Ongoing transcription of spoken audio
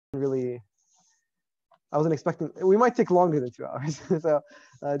really, I wasn't expecting, we might take longer than 2 hours. So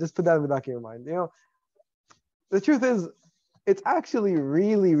just put that in the back of your mind. The truth is, it's actually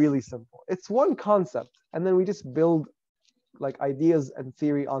really, really simple. It's one concept, and then we just build like ideas and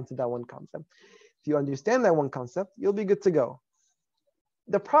theory onto that one concept. If you understand that one concept, you'll be good to go.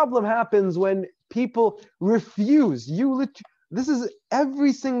 The problem happens when people refuse. This is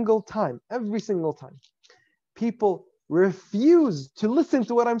every single time. People refuse to listen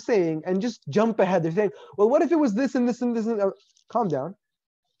to what I'm saying and just jump ahead. They're saying, well, what if it was this and this and this? Calm down.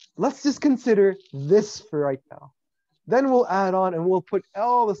 Let's just consider this for right now. Then we'll add on and we'll put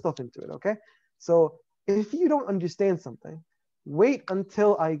all the stuff into it, okay? So if you don't understand something, wait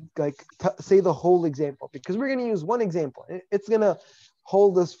until I say the whole example, because we're going to use one example. It's going to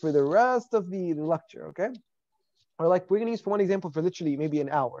hold us for the rest of the lecture, okay? Or like we're going to use for one example for literally maybe an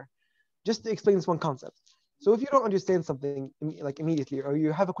hour, just to explain this one concept. So if you don't understand something like immediately, or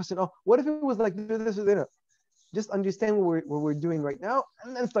you have a question, oh, what if it was like this or that? Just understand what we're doing right now,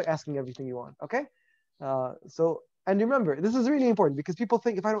 and then start asking everything you want, okay? And remember, this is really important because people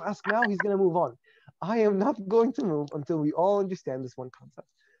think if I don't ask now, he's going to move on. I am not going to move until we all understand this one concept.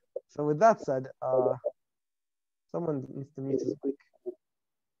 So with that said, someone needs to mute his mic.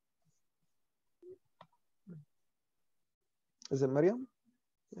 Is it Mariam?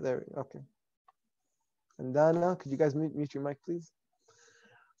 There, okay. And Dana, could you guys mute your mic, please?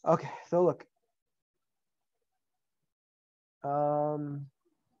 Okay, so look.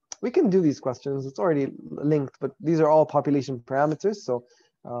 We can do these questions. It's already linked, but these are all population parameters. So,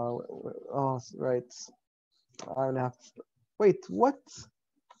 oh, right. I'm gonna have to, wait, what?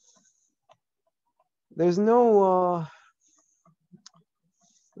 There's no,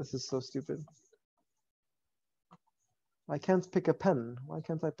 this is so stupid. I can't pick a pen. Why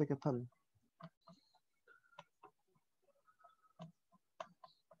can't I pick a pen?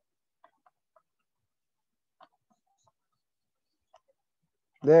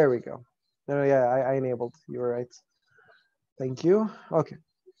 There we go. No, yeah, I enabled. You were right. Thank you. Okay.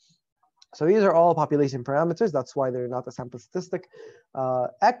 So these are all population parameters. That's why they're not a sample statistic.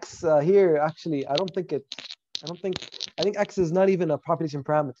 X here, actually, I think X is not even a population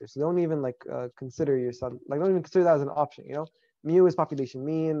parameter. So don't even like consider yourself, like don't even consider that as an option, Mu is population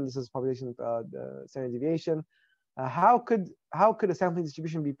mean. This is population standard deviation. How could a sampling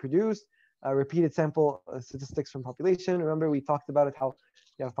distribution be produced? Repeated sample statistics from population. Remember, we talked about it, how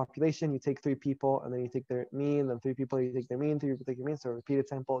you have population, you take 3 people, and then you take their mean, then 3 people, you take their mean, 3 people take your mean, so repeated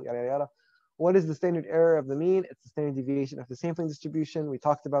sample, yada, yada, yada. What is the standard error of the mean? It's the standard deviation of the sampling distribution. We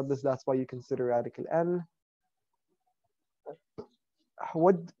talked about this. That's why you consider radical n.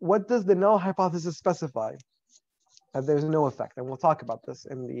 What does the null hypothesis specify? There's no effect, and we'll talk about this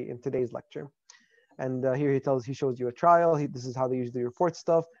in today's lecture. And here he shows you a trial. This is how they usually report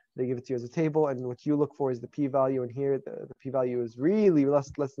stuff. They give it to you as a table, and what you look for is the p-value. And here the p-value is really less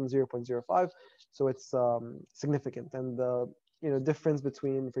than 0.05, so it's significant. And the difference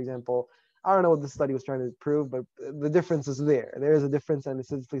between, for example, I don't know what this study was trying to prove, but the difference is there. There is a difference, and it's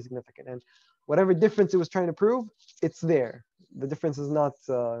statistically significant. And whatever difference it was trying to prove, it's there. The difference is not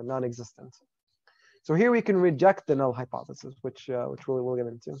non-existent. So here we can reject the null hypothesis, which we'll get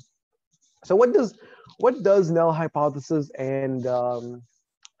into. So what does null hypothesis and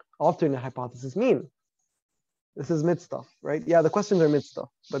alternate hypothesis mean? This is mid stuff, right? Yeah, the questions are mid stuff,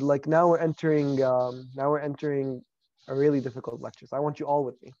 but like now we're entering a really difficult lecture. So I want you all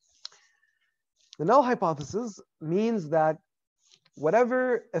with me. The null hypothesis means that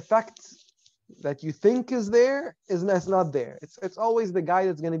whatever effect that you think is there is not there. It's always the guy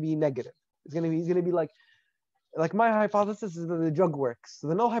that's going to be negative. He's going to be like my hypothesis is that the drug works. So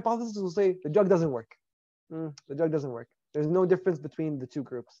the null hypothesis will say the drug doesn't work. The drug doesn't work. There's no difference between the two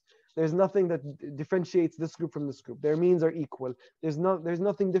groups. There's nothing that differentiates this group from this group. Their means are equal. There's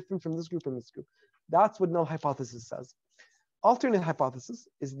nothing different from this group and this group. That's what null hypothesis says. Alternate hypothesis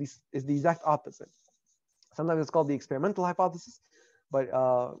is the exact opposite. Sometimes it's called the experimental hypothesis, but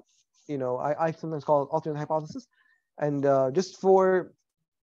I sometimes call it alternate hypothesis. And just to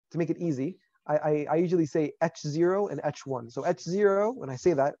make it easy, I usually say H0 and H1. So H0, when I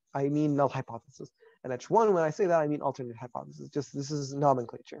say that, I mean null hypothesis. And H1, when I say that, I mean alternate hypothesis. Just this is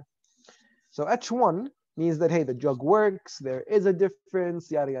nomenclature. So H1 means that, hey, the drug works, there is a difference,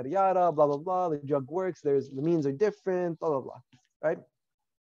 yada, yada, yada, blah, blah, blah. The drug works, the means are different, blah, blah, blah, right?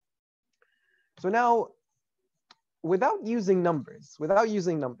 So now, without using numbers,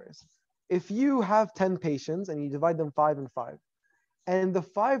 if you have 10 patients and you divide them 5 and 5, and the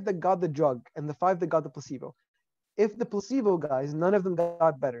 5 that got the drug and the 5 that got the placebo, if the placebo guys, none of them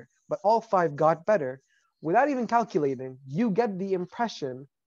got better, but all 5 got better, without even calculating, you get the impression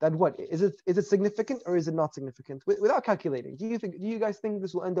that what? Is it significant or is it not significant? Without calculating, do you guys think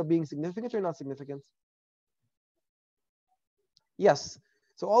this will end up being significant or not significant? Yes.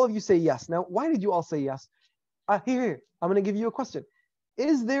 So all of you say yes. Now, why did you all say yes? Here, I'm going to give you a question.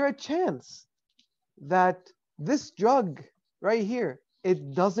 Is there a chance that this drug right here,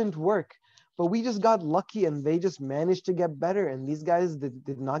 it doesn't work, but we just got lucky and they just managed to get better and these guys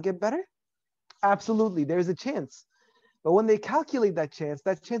did not get better? Absolutely, there's a chance. But when they calculate that chance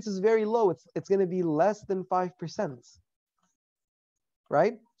is very low. It's going to be less than 5%.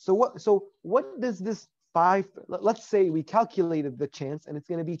 Right? So what does this let's say we calculated the chance and it's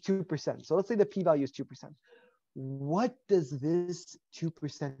going to be 2%. So let's say the p-value is 2%. What does this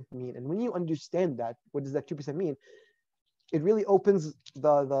 2% mean? And when you understand that, what does that 2% mean? It really opens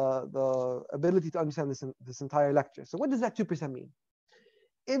the ability to understand this entire lecture. So what does that 2% mean?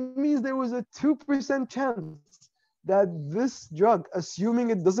 It means there was a 2% chance that this drug, assuming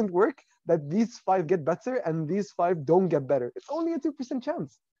it doesn't work, that these 5 get better and these 5 don't get better. It's only a 2%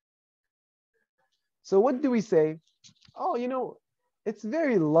 chance. So what do we say? Oh, it's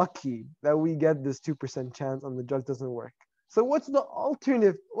very lucky that we get this 2% chance and the drug doesn't work. So what's the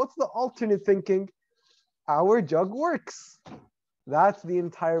alternative? What's the alternate thinking? Our drug works. That's the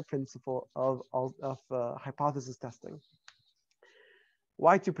entire principle of hypothesis testing.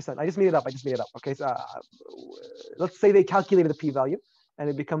 Why 2%? I just made it up. Okay, so let's say they calculated the p-value and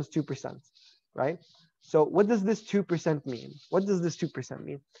it becomes 2%, right? So what does this 2% mean? What does this 2%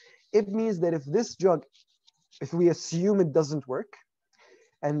 mean? It means that if this drug, if we assume it doesn't work,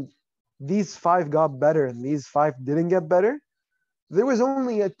 and these 5 got better and these 5 didn't get better, there was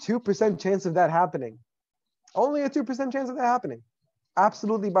only a 2% chance of that happening. Only a 2% chance of that happening.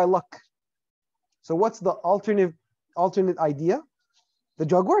 Absolutely by luck. So what's the alternate idea? The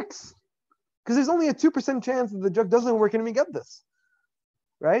drug works. Because there's only a 2% chance that the drug doesn't work and we get this.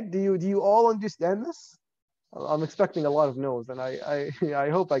 Right? Do you all understand this? I'm expecting a lot of no's, and I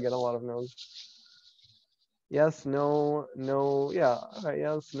hope I get a lot of no's. Yes, no, no, yeah, right,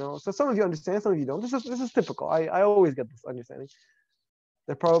 yes, no. So some of you understand, some of you don't. This is typical. I always get this understanding.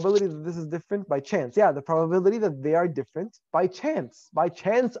 The probability that this is different by chance. Yeah, the probability that they are different by chance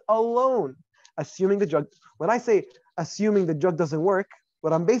alone. Assuming the drug, when I say assuming the drug doesn't work,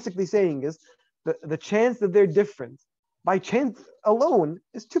 what I'm basically saying is the chance that they're different by chance alone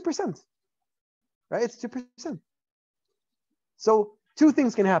is 2%. Right? It's 2%. So 2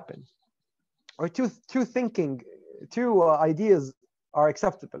 things can happen, or two ideas are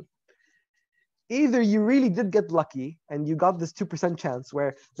acceptable. Either you really did get lucky and you got this 2% chance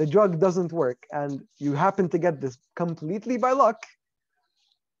where the drug doesn't work and you happen to get this completely by luck,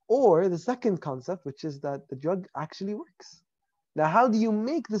 or the second concept, which is that the drug actually works. Now, how do you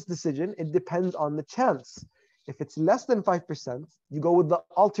make this decision? It depends on the chance. If it's less than 5%, you go with the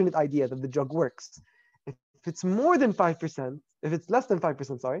alternate idea that the drug works. If it's more than 5%, if it's less than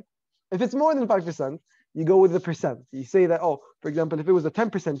 5%, sorry, if it's more than 5%, you go with the percent. You say that, oh, for example, if it was a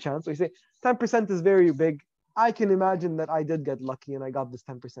 10% chance, so you say 10% is very big. I can imagine that I did get lucky and I got this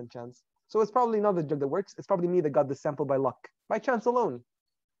 10% chance. So it's probably not the drug that works. It's probably me that got the sample by luck, by chance alone.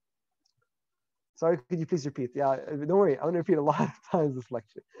 Sorry, could you please repeat? Yeah, don't worry. I'm going to repeat a lot of times this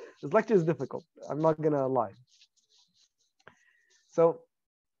lecture. This lecture is difficult. I'm not going to lie. So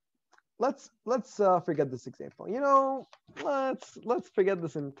let's forget this example. Let's forget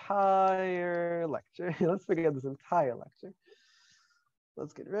this entire lecture. Let's forget this entire lecture.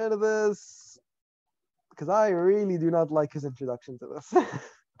 Let's get rid of this because I really do not like his introduction to this.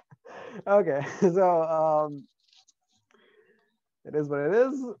 Okay, so it is what it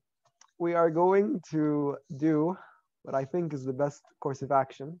is. We are going to do what I think is the best course of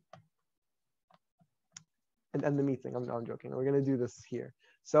action and end the meeting. I'm joking. We're going to do this here.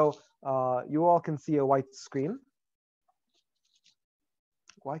 So you all can see a white screen.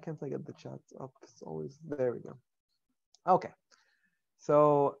 Why can't I get the chat up? It's always, there we go. Okay.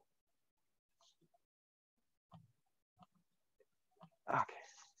 So, okay.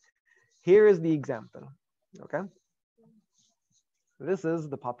 Here is the example. Okay. This is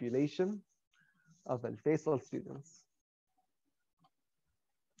the population of Al Faisal students.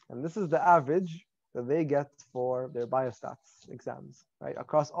 And this is the average that they get for their biostats exams, right?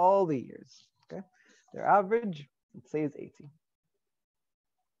 Across all the years, okay? Their average, let's say, is 80.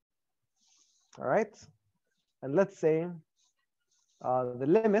 All right? And let's say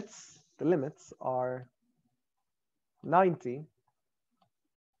the limits are 90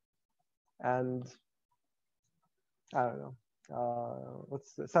 and, I don't know,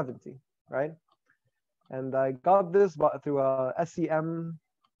 what's 70, right? And I got this through a SEM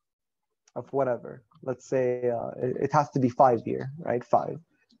of whatever. Let's say it has to be 5 year, right? 5.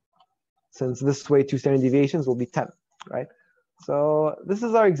 since this way 2 standard deviations will be 10, right? So this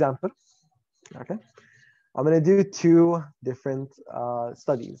is our example, okay? I'm going to do two different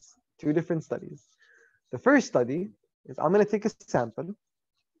studies. The first study is I'm going to take a sample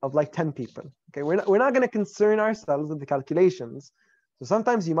of like 10 people. Okay, we're not going to concern ourselves with the calculations. So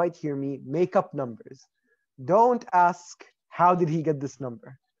sometimes you might hear me make up numbers. Don't ask, how did he get this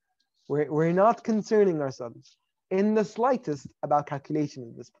number? We're not concerning ourselves in the slightest about calculation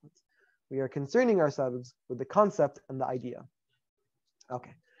at this point. We are concerning ourselves with the concept and the idea.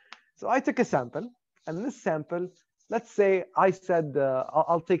 Okay, so I took a sample, and this sample, let's say I said,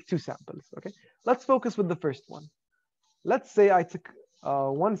 I'll take two samples, okay? Let's focus with the first one. Let's say I took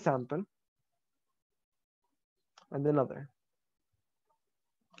one sample and another.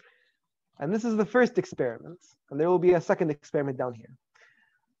 And this is the first experiment, and there will be a second experiment down here.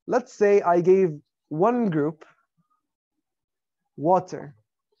 Let's say I gave one group water.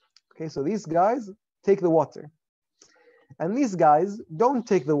 Okay, so these guys take the water. And these guys don't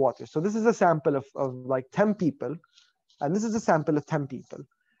take the water. So this is a sample of like 10 people, and this is a sample of 10 people.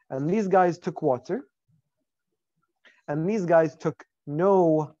 And these guys took water, and these guys took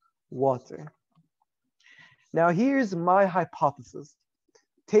no water. Now here's my hypothesis.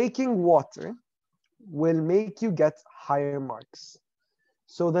 Taking water will make you get higher marks.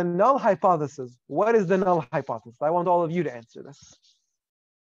 So the null hypothesis, what is the null hypothesis? I want all of you to answer this.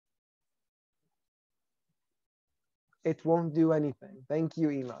 It won't do anything. Thank you,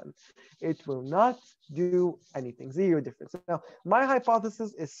 Iman. It will not do anything. Zero difference. Now, my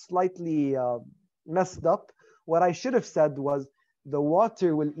hypothesis is slightly messed up. What I should have said was the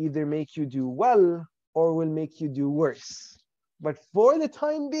water will either make you do well or will make you do worse. But for the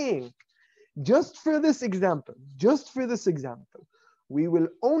time being, just for this example, we will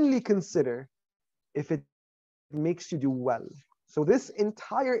only consider if it makes you do well. So this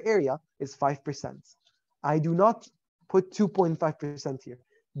entire area is 5%. I do not put 2.5% here.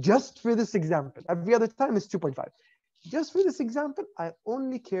 Just for this example. Every other time is 2.5. Just for this example, I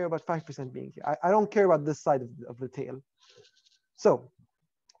only care about 5% being here. I don't care about this side of the tail. So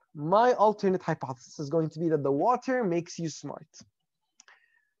my alternate hypothesis is going to be that the water makes you smart.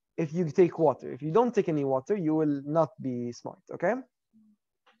 If you take water. If you don't take any water, you will not be smart, okay?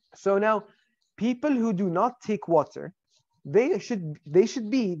 So now, people who do not take water, they should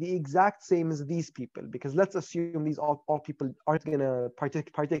be the exact same as these people, because let's assume these all people aren't going to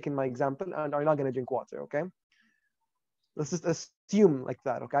partake in my example and are not going to drink water, okay? Let's just assume like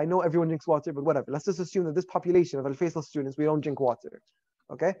that, okay? I know everyone drinks water, but whatever. Let's just assume that this population of Al-Faisal students, we don't drink water,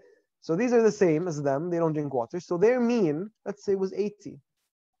 okay? So these are the same as them. They don't drink water. So their mean, let's say, was 80,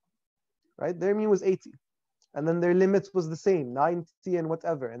 right? Their mean was 80. And then their limits was the same, 90 and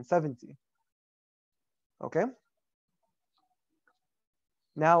whatever, and 70, okay?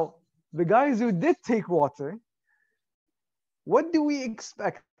 Now, the guys who did take water, what do we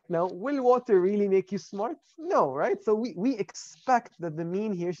expect? Now, will water really make you smart? No, right? So we expect that the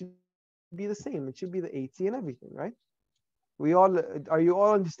mean here should be the same. It should be the 80 and everything, right? Are you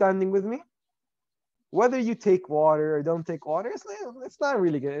all understanding with me? Whether you take water or don't take water, it's not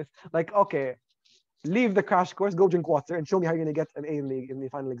really good. It's like, okay, leave the crash course, go drink water, and show me how you're going to get an A in the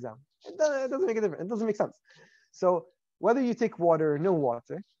final exam. It doesn't make a difference. It doesn't make sense. So whether you take water or no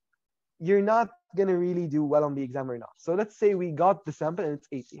water, you're not going to really do well on the exam or not. So let's say we got the sample and it's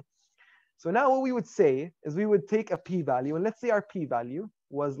 80. So now what we would say is we would take a p-value, and let's say our p-value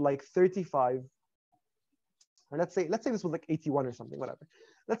was like 35, or let's say this was like 81 or something, whatever.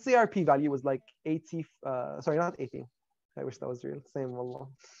 Let's say our p-value was like 80, sorry, not 80. I wish that was real. Same, wallah.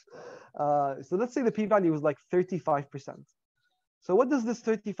 So let's say the p-value was like 35%. So what does this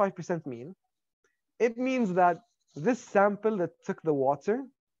 35% mean? It means that this sample that took the water,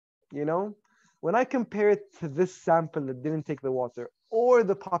 you know, when I compare it to this sample that didn't take the water or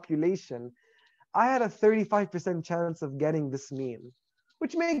the population, I had a 35% chance of getting this mean,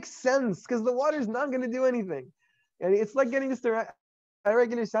 which makes sense because the water is not going to do anything. And it's like getting just a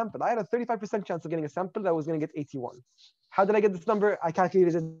regular sample. I had a 35% chance of getting a sample that was going to get 81. How did I get this number? I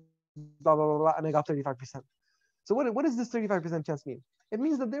calculated it, blah, blah, blah, blah, and I got 35%. So what does this 35% chance mean? It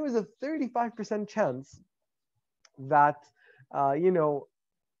means that there was a 35% chance that, you know,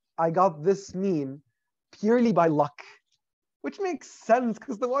 I got this mean purely by luck, which makes sense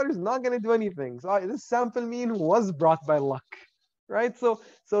because the water is not going to do anything. So this sample mean was brought by luck, right? So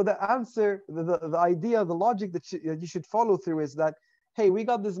the answer, the idea, the logic that you should follow through is that, hey, we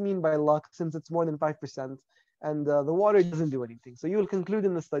got this mean by luck since it's more than 5%, and the water doesn't do anything. So you will conclude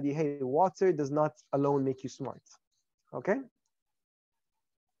in the study, hey, water does not alone make you smart, okay?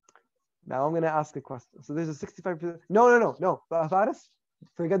 Now I'm going to ask a question. So there's a 65%. No. Faris?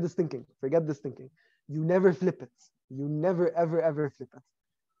 Forget this thinking. Forget this thinking. You never flip it. You never, ever, ever flip it.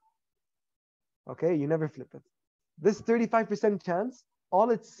 Okay, you never flip it. This 35% chance, all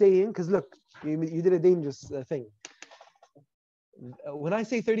it's saying, because look, you did a dangerous thing. When I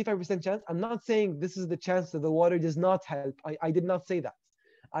say 35% chance, I'm not saying this is the chance that the water does not help. I did not say that.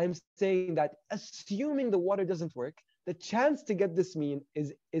 I'm saying that assuming the water doesn't work, the chance to get this mean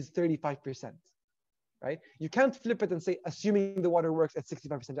is 35%. Right? You can't flip it and say, assuming the water works at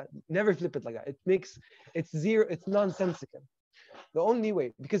 65%. Never flip it like that. It's zero, it's nonsensical. The only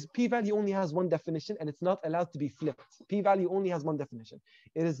way, because p-value only has one definition and it's not allowed to be flipped. P-value only has one definition.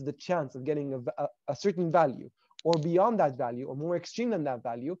 It is the chance of getting a certain value or beyond that value or more extreme than that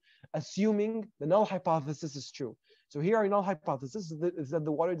value, assuming the null hypothesis is true. So here our null hypothesis is that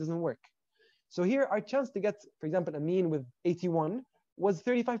the water doesn't work. So here our chance to get, for example, a mean with 81 was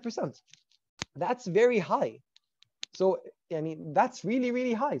 35%. That's very high. So, I mean, that's really,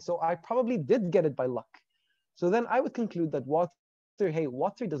 really high. So I probably did get it by luck. So then I would conclude that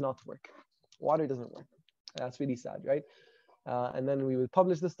water does not work. Water doesn't work. That's really sad, right? And then we would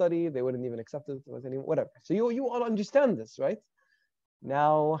publish the study. They wouldn't even accept it. Whatever. So you all understand this, right?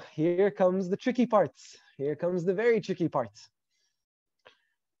 Now, here comes the tricky parts. Here comes the very tricky part.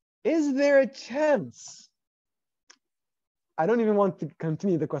 Is there a chance? I don't even want to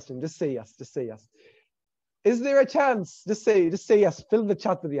continue the question. Just say yes. Just say yes. Is there a chance? Just say yes. Fill the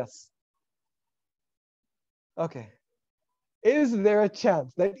chat with yes. Okay. Is there a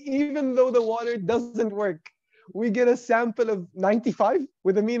chance that even though the water doesn't work, we get a sample of 95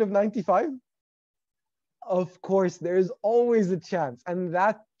 with a mean of 95? Of course, there is always a chance, and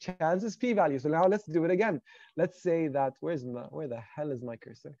that chance is p-value. So now let's do it again. Let's say that, where the hell is my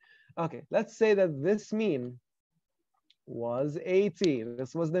cursor? Okay, let's say that this mean was 80.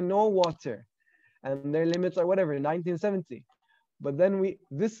 This was the no water, and their limits are whatever, 1970. But then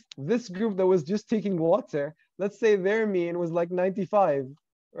this group that was just taking water, let's say their mean was like 95,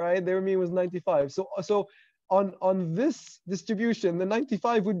 right? Their mean was 95. So on this distribution, the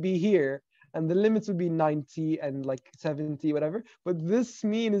 95 would be here, and the limits would be 90 and like 70, whatever. But this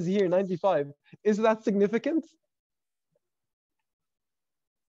mean is here, 95. Is that significant?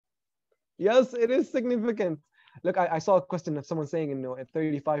 Yes, it is significant. Look, I saw a question of someone saying, at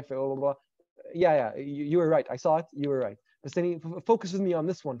 35, blah, blah, blah. Yeah, you were right. I saw it. You were right. But then focus with me on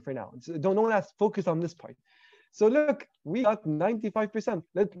this one for now. So don't ask, focus on this part. So look, we got 95%.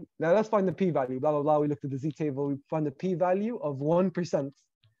 Now let's find the p-value, blah, blah, blah. We looked at the z-table. We found the p-value of 1%.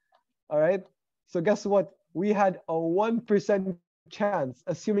 All right. So guess what? We had a 1% chance,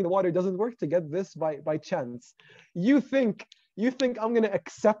 assuming the water doesn't work, to get this by chance. You think I'm going to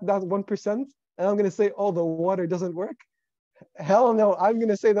accept that 1%? And I'm going to say, oh, the water doesn't work? Hell no. I'm going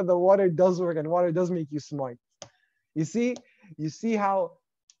to say that the water does work and water does make you smart. You see how,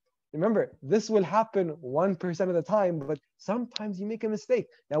 remember, this will happen 1% of the time, but sometimes you make a mistake.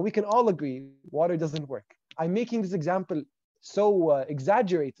 Now, we can all agree water doesn't work. I'm making this example so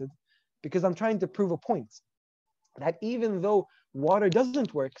exaggerated because I'm trying to prove a point that even though water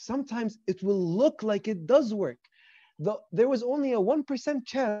doesn't work, sometimes it will look like it does work. There was only a 1%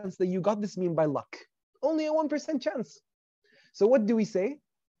 chance that you got this mean by luck. Only a 1% chance. So what do we say?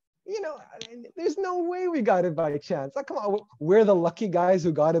 There's no way we got it by chance. Come on, we're the lucky guys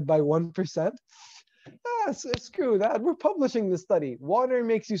who got it by 1%. Screw that. We're publishing this study. Water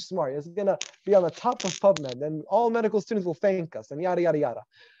makes you smart. It's going to be on the top of PubMed, and all medical students will thank us, and yada, yada, yada.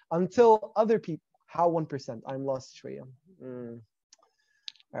 Until other people, how 1%? I'm lost, Shreya. All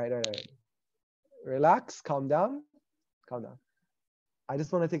right. Relax, calm down. I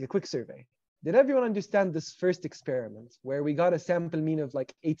just want to take a quick survey. Did everyone understand this first experiment where we got a sample mean of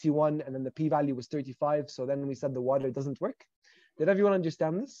like 81 and then the p-value was 35? So then we said the water doesn't work. Did everyone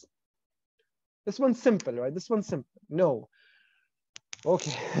understand this? This one's simple, right? This one's simple. No.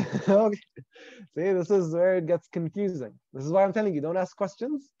 Okay. Okay. See, this is where it gets confusing. This is why I'm telling you, don't ask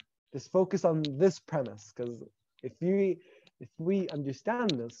questions. Just focus on this premise, because if we understand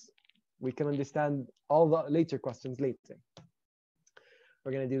this, we can understand all the later questions later.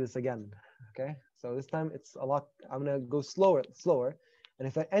 We're going to do this again. Okay, so this time it's a lot. I'm going to go slower. And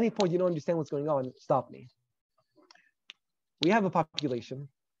if at any point you don't understand what's going on, stop me. We have a population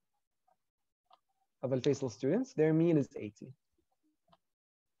of Al-Faisal students. Their mean is 80.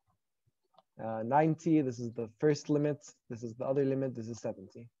 90, this is the first limit. This is the other limit. This is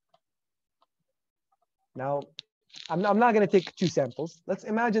 70. Now, I'm not going to take two samples. Let's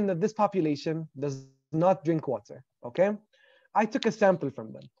imagine that this population does not drink water, okay? I took a sample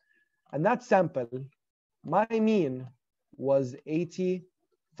from them. And that sample, my mean was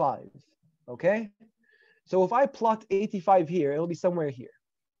 85, okay? So if I plot 85 here, it'll be somewhere here.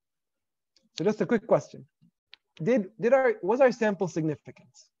 So just a quick question. Was our sample significant?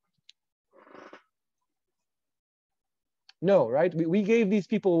 No, right? We gave these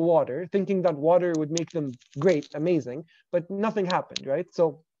people water, thinking that water would make them great, amazing, but nothing happened, right?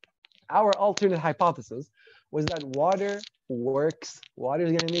 So our alternate hypothesis was that water works. Water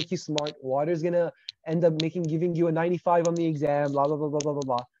is gonna make you smart. Water is gonna end up giving you a 95 on the exam. Blah blah blah blah blah blah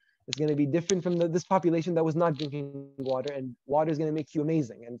blah. It's gonna be different from this population that was not drinking water, and water is gonna make you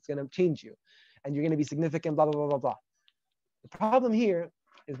amazing, and it's gonna change you, and you're gonna be significant. Blah blah blah blah blah. The problem here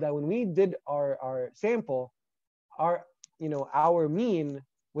is that when we did our sample, our mean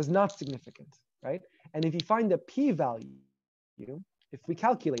was not significant, right? And if you find a p-value, if we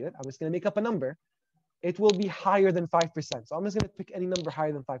calculate it, I'm just going to make up a number, it will be higher than 5%. So I'm just going to pick any number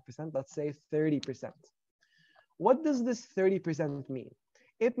higher than 5%. Let's say 30%. What does this 30% mean?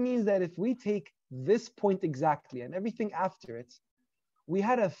 It means that if we take this point exactly and everything after it, we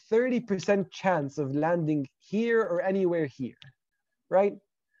had a 30% chance of landing here or anywhere here, right?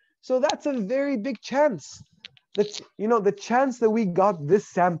 So that's a very big chance. The chance that we got this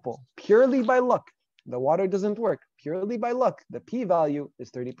sample purely by luck, the water doesn't work, purely by luck, the p-value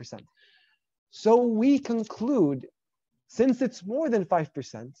is 30%. So we conclude, since it's more than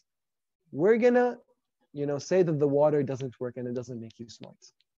 5%, we're gonna, say that the water doesn't work and it doesn't make you smart.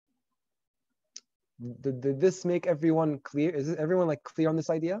 Did this make everyone clear? Is everyone clear on this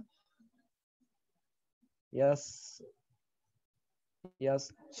idea? Yes.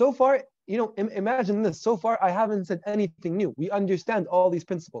 Yes. So far, imagine this. So far, I haven't said anything new. We understand all these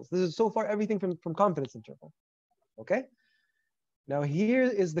principles. This is so far everything from confidence interval. Okay? Now here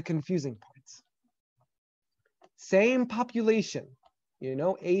is the confusing part. Same population,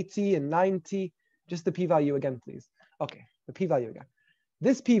 80 and 90. Just the p-value again, please. Okay, the p-value again.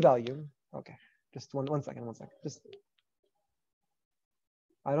 This p-value, okay, just one second. Just,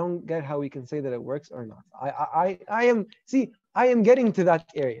 I don't get how we can say that it works or not. I am getting to that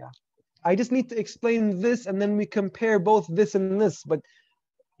area. I just need to explain this and then we compare both this and this, but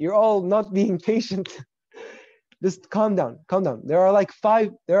you're all not being patient. Just calm down. There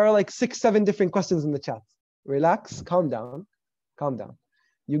are 6, 7 different questions in the chat. Relax, calm down.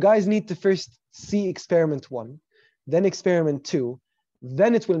 You guys need to first see experiment 1, then experiment 2,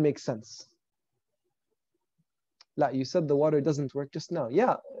 then it will make sense. You said the water doesn't work just now.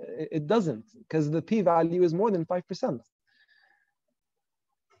 Yeah, it doesn't, because the p-value is more than 5%.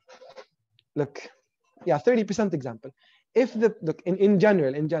 Look, 30% example. In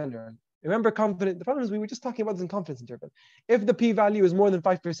general, remember confidence, the problem is we were just talking about this in confidence interval. If the p-value is more than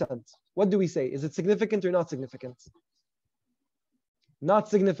 5%, what do we say? Is it significant or not significant? Not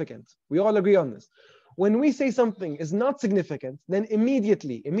significant. We all agree on this. When we say something is not significant, then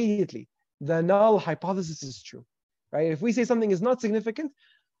immediately, the null hypothesis is true, right? If we say something is not significant,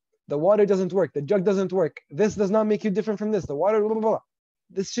 the water doesn't work, the jug doesn't work, this does not make you different from this, the water, blah, blah, blah.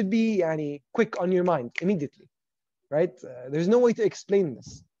 This should be quick on your mind immediately, right? There's no way to explain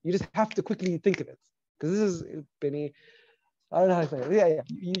this. You just have to quickly think of it. Because this is, I don't know how to say it. Yeah,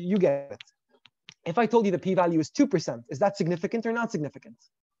 you get it. If I told you the p-value is 2%, is that significant or not significant?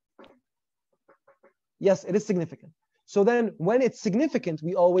 Yes, it is significant. So then when it's significant,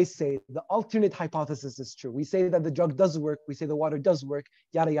 we always say the alternate hypothesis is true. We say that the jug does work. We say the water does work,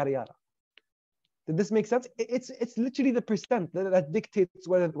 yada, yada, yada. Did this make sense? It's literally the percent that dictates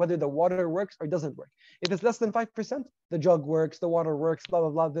whether the water works or doesn't work. If it's less than 5%, the jug works, the water works, blah,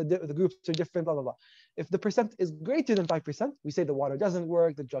 blah, blah. The groups are different, blah, blah, blah. If the percent is greater than 5%, we say the water doesn't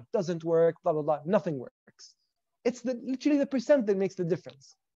work, the jug doesn't work, blah, blah, blah. Nothing works. It's literally the percent that makes the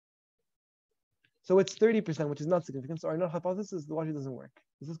difference. So it's 30%, which is not significant. So our null hypothesis, the water doesn't work.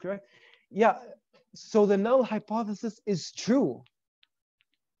 Is this correct? Yeah. So the null hypothesis is true.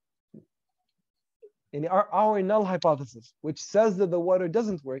 And our null hypothesis, which says that the water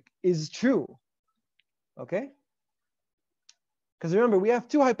doesn't work, is true. Okay? Because remember, we have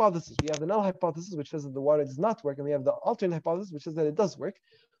 2 hypotheses. We have the null hypothesis, which says that the water does not work, and we have the alternate hypothesis, which says that it does work.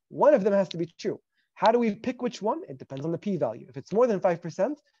 One of them has to be true. How do we pick which one? It depends on the p-value. If it's more than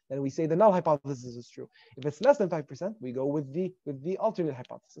 5%, then we say the null hypothesis is true. If it's less than 5%, we go with the alternate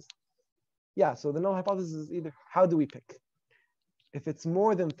hypothesis. Yeah, so the null hypothesis is either, how do we pick? If it's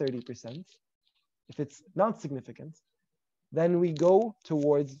more than 30%, if it's not significant, then we go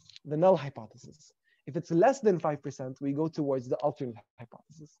towards the null hypothesis. If it's less than 5%, we go towards the alternate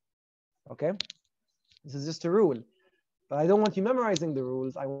hypothesis. Okay? This is just a rule. But I don't want you memorizing the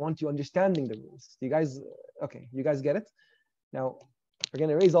rules. I want you understanding the rules. You guys, okay, you guys get it? Now, we're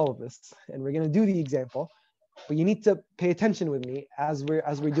going to erase all of this, and we're going to do the example. But you need to pay attention with me as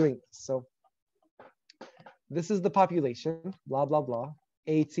we're doing this. So this is the population, blah, blah, blah,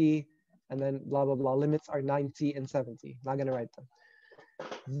 80, and then blah, blah, blah. Limits are 90 and 70. Not going to write them.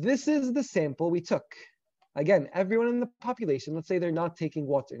 This is the sample we took. Again, everyone in the population, let's say they're not taking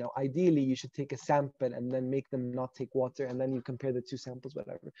water. Now, ideally, you should take a sample and then make them not take water, and then you compare the two samples,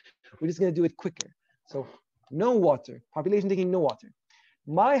 whatever. We're just going to do it quicker. So no water, population taking no water.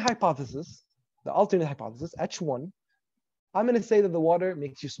 My hypothesis, the alternate hypothesis, H1, I'm going to say that the water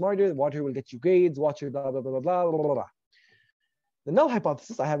makes you smarter, the water will get you grades, water, blah, blah, blah, blah, blah, blah, blah, blah. The null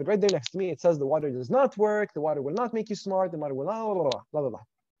hypothesis, I have it right there next to me. It says the water does not work, the water will not make you smart, the water will not, blah, blah, blah, blah, blah, blah.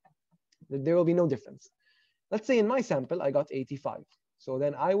 There will be no difference. Let's say in my sample, I got 85. So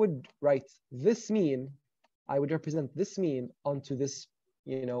then I would write this mean, I would represent this mean onto this,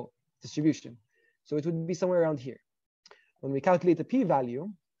 distribution. So it would be somewhere around here. When we calculate the p-value,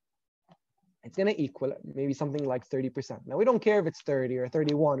 it's going to equal maybe something like 30%. Now, we don't care if it's 30 or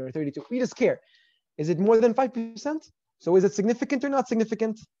 31 or 32. We just care. Is it more than 5%? So is it significant or not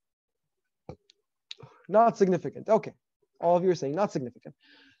significant? Not significant. Okay. All of you are saying not significant.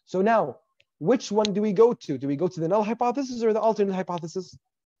 So now, which one do we go to? Do we go to the null hypothesis or the alternate hypothesis?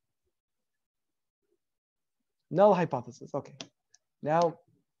 Null hypothesis. Okay. Now,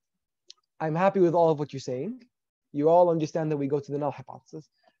 I'm happy with all of what you're saying. You all understand that we go to the null hypothesis,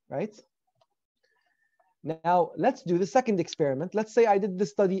 right? Now, let's do the second experiment. Let's say I did the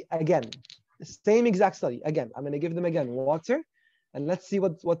study again. The same exact study. Again, I'm going to give them again water. And let's see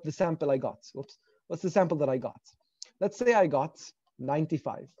what the sample I got. Whoops. What's the sample that I got? Let's say I got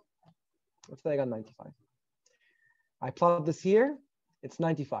 95. Let's say I got 95. I plot this here. It's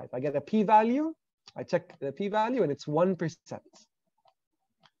 95. I get a p-value. I check the p-value and it's 1%.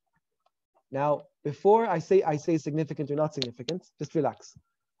 Now, before I say significant or not significant, just relax.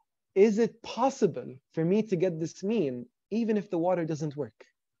 Is it possible for me to get this mean even if the water doesn't work?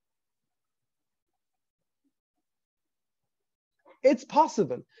 It's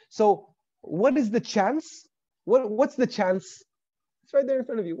possible. So what is the chance? What's the chance? It's right there in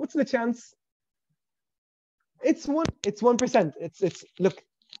front of you. What's the chance? It's 1%.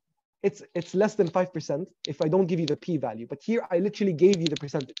 It's less than 5% if I don't give you the p-value. But here I literally gave you the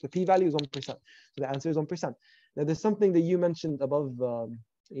percentage. The p-value is 1%. So the answer is 1%. Now there's something that you mentioned above,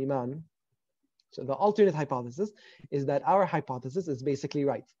 Iman. So the alternate hypothesis is that our hypothesis is basically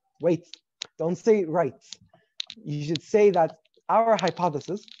right. Wait, don't say right. You should say that our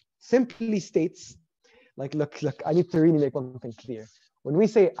hypothesis simply states, like, look, I need to really make one thing clear. When we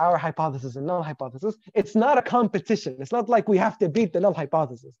say our hypothesis and null hypothesis, it's not a competition. It's not like we have to beat the null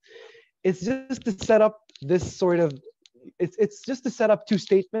hypothesis. It's just to set up this sort of, it's just to set up two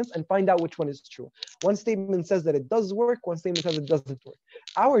statements and find out which one is true. One statement says that it does work. One statement says it doesn't work.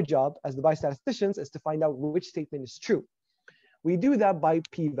 Our job as the biostatisticians is to find out which statement is true. We do that by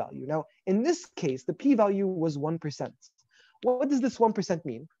p-value. Now, in this case, the p-value was 1%. What does this 1%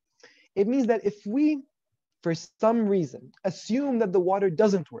 mean? It means that if we, for some reason, assume that the water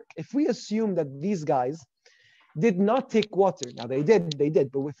doesn't work, if we assume that these guys did not take water, now they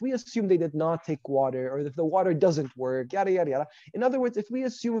did, but if we assume they did not take water, or if the water doesn't work, yada, yada, yada. In other words, if we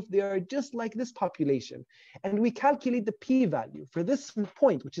assume if they are just like this population, and we calculate the p-value for this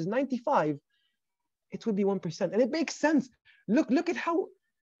point, which is 95, it would be 1%. And it makes sense. Look at how,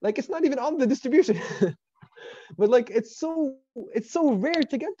 like, it's not even on the distribution. But like, it's so rare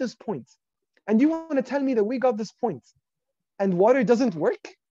to get this point. And you want to tell me that we got this point and water doesn't work?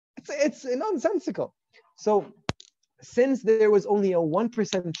 It's nonsensical. So since there was only a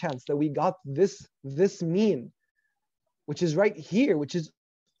 1% chance that we got this mean, which is right here, which is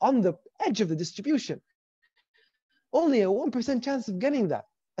on the edge of the distribution, only a 1% chance of getting that,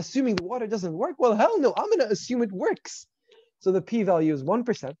 assuming the water doesn't work, well, hell no, I'm going to assume it works. So the p-value is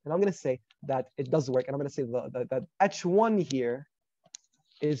 1%, and I'm going to say that it does work, and I'm going to say that H1 here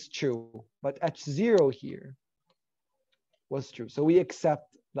is true, but H0 here was true. So we accept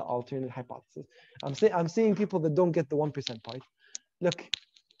the alternate hypothesis. I'm seeing people that don't get the 1% part. Look,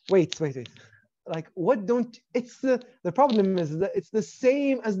 wait. Like, what don't, it's the problem is that it's the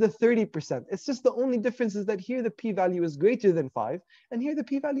same as the 30%. It's just the only difference is that here the p-value is greater than 5, and here the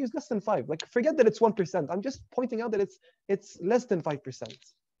p-value is less than 5. Like, forget that it's 1%. I'm just pointing out that it's less than 5%. Did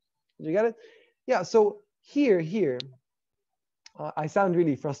you get it? Yeah, so here, I sound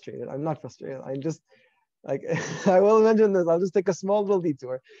really frustrated. I'm not frustrated. I'm just, like, I will mention this. I'll just take a small little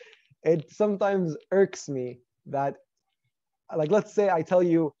detour. It sometimes irks me that, like, let's say I tell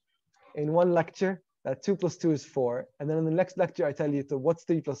you in one lecture that 2 + 2 is 4, and then in the next lecture I tell you to what's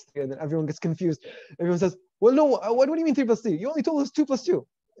 3 + 3, and then everyone gets confused. Everyone says, well, no, what do you mean 3 + 3? You only told us 2 + 2.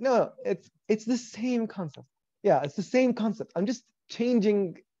 No, it's the same concept. Yeah, it's the same concept. I'm just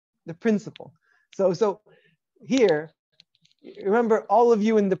changing the principle. So here, remember, all of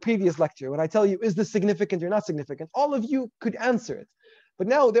you in the previous lecture, when I tell you, is this significant or not significant, all of you could answer it. But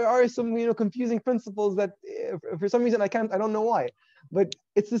now there are some, confusing principles that for some reason I don't know why, but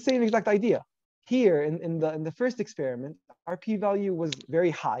it's the same exact idea. Here in the first experiment, our p-value was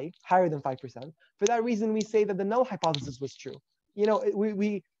very high, higher than 5%. For that reason, we say that the null hypothesis was true.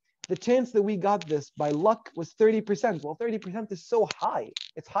 The chance that we got this by luck was 30%. Well, 30% is so high.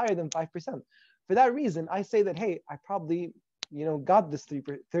 It's higher than 5%. For that reason, I say that, hey, I probably, got this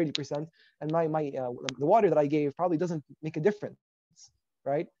 30%, and the water that I gave probably doesn't make a difference,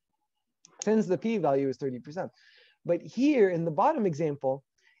 right? Since the p-value is 30%. But here in the bottom example,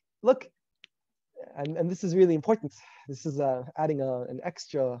 look, and this is really important. This is adding an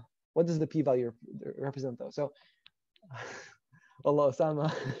extra. What does the p-value represent, though? So, Allah,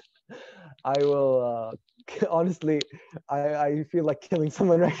 Osama, I will honestly, I feel like killing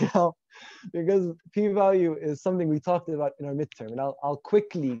someone right now, because p-value is something we talked about in our midterm, and I'll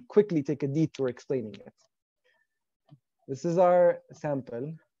quickly take a detour explaining it. This is our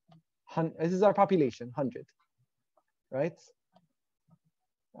sample. This is our population, 100, right?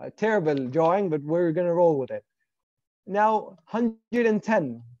 Terrible drawing, but we're gonna roll with it. Now,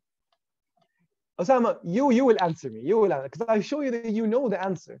 110. Osama, you will answer me. You will answer, because I show you that you know the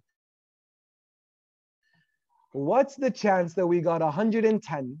answer. What's the chance that we got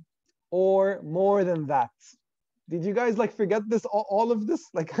 110 or more than that? Did you guys forget this, all of this?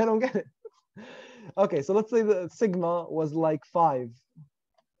 I don't get it. Okay, so let's say the sigma was 5.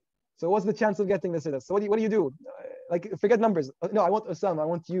 So what's the chance of getting this or this? So what do you do? Forget numbers. No, I want Osama. I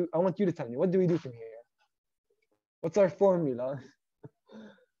want you to tell me. What do we do from here? What's our formula?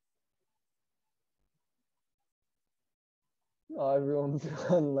 Oh, everyone's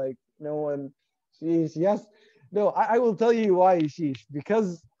gone, no one. Sheesh, yes. No, I will tell you why, sheesh.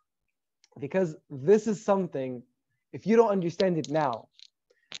 Because this is something, if you don't understand it now,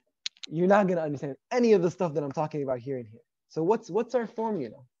 you're not gonna understand any of the stuff that I'm talking about here and here. So what's our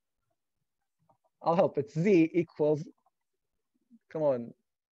formula? I'll help. It's z equals. Come on.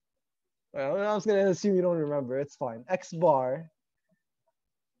 Well, I'm just gonna assume you don't remember. It's fine. X bar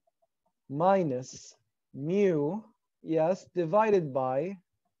minus mu, yes, divided by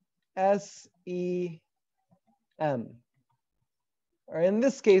SEM. Or in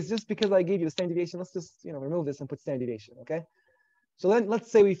this case, just because I gave you the standard deviation, let's just remove this and put standard deviation. Okay. So then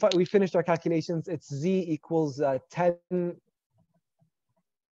let's say we finished our calculations. It's z equals 10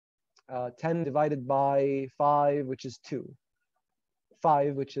 divided by 5, which is 2.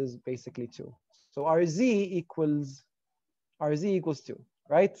 5, which is basically 2. So our z equals 2,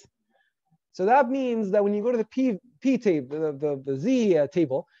 right? So that means that when you go to the p table, the z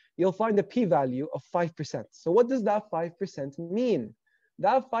table, you'll find a p-value of 5%. So what does that 5% mean?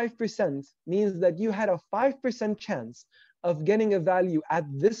 That 5% means that you had a 5% chance of getting a value at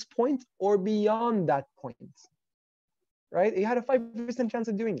this point or beyond that point, right? You had a 5% chance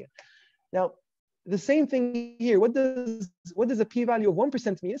of doing it. Now, the same thing here. What does a p-value of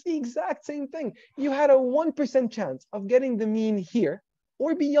 1% mean? It's the exact same thing. You had a 1% chance of getting the mean here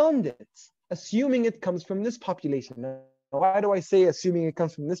or beyond it, assuming it comes from this population. Now, why do I say assuming it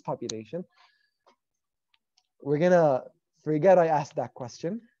comes from this population? We're gonna forget I asked that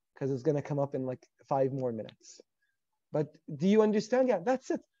question, because it's gonna come up in 5 more minutes. But do you understand? Yeah, that's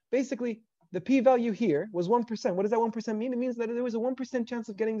it. Basically, the p-value here was 1%. What does that 1% mean? It means that there was a 1% chance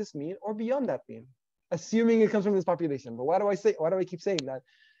of getting this mean or beyond that mean, assuming it comes from this population. But why do I keep saying that?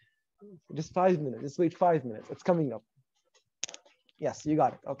 Just 5 minutes. Just wait 5 minutes. It's coming up. Yes, you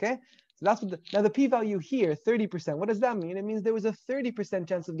got it. Okay. So that's what now the p-value here, 30%. What does that mean? It means there was a 30%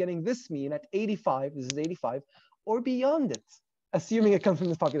 chance of getting this mean at 85. This is 85, or beyond it, assuming it comes from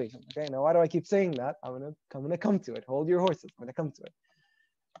this population. Okay. Now, why do I keep saying that? I'm gonna come to it. Hold your horses. I'm gonna come to it.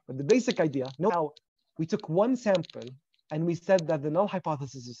 But the basic idea, now we took one sample and we said that the null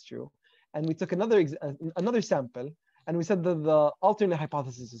hypothesis is true. And we took another sample and we said that the alternate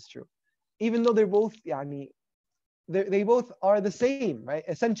hypothesis is true. Even though they're both, they both are the same, right?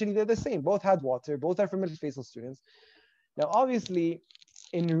 Essentially, they're the same. Both had water, both are from middle students. Now, obviously,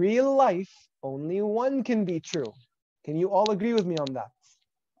 in real life, only one can be true. Can you all agree with me on that?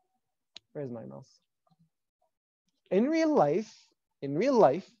 Where's my mouse? In real life,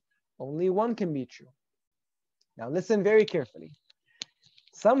 only one can be true. Now listen very carefully.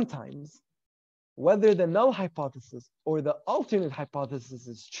 Sometimes, whether the null hypothesis or the alternate hypothesis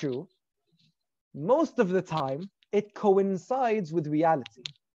is true, most of the time, it coincides with reality.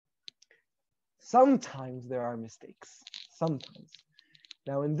 Sometimes there are mistakes, sometimes.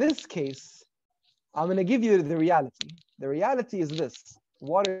 Now in this case, I'm gonna give you the reality. The reality is this: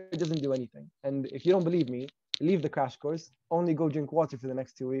 water doesn't do anything. And if you don't believe me, leave the crash course, only go drink water for the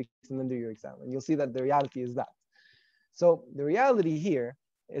next 2 weeks and then do your exam. And you'll see that the reality is that. So the reality here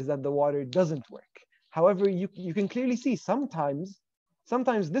is that the water doesn't work. However, you can clearly see sometimes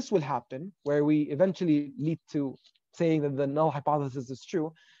this will happen where we eventually lead to saying that the null hypothesis is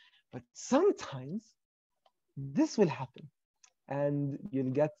true, but sometimes this will happen and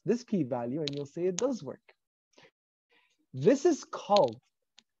you'll get this p-value and you'll say it does work. This is called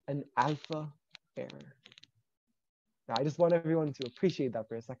an alpha error. Now, I just want everyone to appreciate that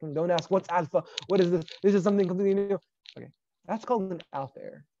for a second. Don't ask, what's alpha? What is this? This is something completely new. Okay, that's called an alpha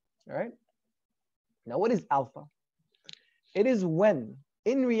error, all right? Now, what is alpha? It is when,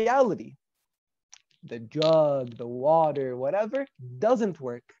 in reality, the drug, the water, whatever, doesn't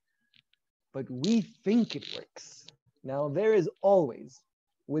work, but we think it works. Now, there is always,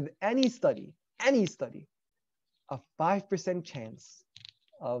 with any study, a 5% chance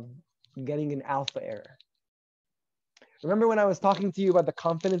of getting an alpha error. Remember when I was talking to you about the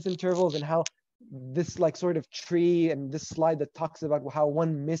confidence intervals and how this like sort of tree and this slide that talks about how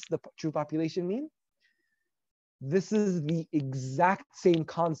one missed the true population mean? This is the exact same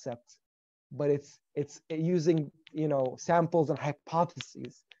concept, but it's using, you know, samples and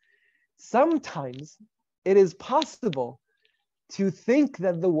hypotheses. Sometimes it is possible to think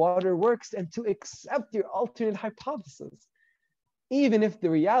that the water works and to accept your alternate hypothesis, even if the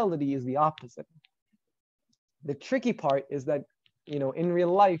reality is the opposite. The tricky part is that, you know, in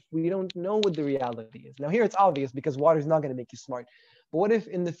real life, we don't know what the reality is. Now here it's obvious because water is not going to make you smart. But what if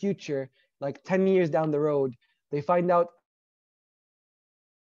in the future, like 10 years down the road, they find out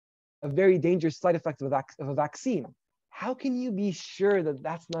a very dangerous side effect of a vaccine? How can you be sure that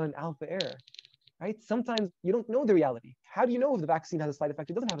that's not an alpha error, right? Sometimes you don't know the reality. How do you know if the vaccine has a side effect?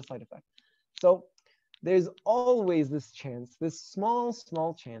 It doesn't have a side effect. So there's always this chance, this small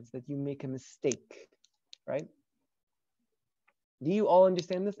chance that you make a mistake, right? Do you all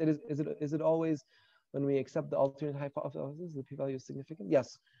understand this? Is it always when we accept the alternate hypothesis, the p-value is significant?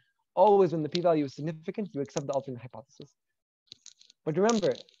 Yes. Always when the p-value is significant, you accept the alternate hypothesis. But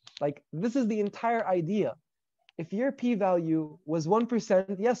remember, like, this is the entire idea. If your p-value was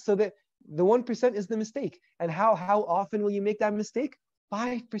 1%, yes, so the 1% is the mistake. And how often will you make that mistake?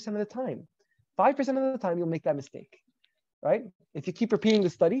 5% of the time. 5% of the time you'll make that mistake, right? If you keep repeating the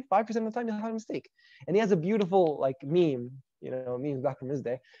study, 5% of the time you'll have a mistake. And he has a beautiful like meme, you know, memes back from his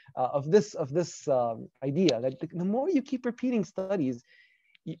day, of this idea that the more you keep repeating studies,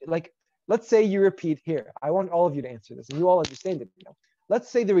 like, let's say you repeat here. I want all of you to answer this, and you all understand it. You know, let's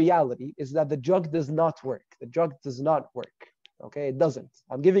say the reality is that the drug does not work. The drug does not work. Okay, it doesn't.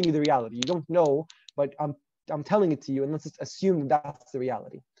 I'm giving you the reality. You don't know, but I'm telling it to you, and let's just assume that's the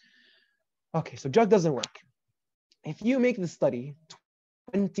reality. Okay, so drug doesn't work. If you make the study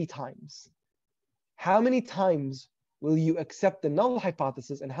 20 times, how many times will you accept the null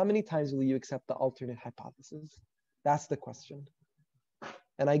hypothesis and how many times will you accept the alternate hypothesis? That's the question.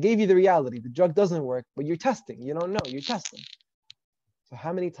 And I gave you the reality. The drug doesn't work, but you're testing. You don't know, you're testing. So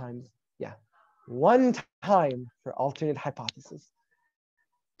how many times? Yeah, 1 time for alternate hypothesis.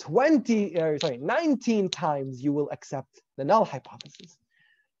 19 times you will accept the null hypothesis.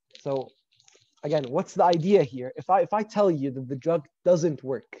 So again, what's the idea here? If I tell you that the drug doesn't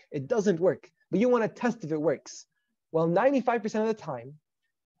work, it doesn't work, but you want to test if it works. Well, 95% of the time,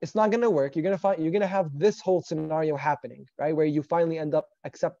 it's not going to work. You're going to have this whole scenario happening, right? Where you finally end up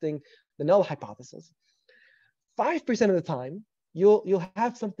accepting the null hypothesis. 5% of the time, you'll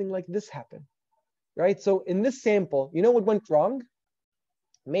have something like this happen, right? So in this sample, you know what went wrong?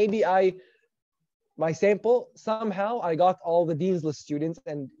 Maybe my sample, somehow I got all the Dean's List students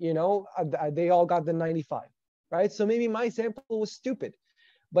and, you know, they all got the 95, right? So maybe my sample was stupid,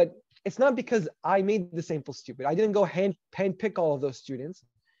 but it's not because I made the sample stupid. I didn't go hand pick all of those students.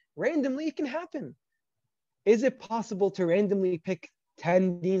 Randomly, it can happen. Is it possible to randomly pick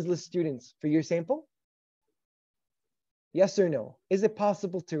 10 Dean's List students for your sample? Yes or no? Is it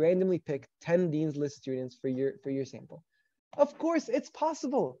possible to randomly pick 10 Dean's List students for your sample? Of course, it's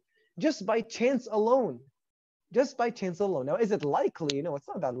possible. Just by chance alone. Just by chance alone. Now, is it likely? No, it's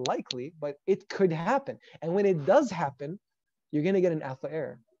not that likely, but it could happen. And when it does happen, you're going to get an alpha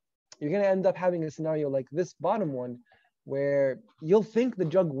error. You're going to end up having a scenario like this bottom one, where you'll think the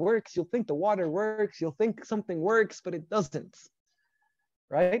drug works, you'll think the water works, you'll think something works, but it doesn't,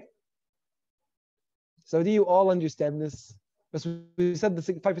 right? So do you all understand this? Because we said the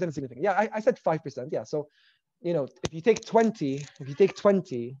 5% is significant. Yeah, I said 5%. Yeah, so, you know, if you take 20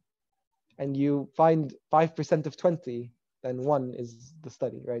 and you find 5% of 20, then 1 is the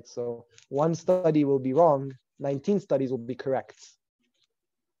study, right? So 1 study will be wrong, 19 studies will be correct.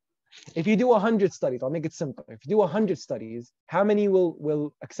 If you do 100 studies, I'll make it simpler. If you do 100 studies, how many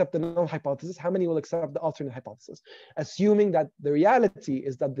will accept the null hypothesis? How many will accept the alternate hypothesis? Assuming that the reality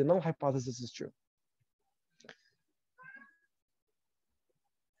is that the null hypothesis is true.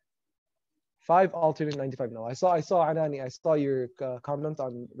 5 alternate, 95 null. I saw Anani, I saw your comment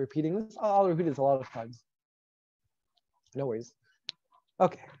on repeating this. I'll repeat this a lot of times. No worries.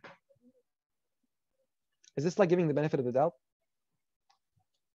 Okay. Is this like giving the benefit of the doubt?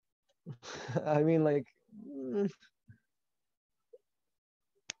 I mean, like,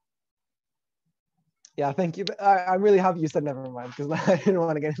 yeah, thank you. I'm really happy you said never mind, because I didn't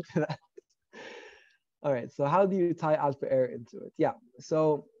want to get into that. All right, so how do you tie alpha error into it? Yeah,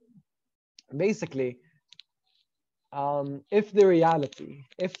 so basically, if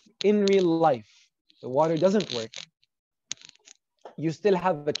in real life, the water doesn't work, you still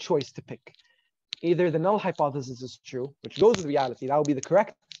have a choice to pick. Either the null hypothesis is true, which goes with reality, that would be the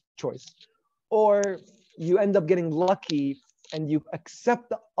correct choice, or you end up getting lucky and you accept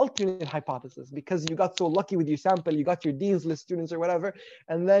the alternate hypothesis because you got so lucky with your sample, you got your Dean's List students or whatever,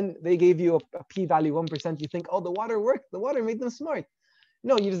 and then they gave you a p-value 1%, you think, oh, the water worked, the water made them smart.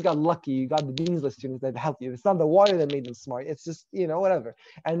 No, you just got lucky. You got the Dean's List students that helped you. It's not the water that made them smart. It's just, whatever.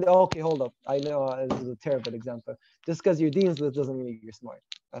 And okay, hold up. I know this is a terrible example. Just because you're Dean's List doesn't mean you're smart.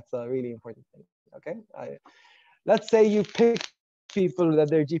 That's a really important thing. Okay. Let's say you pick people that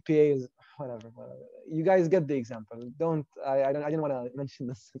their GPA is whatever. You guys get the example. I didn't want to mention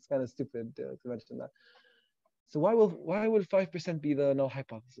this. It's kind of stupid to mention that. So why will 5% be the null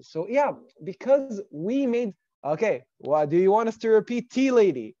hypothesis? So yeah, because we made. Okay, well, do you want us to repeat T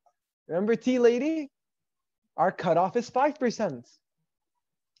lady? Remember T lady? Our cutoff is 5%.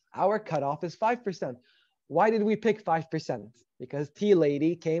 Our cutoff is 5%. Why did we pick 5%? Because T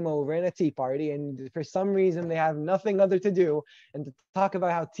lady came over in a tea party, and for some reason they have nothing other to do and to talk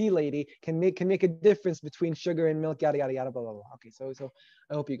about how T lady can make a difference between sugar and milk, yada yada yada, blah blah blah. Okay, so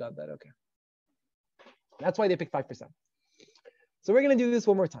I hope you got that. Okay, that's why they picked 5%. So we're going to do this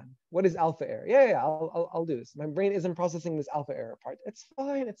one more time. What is alpha error? Yeah, I'll do this. My brain isn't processing this alpha error part. It's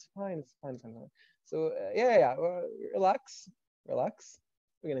fine. So relax.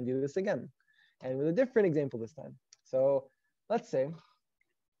 We're going to do this again. And with a different example this time. So let's say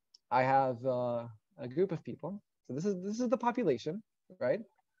I have a group of people. So this is the population, right?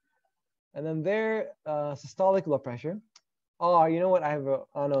 And then their systolic blood pressure. Oh, you know what? I have no,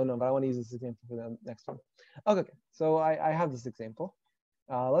 but I want to use this example for the next one. Okay, so I have this example.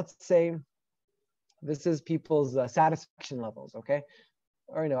 Let's say this is people's satisfaction levels, okay?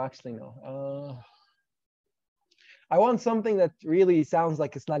 Or no, actually no. I want something that really sounds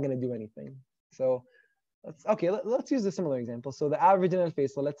like it's not going to do anything. So let's use a similar example. So the average in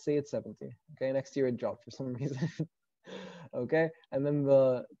Al-Faisal, let's say it's 70. Okay, next year it dropped for some reason. Okay, and then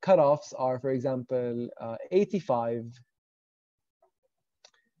the cutoffs are, for example, 85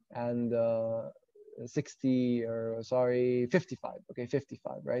 and 60, or sorry, 55. Okay,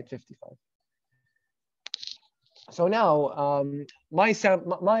 55, right? 55. So now I'm going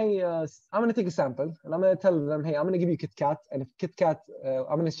to take a sample and I'm going to tell them, hey, I'm going to give you Kit Kat, and if Kit Kat,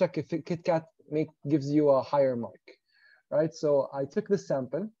 I'm going to check if Kit Kat gives you a higher mark, right? So I took this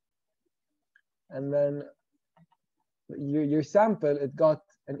sample, and then your sample, it got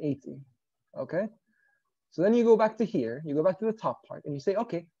an 80, okay? So then you go back to here, you go back to the top part, and you say,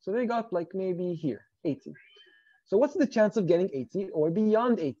 okay, so they got like maybe here, 80. So what's the chance of getting 80 or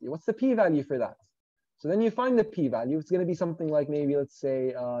beyond 80? What's the p-value for that? So then you find the p-value. It's going to be something like maybe, let's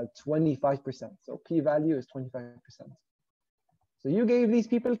say, 25%. So p-value is 25%. So you gave these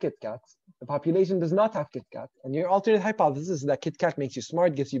people Kit Kats. The population does not have Kit Kat. And your alternate hypothesis is that Kit Kat makes you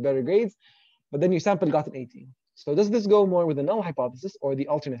smart, gives you better grades, but then your sample got an 80. So does this go more with the null hypothesis or the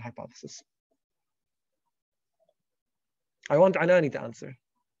alternate hypothesis? I want Anani to answer.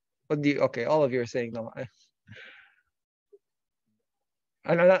 Okay, all of you are saying no.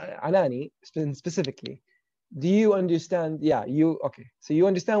 Anani, specifically, do you understand? Yeah, okay. So you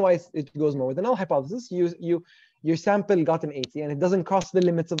understand why it goes more with the null hypothesis. Your sample got an 80 and it doesn't cross the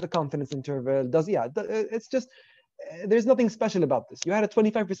limits of the confidence interval. It's just, there's nothing special about this. You had a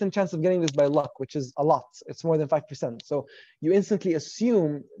 25% chance of getting this by luck, which is a lot. It's more than 5%. So you instantly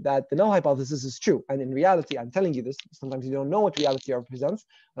assume that the null hypothesis is true. And in reality, I'm telling you this, sometimes you don't know what reality represents,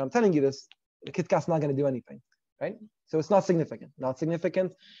 and I'm telling you this, the Kit Kat's not going to do anything, right? So it's not significant.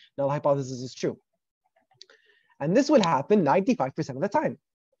 Null hypothesis is true. And this will happen 95% of the time,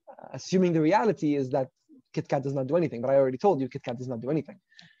 assuming the reality is that Kit Kat does not do anything. But I already told you Kit Kat does not do anything.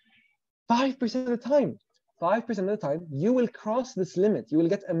 5% of the time, you will cross this limit. You will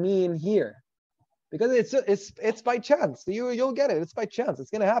get a mean here. because it's by chance. You'll get it. It's by chance.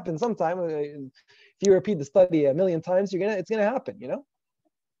 It's gonna happen sometime. If you repeat the study a million times, it's gonna happen.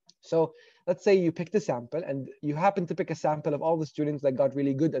 So let's say you picked a sample, and you happen to pick a sample of all the students that got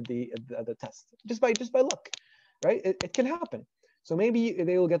really good at the test, just by luck, right? It can happen. So maybe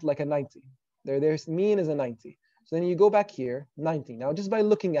they will get like a 90. Their mean is a 90. So then you go back here, 90. Now, just by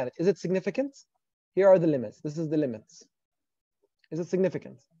looking at it, is it significant? Here are the limits. This is the limits. Is it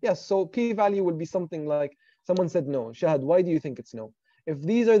significant? Yes. So p-value will be something like, someone said no. Shahad, why do you think it's no? If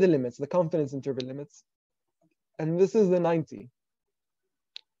these are the limits, the confidence interval limits, and this is the 90,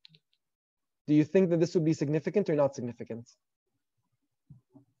 do you think that this would be significant or not significant?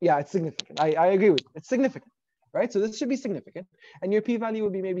 Yeah, it's significant. I agree with you. It's significant, right? So this should be significant. And your p-value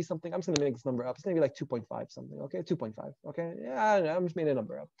would be maybe something, I'm just going to make this number up. It's going to be like 2.5 something, okay? 2.5, okay? Yeah, I'm just made a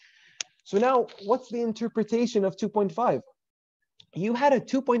number up. So now, what's the interpretation of 2.5? You had a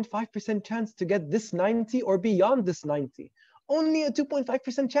 2.5% chance to get this 90 or beyond this 90. Only a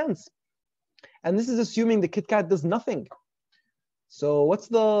 2.5% chance. And this is assuming the KitKat does nothing. So what's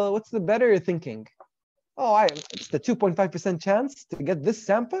the better thinking? Oh, it's the 2.5% chance to get this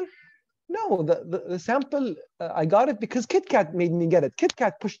sample? No, the sample, I got it because KitKat made me get it.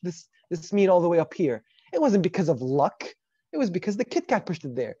 KitKat pushed this mean all the way up here. It wasn't because of luck. It was because the KitKat pushed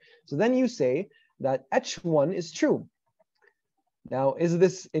it there. So then you say that H1 is true. Now, is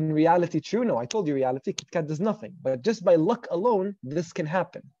this in reality true? No, I told you reality, KitKat does nothing. But just by luck alone, this can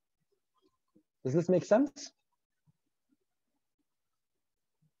happen. Does this make sense?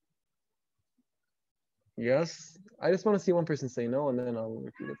 Yes. I just want to see one person say no, and then I'll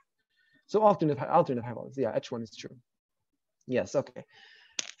repeat it. So alternate hypothesis. Yeah, H1 is true. Yes, okay.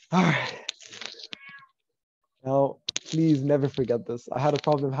 All right. Now, please never forget this. I had a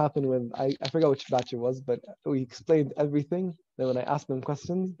problem happen when I forgot which batch it was, but we explained everything. Then when I asked them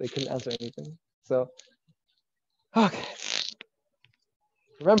questions, they couldn't answer anything. So, okay.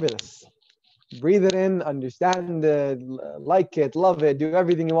 Remember this. Breathe it in, understand it, like it, love it, do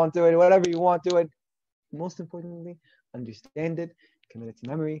everything you want to it, whatever you want to it. Most importantly, understand it, commit it to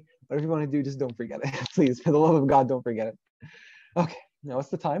memory. Whatever you want to do, just don't forget it. Please, for the love of God, don't forget it. Okay, now what's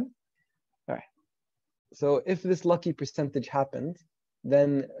the time? All right. So if this lucky percentage happened,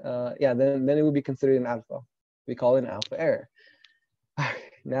 then then it would be considered an alpha. We call it an alpha error.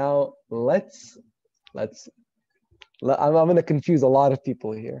 Now I'm going to confuse a lot of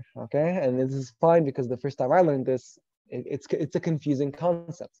people here, okay? And this is fine because the first time I learned this, it's a confusing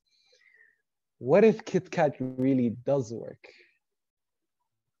concept. What if KitKat really does work?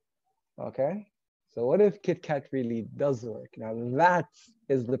 Okay, so what if KitKat really does work? Now that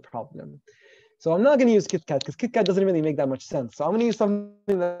is the problem. So I'm not going to use KitKat because KitKat doesn't really make that much sense. So I'm going to use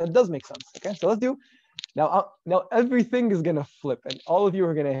something that does make sense. Okay, so let's do. Now everything is going to flip, and all of you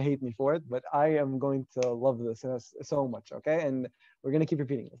are going to hate me for it, but I am going to love this so much. Okay, and we're going to keep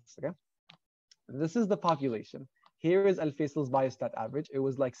repeating this. Okay, this is the population. Here is Al Faisal's biostat average. It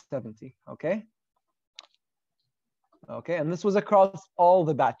was like 70. Okay. Okay, and this was across all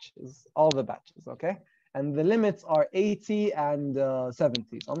the batches. Okay. And the limits are 80 and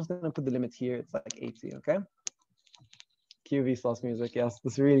 70. So I'm just going to put the limit here. It's like 80, okay? Cue Vsauce music. Yes,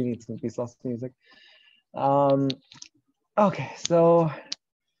 this really needs some Vsauce music. Okay, so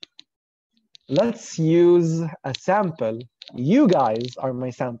let's use a sample. You guys are my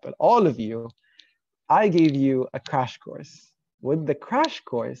sample. All of you. I gave you a crash course. Would the crash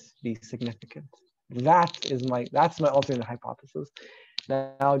course be significant? That's my alternate hypothesis.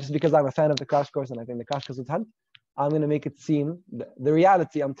 Now, just because I'm a fan of the crash course and I think the crash course would help, I'm going to make it seem the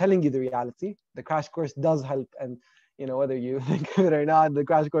reality. I'm telling you the reality. The crash course does help, and whether you think of it or not, the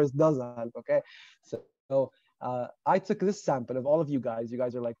crash course does help. Okay, so I took this sample of all of you guys. You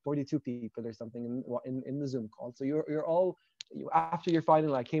guys are like 42 people or something in the Zoom call. So you're all after your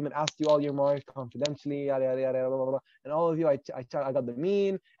final. I came and asked you all your marks confidentially, yada yada yada, blah, blah, blah. And all of you, I got the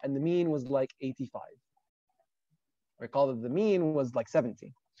mean, and the mean was like 85. Recall that the mean was like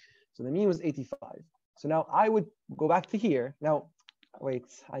 70. So the mean was 85. So now I would go back to here. Now, wait,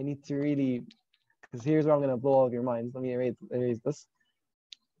 I need to really, because here's where I'm going to blow all of your minds. Let me erase this.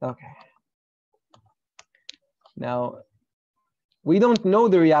 Okay. Now, we don't know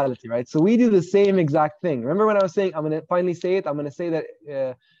the reality, right? So we do the same exact thing. Remember when I was saying, I'm going to finally say it. I'm going to say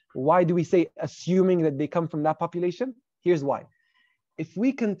that, why do we say assuming that they come from that population? Here's why. If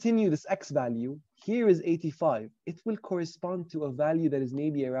we continue this X value, here is 85. It will correspond to a value that is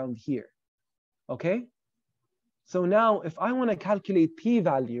maybe around here. Okay? So now if I want to calculate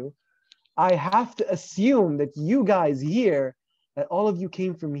p-value, I have to assume that you guys here that all of you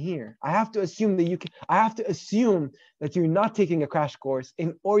came from here. I have to assume that I have to assume that you're not taking a crash course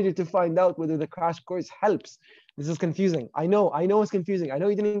in order to find out whether the crash course helps. This is confusing. I know it's confusing. I know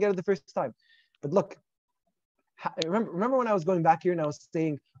you didn't get it the first time. But look, remember when I was going back here and I was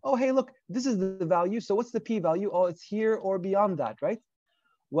saying, oh, hey, look, this is the value. So what's the p-value? Oh, it's here or beyond that, right?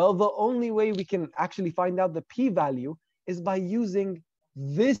 Well, the only way we can actually find out the p-value is by using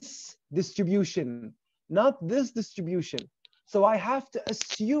this distribution, not this distribution. So I have to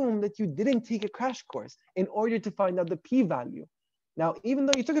assume that you didn't take a crash course in order to find out the p-value. Now, even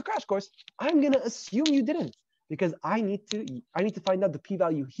though you took a crash course, I'm going to assume you didn't, because I need to find out the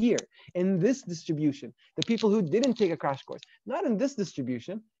p-value here in this distribution. The people who didn't take a crash course, not in this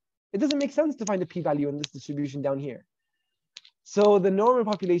distribution. It doesn't make sense to find the p-value in this distribution down here. So the normal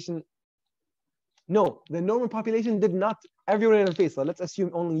population, no, the normal population did not, everyone in Al-Faisal, let's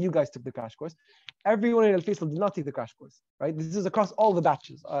assume only you guys took the crash course. Everyone in Al-Faisal did not take the crash course, right? This is across all the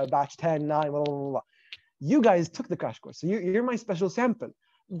batches, batch 10, 9, blah, blah, blah, blah. You guys took the crash course, so you're my special sample.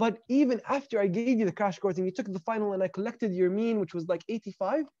 But even after I gave you the crash course and you took the final and I collected your mean, which was like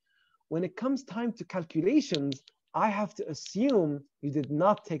 85, when it comes time to calculations, I have to assume you did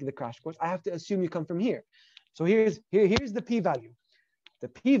not take the crash course. I have to assume you come from here. So here's the p-value. The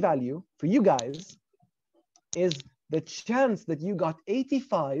p-value for you guys is the chance that you got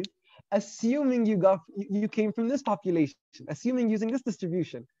 85, assuming you came from this population, assuming using this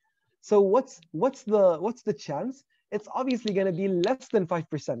distribution. So what's the chance? It's obviously going to be less than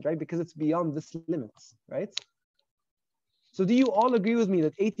 5%, right? Because it's beyond this limits, right? So do you all agree with me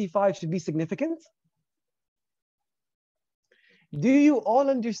that 85 should be significant? Do you all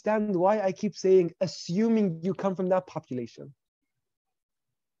understand why I keep saying assuming you come from that population?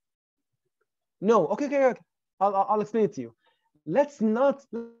 No, okay. I'll explain it to you. Let's not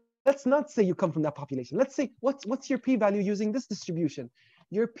say you come from that population. Let's say what's your p-value using this distribution?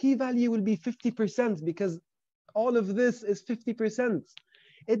 Your p-value will be 50% because all of this is 50%.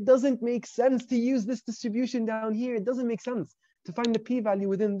 It doesn't make sense to use this distribution down here. It doesn't make sense to find the p-value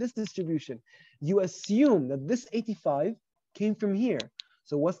within this distribution. You assume that this 85 came from here.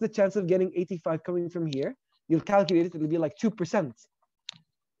 So what's the chance of getting 85 coming from here? You'll calculate it, it'll be like 2%.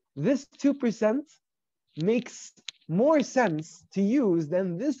 This 2% makes more sense to use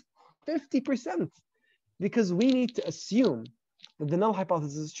than this 50%, because we need to assume that the null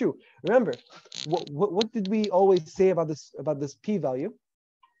hypothesis is true. Remember, what did we always say about this p-value?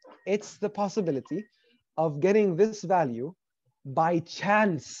 It's the possibility of getting this value by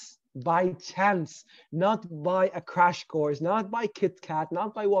chance, not by a crash course, not by KitKat,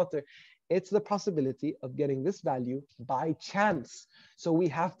 not by water. It's the possibility of getting this value by chance. So we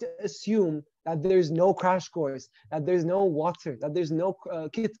have to assume that there's no crash course, that there's no water, that there's no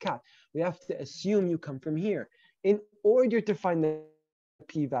KitKat. We have to assume you come from here in order to find the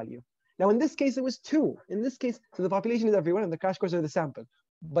p-value. Now, in this case, it was 2. In this case, so the population is everyone and the crash course are the sample.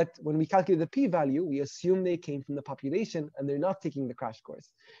 But when we calculate the p-value, we assume they came from the population and they're not taking the crash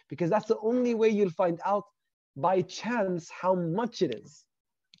course, because that's the only way you'll find out by chance how much it is.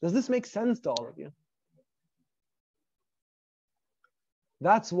 Does this make sense to all of you?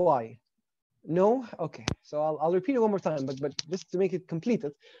 That's why. No? Okay. So I'll repeat it one more time, but just to make it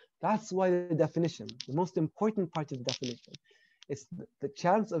completed, that's why the definition, the most important part of the definition, is the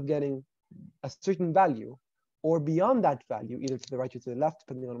chance of getting a certain value or beyond that value, either to the right or to the left,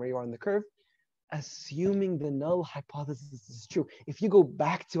 depending on where you are on the curve, assuming the null hypothesis is true. If you go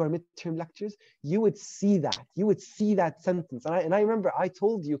back to our midterm lectures, you would see that. You would see that sentence. And I remember I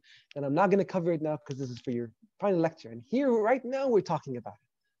told you that I'm not going to cover it now because this is for your final lecture. And here, right now, we're talking about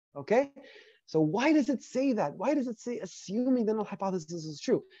it. Okay? So why does it say that? Why does it say assuming the null hypothesis is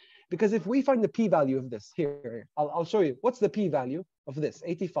true? Because if we find the p-value of this, here, I'll show you. What's the p-value of this?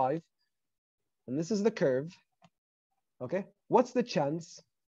 85. And this is the curve. Okay? What's the chance?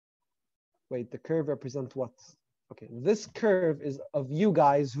 Wait, the curve represents what? Okay, this curve is of you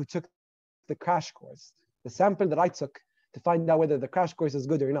guys who took the crash course, the sample that I took to find out whether the crash course is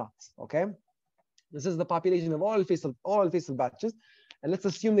good or not. Okay? This is the population of all Al-Faisal batches. And let's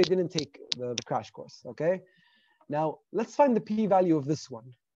assume they didn't take the crash course. Okay? Now, let's find the p-value of this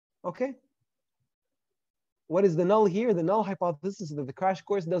one. Okay? What is the null here? The null hypothesis is that the crash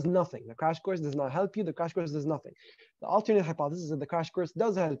course does nothing. The crash course does not help you. The crash course does nothing. The alternate hypothesis is that the crash course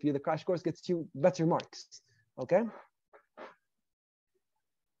does help you. The crash course gets you better marks. Okay?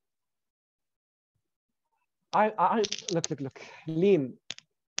 Look. Liam,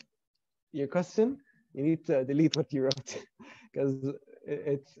 your question, you need to delete what you wrote because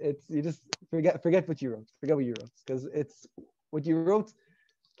it's you just forget what you wrote. Forget what you wrote because it's what you wrote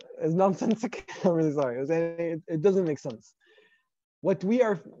is nonsensical. I'm really sorry. It doesn't make sense. What we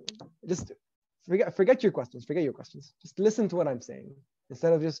are, just forget your questions, forget your questions. Just listen to what I'm saying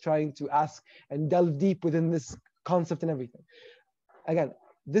instead of just trying to ask and delve deep within this concept and everything. Again,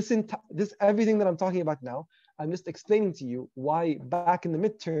 this everything that I'm talking about now, I'm just explaining to you why back in the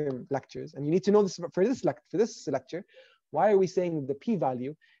midterm lectures, and you need to know this for this lecture, why are we saying the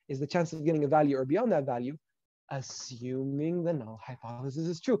p-value is the chance of getting a value or beyond that value, assuming the null hypothesis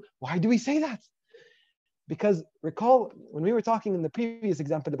is true. Why do we say that? Because recall when we were talking in the previous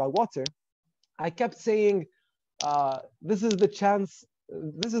example about water, I kept saying this is the chance,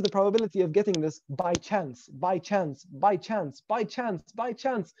 this is the probability of getting this by chance, by chance, by chance, by chance, by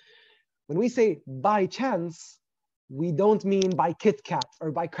chance. When we say by chance, we don't mean by Kit Kat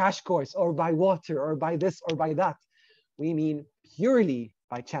or by Crash Course or by water or by this or by that. We mean purely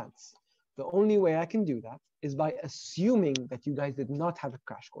by chance. The only way I can do that is by assuming that you guys did not have a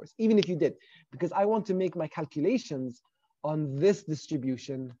crash course, even if you did, because I want to make my calculations on this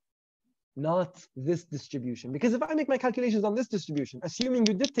distribution, not this distribution. Because if I make my calculations on this distribution, assuming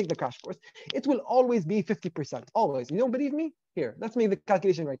you did take the crash course, it will always be 50%, always. You don't believe me? Here, let's make the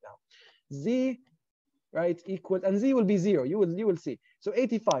calculation right now. Z, right, equals, and Z will be 0, you will see. So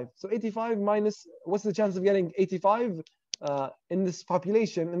 85, so 85 minus, what's the chance of getting 85 in this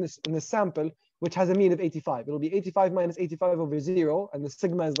population, in this sample, which has a mean of 85. It'll be 85 minus 85 over 0, and the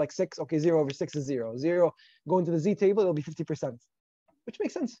sigma is like 6. Okay, 0 over 6 is 0. 0, go into the Z table, it'll be 50%, which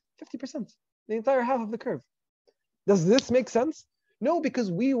makes sense, 50%, the entire half of the curve. Does this make sense? No,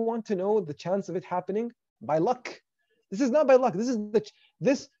 because we want to know the chance of it happening by luck. This is not by luck. This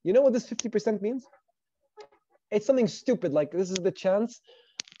is you know what this 50% means? It's something stupid, like this is the chance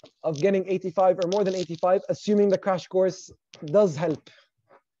of getting 85 or more than 85, assuming the crash course does help.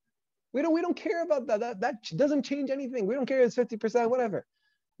 We don't care about that. That doesn't change anything. We don't care if it's 50%, whatever.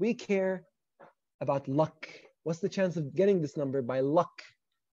 We care about luck. What's the chance of getting this number by luck?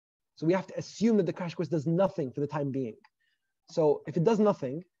 So we have to assume that the crash course does nothing for the time being. So if it does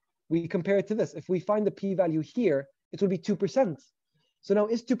nothing, we compare it to this. If we find the p-value here, it will be 2%. So now,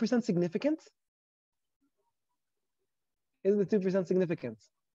 is 2% significant? Is the 2% significant?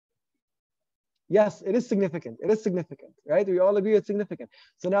 Yes, it is significant. It is significant, right? We all agree it's significant.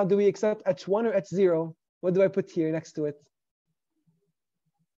 So now, do we accept H1 or H0? What do I put here next to it?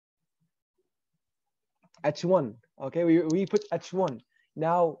 H1. Okay, we put H1.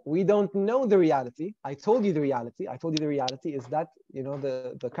 Now, we don't know the reality. I told you the reality. I told you the reality is that, you know,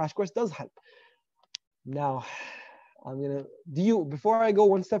 the crash course does help. Now, before I go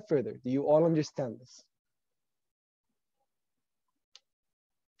one step further, do you all understand this?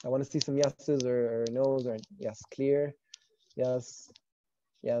 I want to see some yeses or no's or yes, clear. Yes,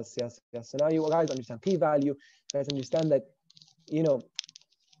 yes, yes, yes. So now you guys understand p-value. You guys understand that, you know,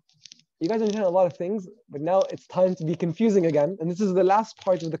 you guys understand a lot of things, but now it's time to be confusing again. And this is the last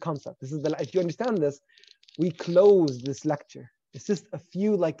part of the concept. If you understand this, we close this lecture. It's just a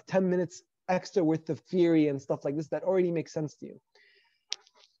few like 10 minutes extra worth of theory and stuff like this that already makes sense to you.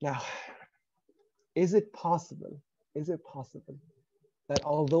 Now, is it possible that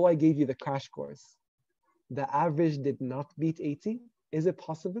although I gave you the crash course, the average did not beat 80? Is it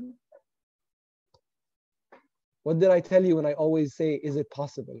possible? What did I tell you when I always say, is it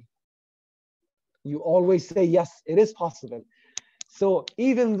possible? You always say, yes, it is possible. So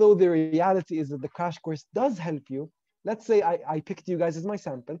even though the reality is that the crash course does help you, let's say I picked you guys as my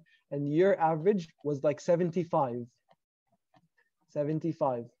sample and your average was like 75.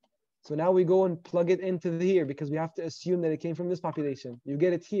 75. So now we go and plug it into here because we have to assume that it came from this population. You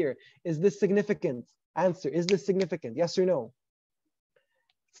get it here. Is this significant? Answer, is this significant? Yes or no?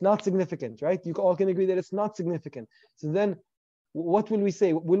 It's not significant, right? You all can agree that it's not significant. So then what will we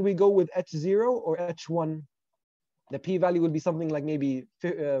say? Will we go with H0 or H1? The p-value will be something like maybe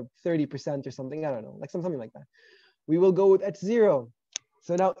 30% or something. I don't know, like something like that. We will go with H0.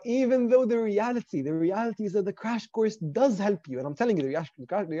 So now, even though the reality is that the crash course does help you, and I'm telling you,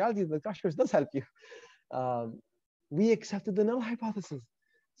 the reality is that the crash course does help you, we accepted the null hypothesis.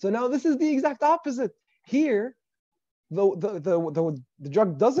 So now this is the exact opposite. Here, the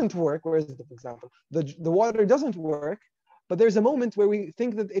drug doesn't work, whereas, for example, the water doesn't work, but there's a moment where we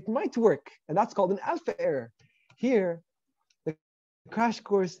think that it might work, and that's called an alpha error. Here, the crash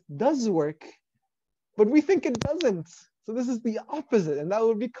course does work, but we think it doesn't. So this is the opposite, and that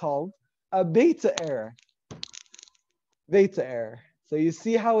would be called a beta error. Beta error. So you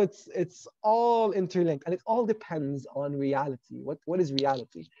see how it's all interlinked, and it all depends on reality. What is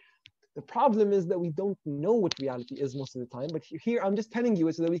reality? The problem is that we don't know what reality is most of the time, but here I'm just telling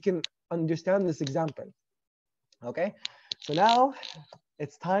you so that we can understand this example. Okay? So now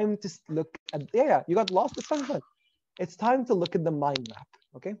it's time to look at, you got lost, it's fine. it's time to look at the mind map.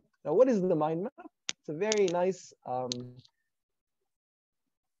 Okay. Now, what is the mind map? It's a very nice.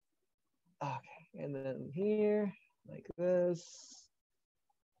 Okay, and then here, like this.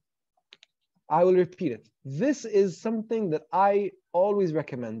 I will repeat it. This is something that I always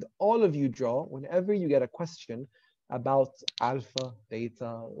recommend all of you draw whenever you get a question about alpha,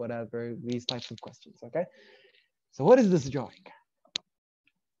 beta, whatever, these types of questions, okay? So what is this drawing?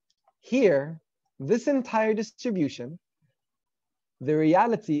 Here, this entire distribution, the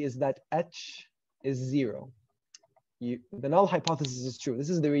reality is that H is 0. The null hypothesis is true. This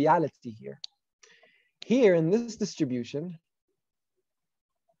is the reality here. Here in this distribution,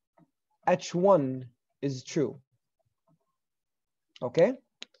 H1 is true. Okay?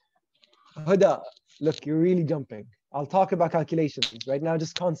 Huda, look, you're really jumping. I'll talk about calculations. Right now,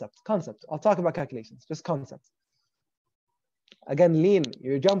 just concept. I'll talk about calculations, just concepts. Again, Lean,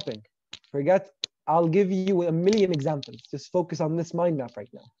 you're jumping. Forget, I'll give you a million examples. Just focus on this mind map right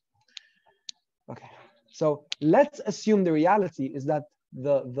now. Okay, so let's assume the reality is that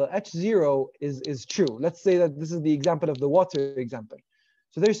the H0 is true. Let's say that this is the example of the water example.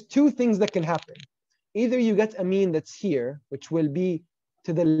 So there's two things that can happen. Either you get a mean that's here, which will be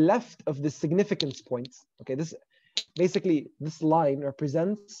to the left of the significance point. Okay, this basically, this line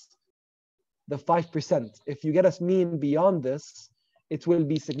represents the 5%. If you get a mean beyond this, it will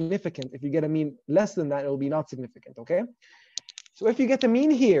be significant. If you get a mean less than that, it will be not significant, okay? So if you get a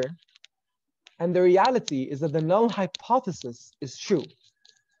mean here, and the reality is that the null hypothesis is true,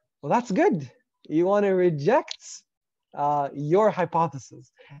 well, that's good. You want to reject your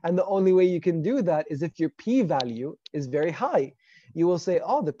hypothesis. And the only way you can do that is if your p-value is very high. You will say,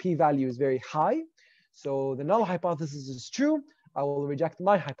 oh, the p-value is very high, so the null hypothesis is true. I will reject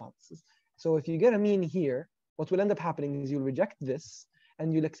my hypothesis. So if you get a mean here, what will end up happening is you'll reject this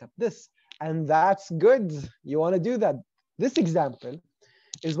and you'll accept this. And that's good. You want to do that. This example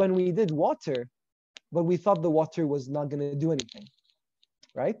is when we did water, but we thought the water was not going to do anything,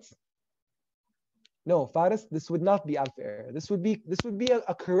 right? No, Faris, this would not be alpha error. This would be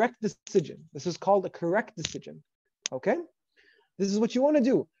a correct decision. This is called a correct decision. Okay? This is what you want to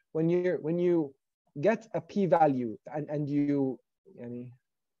do when you get a p-value and you,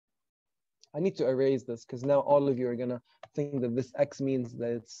 I need to erase this because now all of you are gonna think that this x means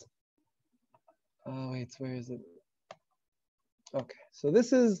that it's, oh wait, where is it? Okay, so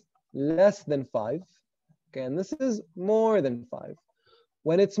this is less than 5. Okay, and this is more than 5.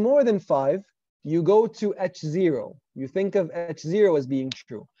 When it's more than 5, you go to H0. You think of H0 as being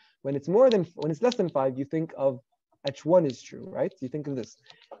true. When it's less than 5, you think of H1 is true, right? You think of this.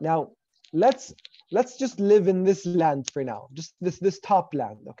 Now, let's just live in this land for now. Just this top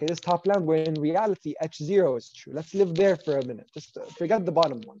land, okay? This top land where in reality H0 is true. Let's live there for a minute. Just forget the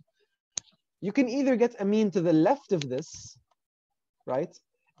bottom one. You can either get a mean to the left of this, right?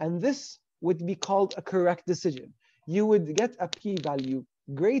 And this would be called a correct decision. You would get a p-value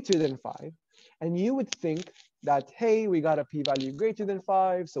greater than 5, and you would think that, hey, we got a p-value greater than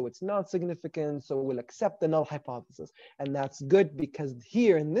 5, so it's not significant, so we'll accept the null hypothesis. And that's good because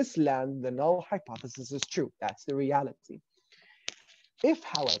here in this land, the null hypothesis is true. That's the reality. If,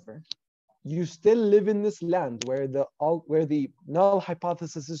 however, you still live in this land where the null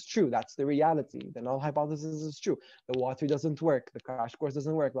hypothesis is true, that's the reality. The null hypothesis is true. The water doesn't work. The crash course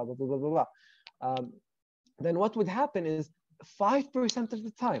doesn't work, blah, blah, blah, blah, blah, blah. Then what would happen is 5% of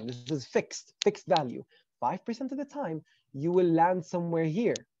the time, this is fixed value, 5% of the time, you will land somewhere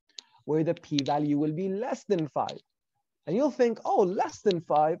here where the p-value will be less than 5. And you'll think, oh, less than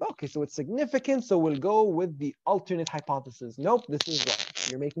 5, okay, so it's significant, so we'll go with the alternate hypothesis. Nope, this is wrong.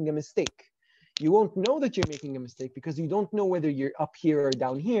 You're making a mistake. You won't know that you're making a mistake because you don't know whether you're up here or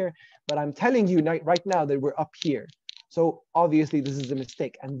down here, but I'm telling you right now that we're up here. So obviously this is a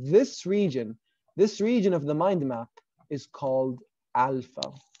mistake. And this region of the mind map is called alpha.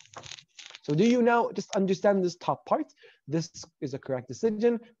 So do you now just understand this top part? This is a correct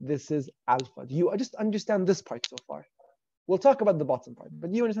decision. This is alpha. Do you just understand this part so far? We'll talk about the bottom part,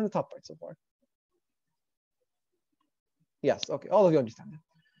 but do you understand the top part so far? Yes, okay, all of you understand it.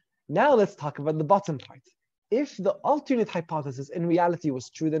 Now let's talk about the bottom part. If the alternate hypothesis in reality was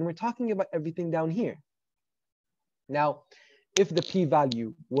true, then we're talking about everything down here. Now, if the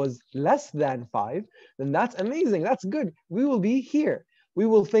p-value was less than 5, then that's amazing, that's good. We will be here. We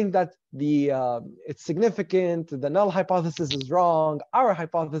will think that it's significant, the null hypothesis is wrong, our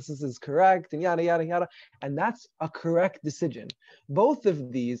hypothesis is correct, and yada, yada, yada. And that's a correct decision. Both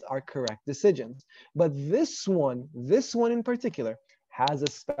of these are correct decisions. But this one in particular, has a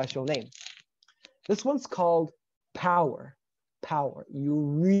special name. This one's called power. Power. You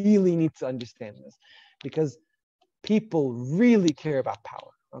really need to understand this because people really care about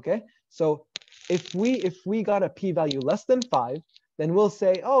power. Okay, so if we got a p-value less than 5, then we'll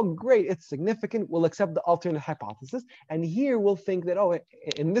say, oh, great, it's significant. We'll accept the alternate hypothesis. And here we'll think that, oh,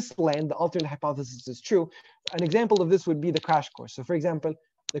 in this land, the alternate hypothesis is true. An example of this would be the crash course. So for example,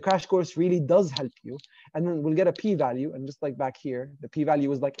 the crash course really does help you. And then we'll get a p-value. And just like back here, the p-value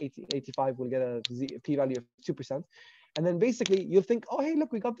was like 85. We'll get a p-value of 2%. And then basically you'll think, oh, hey,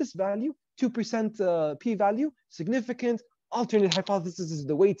 look, we got this value, 2% p-value, significant, alternate hypothesis is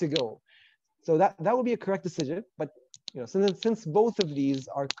the way to go. So that would be a correct decision. But since both of these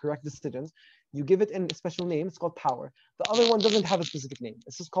are correct decisions, you give it a special name. It's called power. The other one doesn't have a specific name.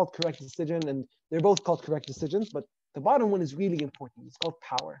 It's just called correct decision, and they're both called correct decisions. But the bottom one is really important. It's called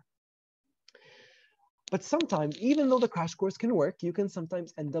power. But sometimes, even though the crash course can work, you can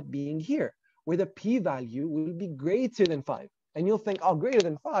sometimes end up being here, where the p-value will be greater than 5. And you'll think, oh, greater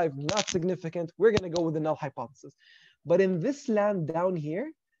than 5, not significant. We're going to go with the null hypothesis. But in this land down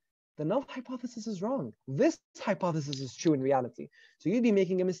here, the null hypothesis is wrong. This hypothesis is true in reality. So you'd be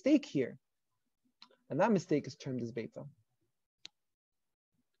making a mistake here. And that mistake is termed as beta.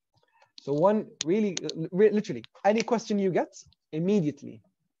 So literally, any question you get, immediately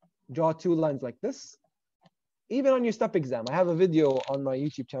draw 2 lines like this. Even on your step exam, I have a video on my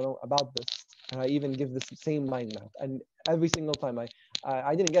YouTube channel about this. And I even give this same mind map. And every single time,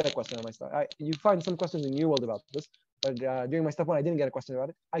 I didn't get a question on my step. You find some questions in your world about this. But during my step 1, I didn't get a question about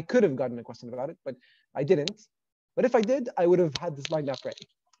it. I could have gotten a question about it, but I didn't. But if I did, I would have had this mind map ready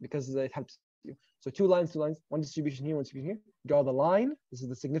because it helps you. So 2 lines, one distribution here, one distribution here. Draw the line. This is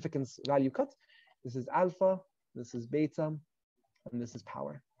the significance value cut. This is alpha. This is beta. And this is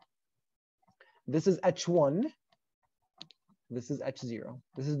power. This is H1. This is H0.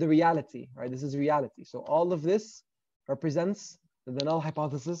 This is the reality, right? This is reality. So all of this represents that the null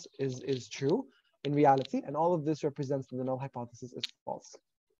hypothesis is true in reality, and all of this represents that the null hypothesis is false.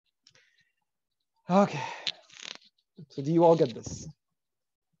 Okay, so do you all get this?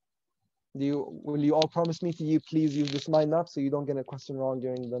 Will you all promise me to please use this mind map so you don't get a question wrong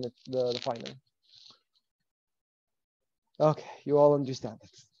during the final? Okay, you all understand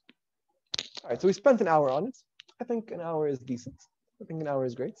it. All right, so we spent an hour on it. I think an hour is decent. I think an hour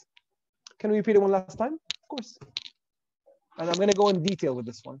is great. Can we repeat it one last time? Of course. And I'm going to go in detail with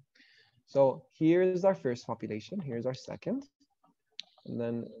this one. So here's our first population. Here's our second. And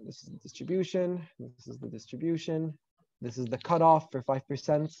then this is the distribution. This is the distribution. This is the cutoff for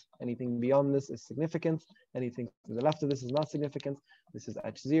 5%. Anything beyond this is significant. Anything to the left of this is not significant. This is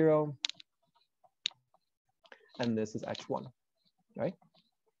H0. And this is H1, right?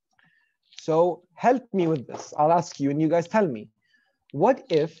 So help me with this. I'll ask you, and you guys tell me. What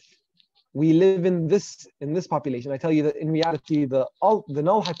if we live in this population? I tell you that in reality, the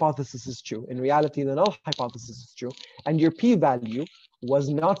null hypothesis is true. In reality, the null hypothesis is true, and your p-value was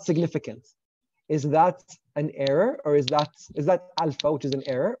not significant. Is that an error, or is that alpha, which is an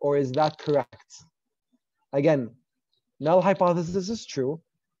error, or is that correct? Again, null hypothesis is true,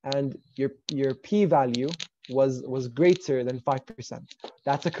 and your p-value was greater than 5%.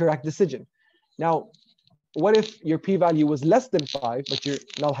 That's a correct decision. Now, what if your p-value was less than 5, but your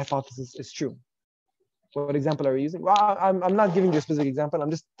null hypothesis is true? What example are we using? Well, I'm not giving you a specific example. I'm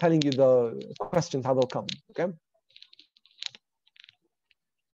just telling you the questions, how they'll come, okay?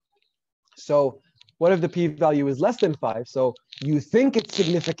 So what if the p-value is less than 5? So you think it's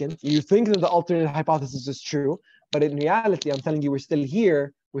significant. You think that the alternate hypothesis is true, but in reality, I'm telling you, we're still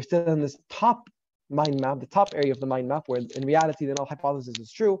here. We're still in this top mind map, the top area of the mind map, where in reality, the null hypothesis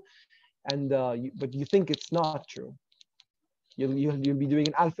is true. And but you think it's not true. You'll be doing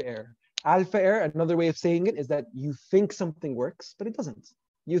an alpha error. Alpha error, another way of saying it, is that you think something works, but it doesn't.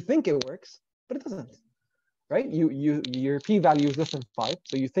 You think it works, but it doesn't. Right? Your p-value is less than 5,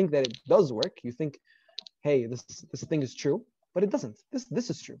 so you think that it does work. You think, hey, this thing is true, but it doesn't. This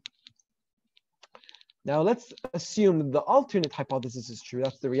is true. Now let's assume that the alternate hypothesis is true.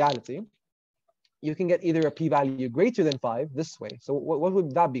 That's the reality. You can get either a p-value greater than 5 this way. So what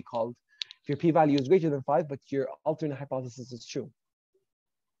would that be called? If your p-value is greater than 5, but your alternate hypothesis is true,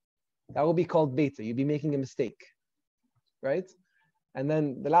 that will be called beta. You'd be making a mistake, right? And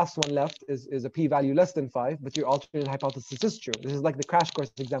then the last one left is a p-value less than 5, but your alternate hypothesis is true. This is like the crash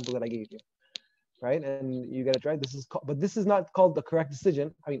course example that I gave you, right? And you get it right. But this is not called the correct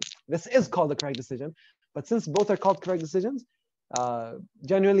decision. I mean, this is called the correct decision, but since both are called correct decisions,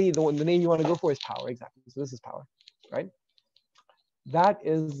 generally the name you want to go for is power. Exactly. So this is power, right? That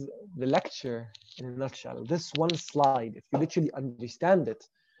is the lecture in a nutshell. This one slide, if you literally understand it,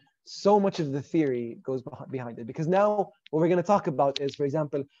 so much of the theory goes behind it. Because now what we're going to talk about is, for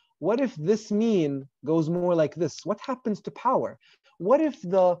example, what if this mean goes more like this? What happens to power? What if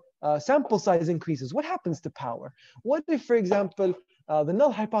the sample size increases? What happens to power? What if, for example, the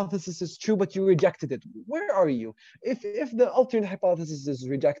null hypothesis is true, but you rejected it? Where are you? If the alternate hypothesis is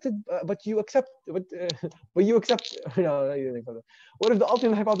rejected, but you accept, but you accept, no, what if the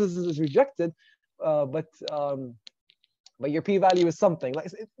alternate hypothesis is rejected, but your p-value is something?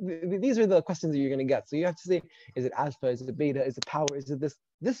 Like, these are the questions that you're going to get. So you have to say, is it alpha? Is it beta? Is it power? Is it this?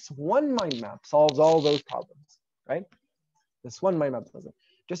 This one mind map solves all those problems, right? This one mind map does it.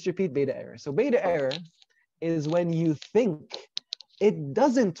 Just repeat beta error. So beta error is when you think it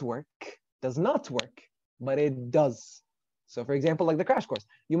doesn't work, does not work, but it does. So for example, like the crash course,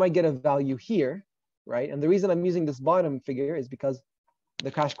 you might get a value here, right? And the reason I'm using this bottom figure is because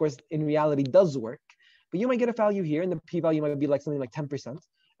the crash course in reality does work, but you might get a value here and the p-value might be like something like 10%.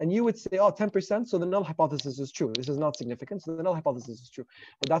 And you would say, oh, 10%, so the null hypothesis is true. This is not significant, so the null hypothesis is true.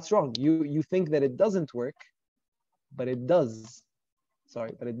 But that's wrong. You think that it doesn't work, but it does.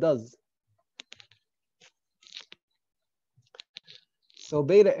 Sorry, but it does. So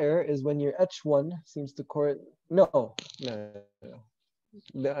beta error is when your H1 seems to correlate. No.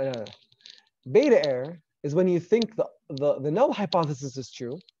 Beta error is when you think the null hypothesis is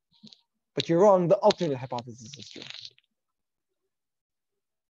true, but you're wrong, the alternate hypothesis is true.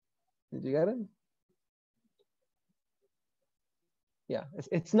 Did you get it? Yeah,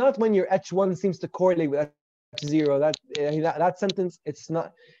 it's not when your H1 seems to correlate with H0. That sentence, it's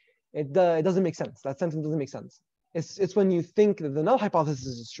not, it doesn't make sense. That sentence doesn't make sense. It's when you think that the null hypothesis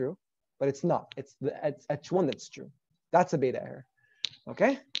is true, but it's not. It's H1 that's true. That's a beta error.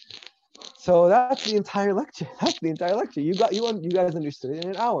 Okay? So that's the entire lecture. That's the entire lecture. You guys understood it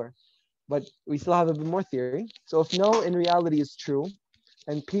in an hour. But we still have a bit more theory. So if null in reality is true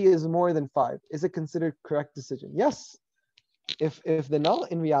and p is more than 5, is it considered correct decision? Yes. If the null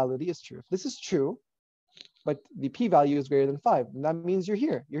in reality is true, if this is true, but the p-value is greater than 5, then that means you're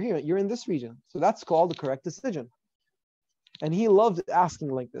here. You're in this region. So that's called the correct decision. And he loves asking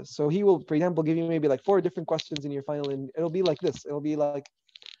like this. So he will, for example, give you maybe like 4 different questions in your final, and it'll be like this. It'll be like,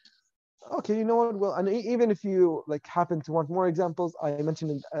 okay, you know what? Well, and even if you like happen to want more examples, I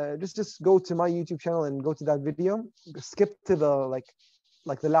mentioned just go to my YouTube channel and go to that video. Skip to the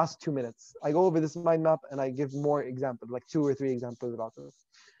the last 2 minutes. I go over this mind map and I give more examples, like 2 or 3 examples about this.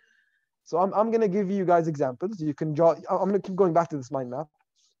 So I'm gonna give you guys examples. You can draw. I'm gonna keep going back to this mind map,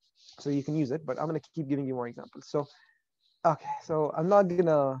 so you can use it. But I'm gonna keep giving you more examples. So, okay. So I'm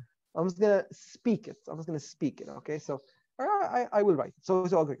just gonna speak it. I'm just gonna speak it. Okay. So I will write. So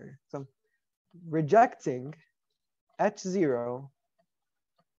I'll click here. So rejecting H0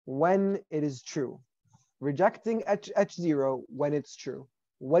 when it is true. Rejecting H0 when it's true.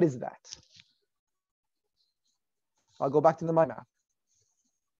 What is that? I'll go back to the mind map.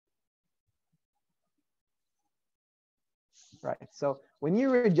 Right. So when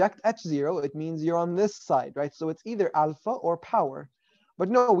you reject H0, it means you're on this side, right? So it's either alpha or power. But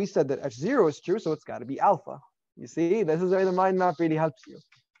no, we said that H0 is true, so it's got to be alpha. You see, this is where the mind map really helps you.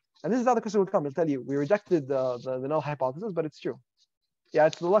 And this is how the question will come. It'll tell you, we rejected the null hypothesis, but it's true. Yeah,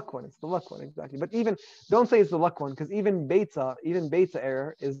 it's the luck one. It's the luck one, exactly. But even, don't say it's the luck one, because even beta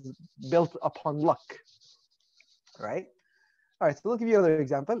error is built upon luck, right? All right, so we'll give you another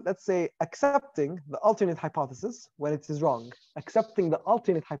example. Let's say accepting the alternate hypothesis when it is wrong. Accepting the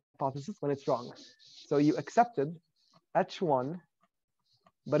alternate hypothesis when it's wrong. So you accepted H1,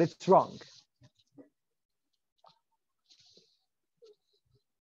 but it's wrong.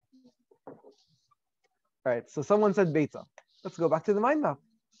 All right, so someone said beta. Let's go back to the mind map.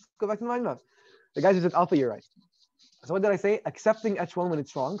 The guys who said alpha, you're right. So what did I say? Accepting H1 when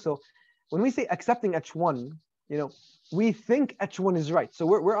it's wrong. So when we say accepting H1, we think H1 is right. So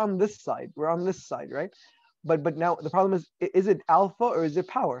we're on this side. We're on this side, right? But now the problem is it alpha or is it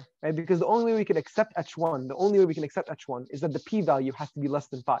power, right? Because the only way we can accept H1, is that the p-value has to be less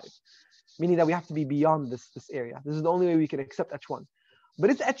than 5, meaning that we have to be beyond this area. This is the only way we can accept H1. But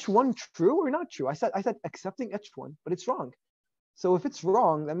is H1 true or not true? I said accepting H1, but it's wrong. So if it's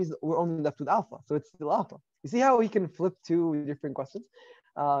wrong, that means we're only left with alpha. So it's still alpha. You see how we can flip 2 different questions?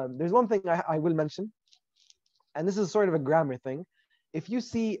 There's one thing I will mention, and this is sort of a grammar thing. If you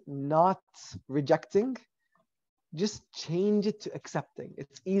see not rejecting, just change it to accepting.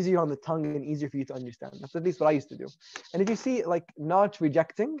 It's easier on the tongue and easier for you to understand. That's at least what I used to do. And if you see like not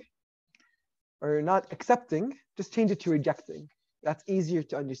rejecting or not accepting, just change it to rejecting. That's easier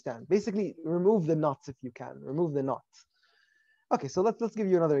to understand. Basically, remove the nots if you can. Remove the nots. Okay, so let's give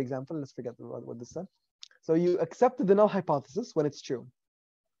you another example. Let's forget what this said. So you accepted the null hypothesis when it's true.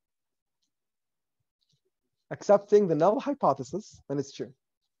 accepting the null hypothesis when it's true.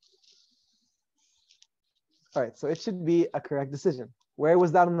 All right, so it should be a correct decision. Where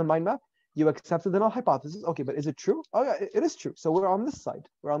was that on the mind map? You accepted the null hypothesis. Okay, but is it true? Oh yeah, it is true. So we're on this side.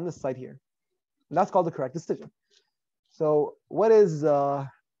 We're on this side here. And that's called the correct decision. So what is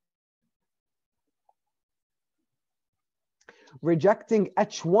rejecting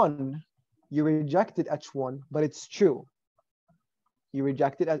H1? You rejected H1, but it's true. You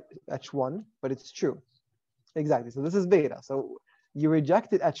rejected H1, but it's true. Exactly. So this is beta. So you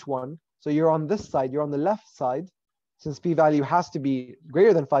rejected H1. So you're on this side. You're on the left side, since p-value has to be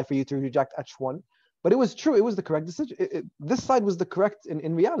greater than 5 for you to reject H1. But it was true. It was the correct decision. This side was the correct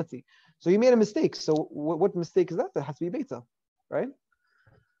in reality. So you made a mistake. So what mistake is that? That has to be beta, right?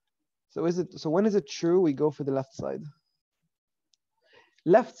 So when is it true? We go for the left side.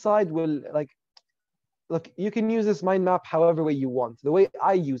 Left side will, like, look, you can use this mind map however way you want. The way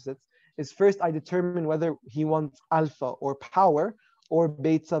I use it is first I determine whether he wants alpha or power or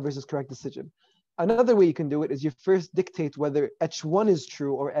beta versus correct decision. Another way you can do it is you first dictate whether H1 is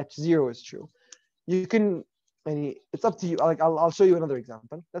true or H0 is true. You can, it's up to you. Like I'll show you another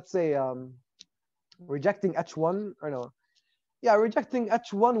example. Let's say rejecting H1, or no, yeah, rejecting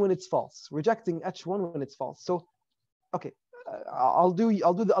H1 when it's false. Rejecting H1 when it's false. So, okay, I'll do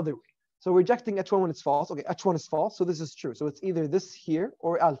the other way. So rejecting H1 when it's false. Okay, H1 is false, so this is true. So it's either this here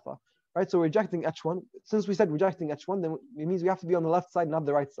or alpha, right? So rejecting H1, since we said rejecting H1, then it means we have to be on the left side, not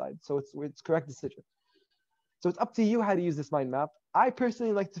the right side. So it's correct decision. So it's up to you how to use this mind map. I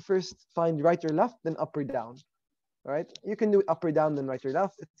personally like to first find right or left, then up or down. All right, you can do it up or down, then right or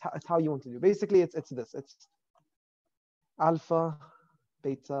left. It's how you want to do. Basically, it's this. It's alpha,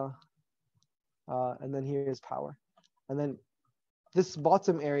 beta, and then here is power. And then this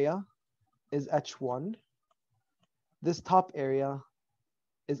bottom area is H1. This top area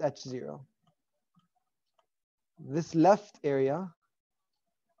is H0. This left area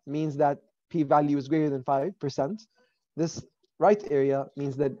means that p-value is greater than 5%. This right area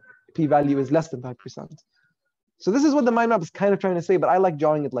means that p-value is less than 5%. So this is what the mind map is kind of trying to say, but I like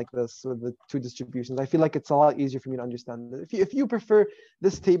drawing it like this with the two distributions. I feel like it's a lot easier for me to understand. If you prefer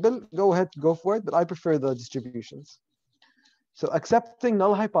this table, go ahead, go for it, but I prefer the distributions. So accepting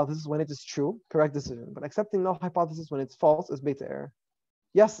null hypothesis when it is true, correct decision. But accepting null hypothesis when it's false is beta error.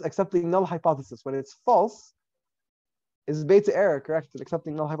 Yes, accepting null hypothesis when it's false is beta error, correct?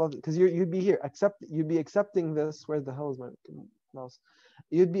 Accepting null hypothesis, because you'd be here. You'd be accepting this. Where the hell is my mouse?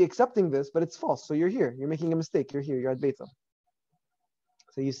 You'd be accepting this, but it's false. So you're here. You're making a mistake. You're here. You're at beta.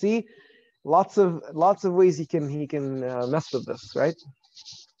 So you see, lots of ways he can mess with this, right?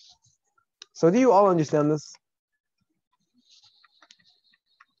 So do you all understand this?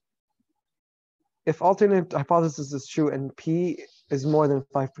 If alternate hypothesis is true and P is more than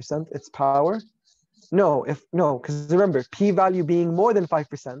 5%, it's power. No, because remember, p-value being more than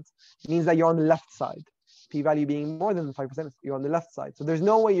 5% means that you're on the left side. P-value being more than 5%, you're on the left side. So there's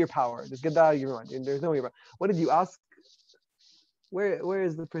no way you're power. Just get that out of your mind. There's no way you're power. What did you ask? Where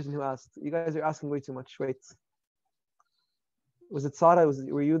is the person who asked? You guys are asking way too much. Wait. Was it Sara?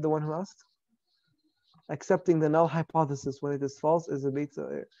 Were you the one who asked? Accepting the null hypothesis when it is false is a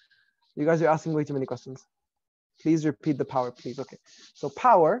beta. You guys are asking way too many questions. Please repeat the power, please. Okay. So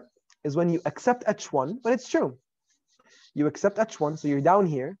power is when you accept H1, but it's true. You accept H1, so you're down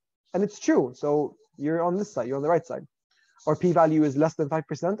here, and it's true. So you're on this side, you're on the right side. Or p-value is less than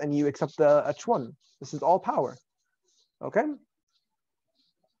 5%, and you accept the H1. This is all power. Okay?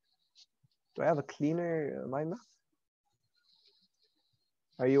 Do I have a cleaner mind map?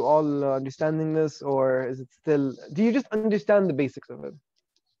 Are you all understanding this, or is it still... Do you just understand the basics of it?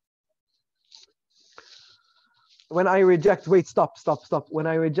 When I reject, wait, stop. When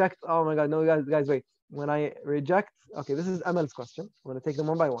I reject, oh my God, no, guys, wait. When I reject, okay, this is Amal's question. I'm going to take them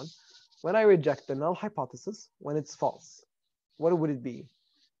one by one. When I reject the null hypothesis, when it's false, what would it be?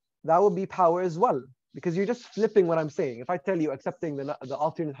 That would be power as well, because you're just flipping what I'm saying. If I tell you accepting the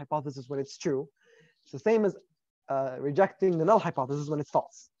alternate hypothesis when it's true, it's the same as rejecting the null hypothesis when it's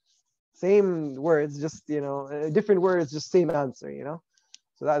false. Same words, just, different words, just same answer,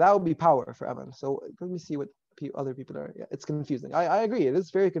 So that would be power for Amal. So let me see what other people are. Yeah, it's confusing. I agree. It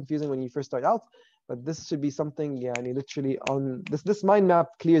is very confusing when you first start out, but this should be something, literally on this mind map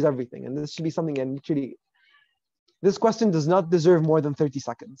clears everything. And this should be something, and literally, this question does not deserve more than 30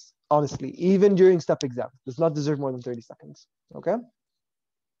 seconds. Honestly, even during step exam, does not deserve more than 30 seconds. Okay?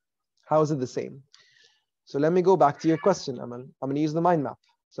 How is it the same? So let me go back to your question, Amal. I'm going to use the mind map.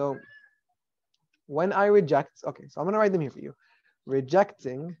 So when I reject, okay, so I'm going to write them here for you.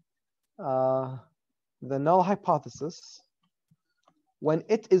 Rejecting the null hypothesis when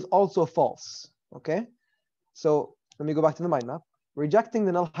it is also false, okay? So let me go back to the mind map. Rejecting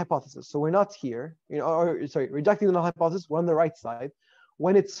the null hypothesis. So we're not here, or sorry, rejecting the null hypothesis, we're on the right side.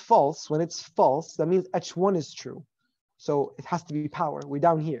 When it's false, that means H1 is true. So it has to be power. We're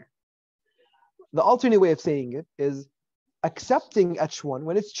down here. The alternate way of saying it is accepting H1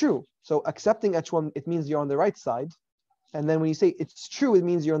 when it's true. So accepting H1, it means you're on the right side. And then when you say it's true, it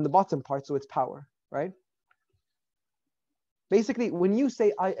means you're on the bottom part, so it's power, right? Basically, when you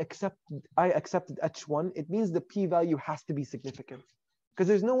say I accepted H1, it means the p-value has to be significant. Because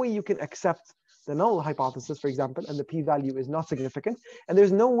there's no way you can accept the null hypothesis, for example, and the p-value is not significant. And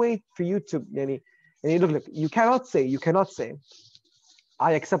there's no way for you to, look, you cannot say,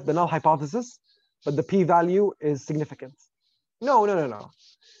 I accept the null hypothesis, but the p-value is significant. No.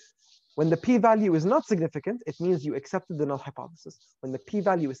 When the p-value is not significant, it means you accepted the null hypothesis. When the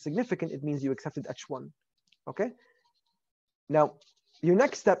p-value is significant, it means you accepted H1. Okay? Now, your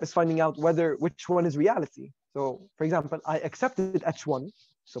next step is finding out which one is reality. So, for example, I accepted H1,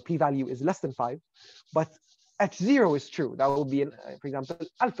 so p-value is less than 5, but H0 is true. That will be, for example,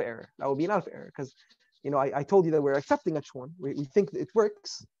 alpha error. That will be an alpha error because, I told you that we're accepting H1. We think that it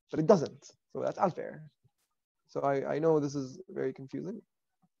works, but it doesn't. So that's alpha error. So I know this is very confusing.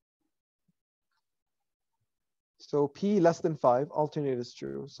 So p less than 5, alternate is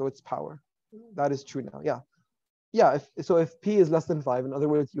true. So it's power. That is true now. Yeah. Yeah, if p is less than 5, in other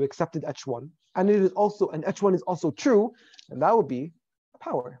words, you accepted H1, and H1 is also true, and that would be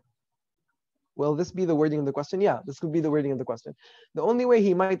power. Will this be the wording of the question? Yeah, this could be the wording of the question. The only way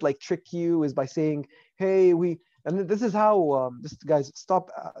he might trick you is by saying, hey, and this is how, just guys, stop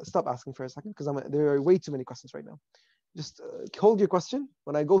asking for a second, because there are way too many questions right now. Just hold your question.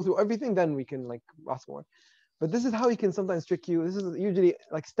 When I go through everything, then we can ask more. But this is how he can sometimes trick you. This is usually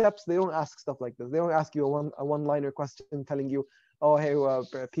steps. They don't ask stuff like this. They don't ask you a one-liner question telling you, oh, hey,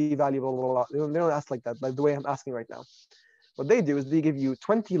 p-value, blah, blah, blah. They don't ask like that, like the way I'm asking right now. What they do is they give you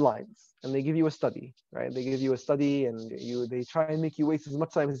 20 lines and they give you a study, right? They give you a study and they try and make you waste as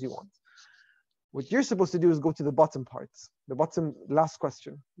much time as you want. What you're supposed to do is go to the bottom parts, the bottom last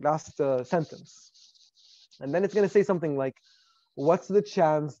question, last sentence. And then it's going to say something like, what's the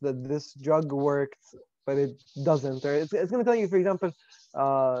chance that this drug worked but it doesn't? Or it's going to tell you, for example,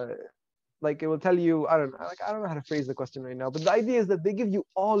 it will tell you, I don't know how to phrase the question right now, but the idea is that they give you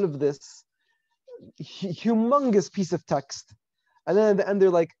all of this humongous piece of text, and then at the end they're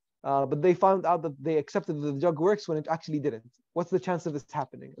like, but they found out that they accepted that the drug works when it actually didn't. What's the chance of this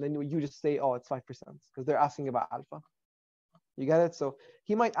happening? And then you just say, oh, it's 5%, because they're asking about alpha. You get it? So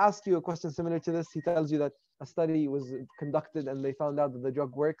he might ask you a question similar to this. He tells you that a study was conducted and they found out that the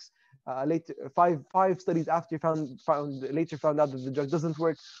drug works. Later, five studies after later found out that the drug doesn't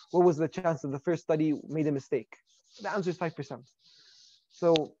work. What was the chance that the first study made a mistake? The answer is 5%.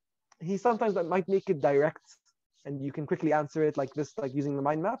 So he sometimes might make it direct, and you can quickly answer it like this, like using the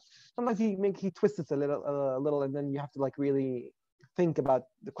mind map. Sometimes he twists it a little, and then you have to really think about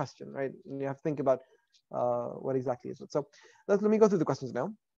the question, right? And you have to think about what exactly is it. So let me go through the questions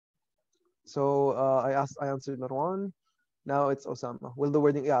now. So I answered Marwan. Now it's Osama. Will the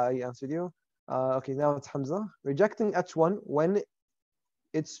wording? Yeah, I answered you. Okay, now it's Hamza. Rejecting H1 when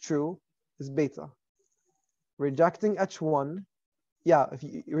it's true is beta. Rejecting H1, yeah, if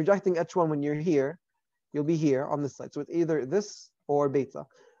you're rejecting H1 when you're here, you'll be here on this side. So it's either this or beta.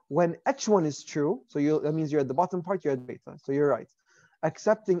 When H1 is true, so that means you're at the bottom part, you're at beta. So you're right.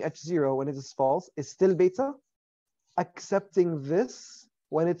 Accepting H0 when it is false is still beta. Accepting this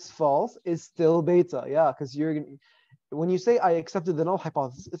when it's false is still beta. Yeah, because when you say I accepted the null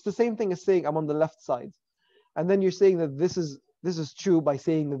hypothesis, it's the same thing as saying I'm on the left side. And then you're saying that this is true by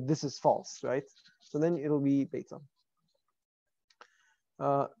saying that this is false, right? So then it'll be beta.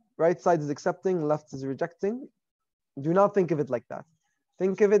 Right side is accepting, left is rejecting. Do not think of it like that.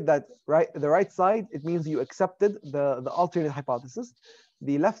 Think of it that the right side, it means you accepted the alternate hypothesis.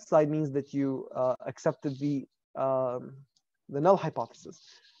 The left side means that you accepted the null hypothesis.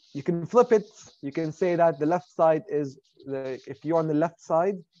 You can flip it. You can say that the left side is, if you're on the left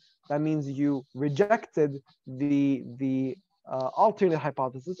side, that means you rejected the alternate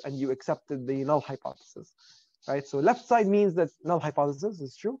hypothesis and you accepted the null hypothesis, right? So left side means that null hypothesis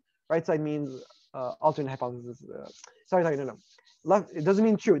is true. Right side means alternate hypothesis. No. Left, it doesn't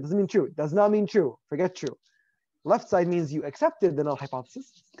mean true. It doesn't mean true. It does not mean true. Forget true. Left side means you accepted the null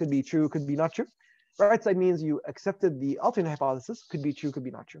hypothesis. Could be true, could be not true. Right side means you accepted the alternate hypothesis. Could be true, could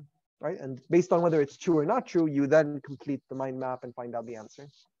be not true. Right? And based on whether it's true or not true, you then complete the mind map and find out the answer.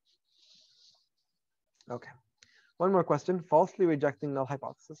 Okay. One more question. Falsely rejecting null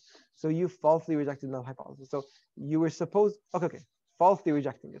hypothesis. So you falsely rejected null hypothesis. So you were supposed, okay. falsely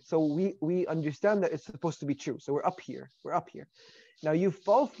rejecting it. So we understand that it's supposed to be true. So we're up here. We're up here. Now you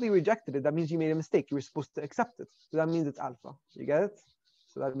falsely rejected it. That means you made a mistake. You were supposed to accept it. So that means it's alpha. You get it?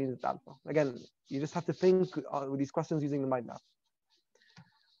 So that means it's alpha. Again, you just have to think with these questions using the mind map.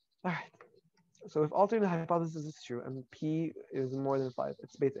 All right. So if alternate hypothesis is true and P is more than 5,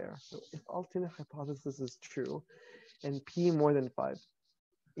 it's beta error. So if alternate hypothesis is true and P more than 5,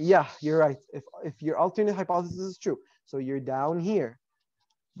 yeah, you're right. If your alternate hypothesis is true, so you're down here,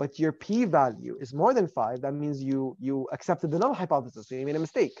 but your p-value is more than 5, that means you accepted the null hypothesis, so you made a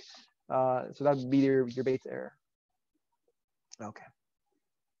mistake. So that would be your beta error. Okay.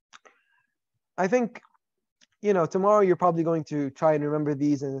 I think, tomorrow you're probably going to try and remember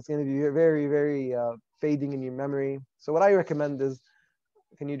these, and it's going to be very, very fading in your memory. So what I recommend is,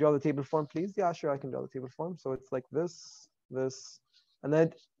 can you draw the table form, please? Yeah, sure, I can draw the table form. So it's like this, and then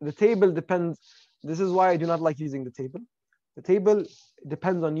the table depends. This is why I do not like using the table. The table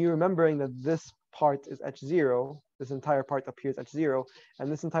depends on you remembering that this part is h0, this entire part up here is h0,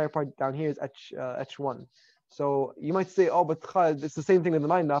 and this entire part down here is h1. So you might say, oh, but Khaled, it's the same thing with the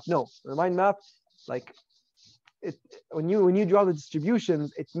mind map. No, the mind map, like, when you draw the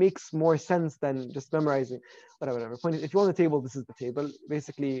distributions, it makes more sense than just memorizing. Whatever. Point is, if you want the table, this is the table.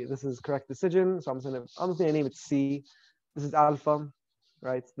 Basically, this is correct decision. So I'm just gonna name it C. This is alpha,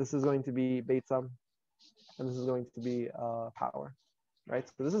 right? This is going to be beta, and this is going to be power, right?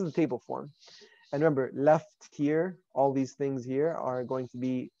 So this is the table form. And remember, left here, all these things here are going to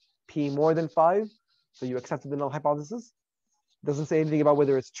be P more than 5. So you accepted the null hypothesis. Doesn't say anything about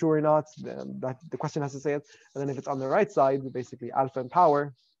whether it's true or not. That the question has to say it. And then if it's on the right side, basically alpha and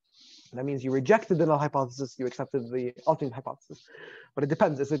power, that means you rejected the null hypothesis, you accepted the alternate hypothesis. But it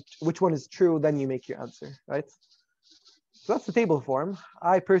depends. Which one is true, then you make your answer, right? So that's the table form.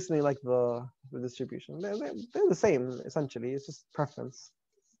 I personally like the distribution. They're the same, essentially. It's just preference.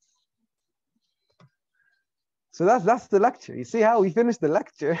 So that's the lecture. You see how we finished the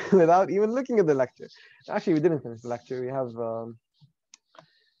lecture without even looking at the lecture. Actually, we didn't finish the lecture.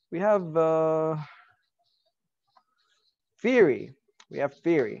 We have theory. We have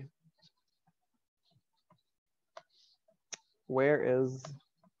theory. Where is...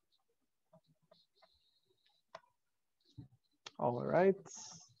 All right.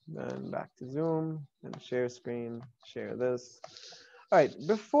 Then back to Zoom and share screen, share this. All right,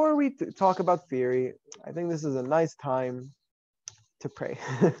 before we talk about theory, I think this is a nice time to pray.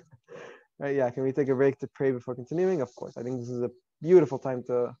 Right, yeah, can we take a break to pray before continuing? Of course, I think this is a beautiful time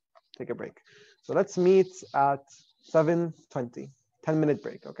to take a break. So let's meet at 7:20, 10-minute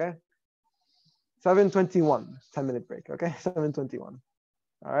break, okay? 7:21, 10-minute break, okay? 7:21,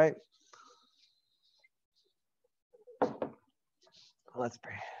 all right? Let's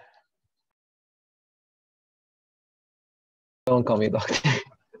pray. Don't call me doctor.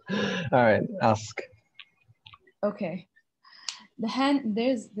 All right, ask. Okay.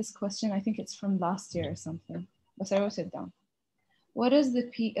 There's this question, I think it's from last year or something, but I wrote it down. What is the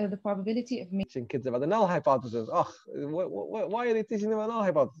probability of teaching kids about the null hypothesis? Oh, why are they teaching them about null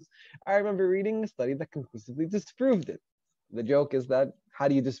hypothesis? I remember reading a study that conclusively disproved it. The joke is that how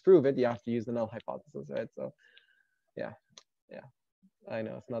do you disprove it? You have to use the null hypothesis, right? So, yeah. I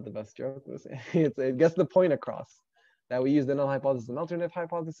know it's not the best joke. It gets the point across that we use the null hypothesis and alternative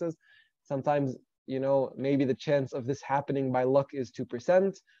hypothesis. Sometimes, maybe the chance of this happening by luck is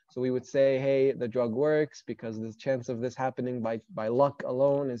 2%. So we would say, hey, the drug works because the chance of this happening by luck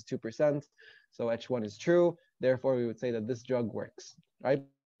alone is 2%. So H1 is true. Therefore, we would say that this drug works, right?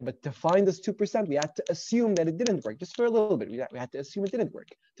 But to find this 2%, we had to assume that it didn't work just for a little bit. We had to assume it didn't work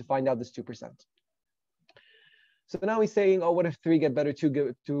to find out this 2%. So now he's saying, oh, what if 3 get better, 2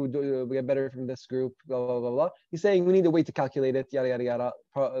 get better from this group, blah, blah, blah, blah. He's saying we need a way to calculate it, yada, yada, yada.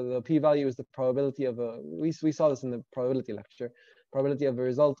 The p-value is the probability of we saw this in the probability lecture, probability of a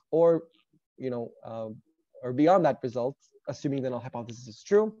result, or, or beyond that result, assuming the null hypothesis is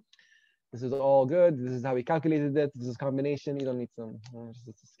true. This is all good. This is how we calculated it. This is combination. You don't need to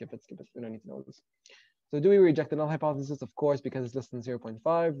skip it. We don't need to know this. So do we reject the null hypothesis? Of course, because it's less than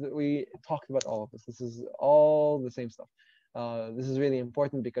 0.5. We talked about all of this. This is all the same stuff. This is really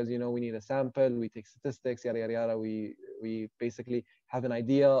important because, we need a sample. We take statistics, yada, yada, yada. We basically have an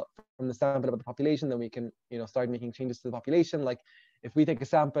idea from the sample about the population. Then we can, start making changes to the population. Like if we take a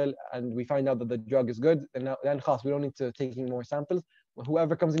sample and we find out that the drug is good, then we don't need to taking more samples.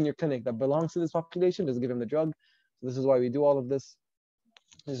 Whoever comes in your clinic that belongs to this population, just give him the drug. So this is why we do all of this.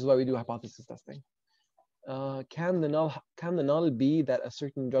 This is why we do hypothesis testing. Can the null be that a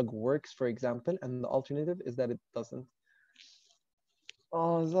certain drug works, for example, and the alternative is that it doesn't?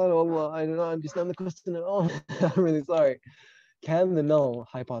 Oh, I do not understand the question at all. I'm really sorry. Can the null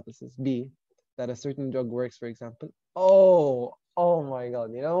hypothesis be that a certain drug works, for example? Oh my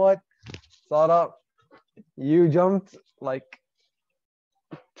God. You know what? Sara, you jumped like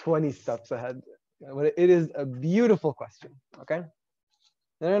 20 steps ahead. But it is a beautiful question. Okay?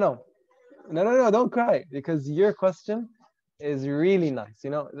 No, don't cry, because your question is really nice.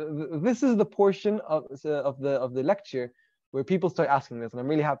 You know, this is the portion of the lecture where people start asking this, and I'm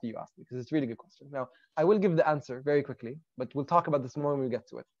really happy you asked, because it's a really good question. Now, I will give the answer very quickly, but we'll talk about this more when we get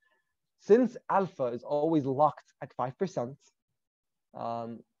to it. Since alpha is always locked at 5%,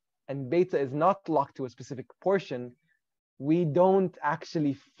 and beta is not locked to a specific portion, we don't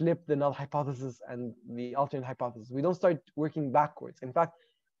actually flip the null hypothesis and the alternate hypothesis. We don't start working backwards. In fact,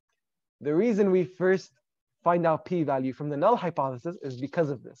 the reason we first find out p-value from the null hypothesis is because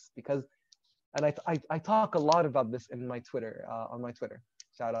of this. And I talk a lot about this in my Twitter, on my Twitter.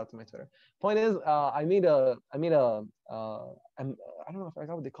 Shout out to my Twitter. Point is, I made a I don't know if I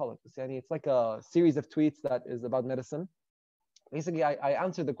forgot what they call it. It's like a series of tweets that is about medicine. Basically, I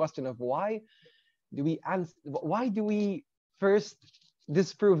answered the question of why do we first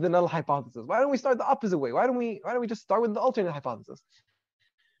disprove the null hypothesis? Why don't we start the opposite way? Why don't we just start with the alternate hypothesis?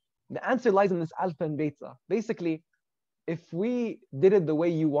 The answer lies in this alpha and beta. Basically, if we did it the way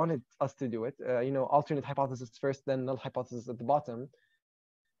you wanted us to do it, alternate hypothesis first, then null hypothesis at the bottom,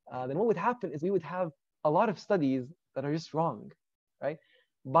 then what would happen is we would have a lot of studies that are just wrong, right?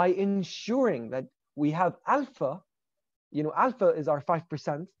 By ensuring that we have alpha, alpha is our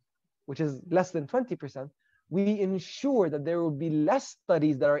 5%, which is less than 20%, we ensure that there will be less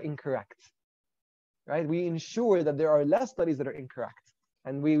studies that are incorrect, right? We ensure that there are less studies that are incorrect.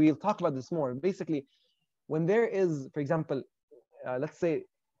 And we'll talk about this more. Basically, when there is, for example, let's say,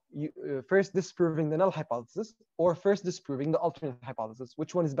 first disproving the null hypothesis or first disproving the alternate hypothesis,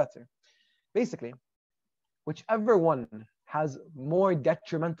 which one is better? Basically, whichever one has more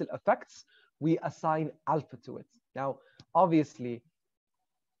detrimental effects, we assign alpha to it. Now, obviously,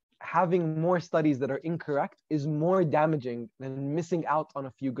 having more studies that are incorrect is more damaging than missing out on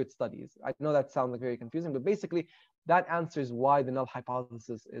a few good studies. I know that sounds like very confusing, but basically that answers why the null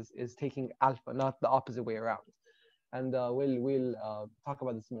hypothesis is taking alpha, not the opposite way around. And we'll talk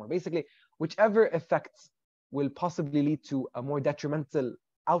about this more. Basically, whichever effects will possibly lead to a more detrimental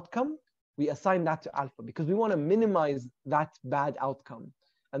outcome, we assign that to alpha, because we want to minimize that bad outcome.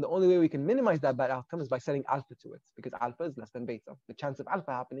 And the only way we can minimize that bad outcome is by setting alpha to it, because alpha is less than beta. The chance of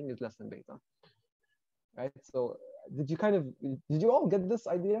alpha happening is less than beta. Right? So did you all get this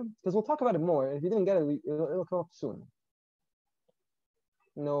idea? Because we'll talk about it more. If you didn't get it, it'll come up soon.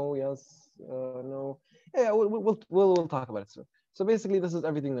 No, yes, no. Yeah, we'll talk about it soon. So basically, this is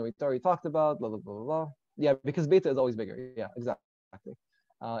everything that we already talked about, blah, blah, blah, blah, blah. Yeah, because beta is always bigger. Yeah, exactly.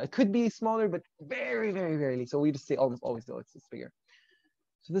 It could be smaller, but very, very rarely. So we just say almost always, though, it's bigger.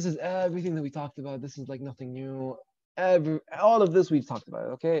 So this is everything that we talked about. This is like nothing new. All of this we've talked about,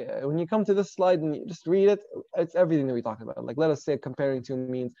 okay? When you come to this slide and you just read it, it's everything that we talked about. Like, let us say comparing two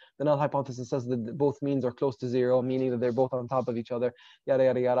means. The null hypothesis says that both means are close to zero, meaning that they're both on top of each other, yada,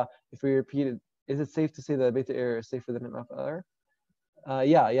 yada, yada. If we repeat it, is it safe to say that beta error is safer than alpha error?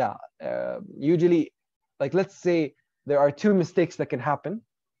 Yeah. Usually, like, let's say there are two mistakes that can happen.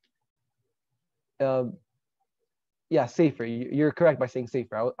 Yeah, safer. You're correct by saying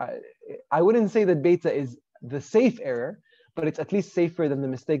safer. I wouldn't say that beta is the safe error, but it's at least safer than the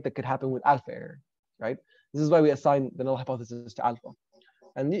mistake that could happen with alpha error, right? This is why we assign the null hypothesis to alpha.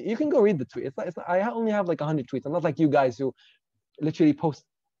 And you can go read the tweet. I only have like 100 tweets. I'm not like you guys who literally post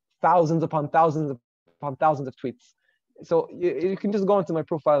thousands upon thousands upon thousands of tweets. So you can just go into my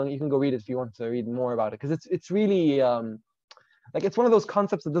profile and you can go read it if you want to read more about it, because it's really like, it's one of those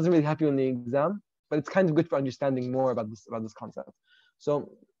concepts that doesn't really help you in the exam, but it's kind of good for understanding more about this concept.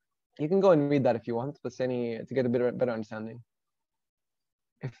 So you can go and read that if you want, but to get a better understanding.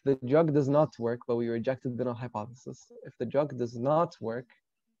 If the drug does not work, but we rejected the null hypothesis. If the drug does not work,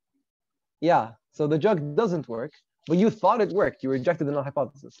 yeah, so the drug doesn't work, but you thought it worked. You rejected the null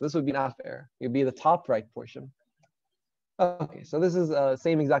hypothesis. This would be an alpha error. It would be the top right portion. Okay, so this is the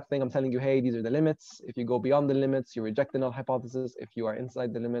same exact thing. I'm telling you, hey, these are the limits. If you go beyond the limits, you reject the null hypothesis. If you are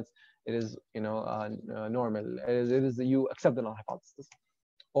inside the limits, it is, normal. It is you accept the null hypothesis.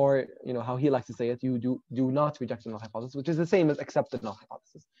 Or, how he likes to say it, you do not reject the null hypothesis, which is the same as accept the null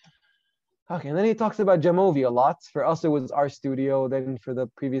hypothesis. Okay, and then he talks about Jamovi a lot. For us, it was RStudio. Then for the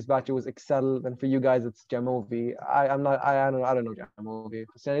previous batch, it was Excel. Then for you guys, it's Jamovi. I don't know Jamovi.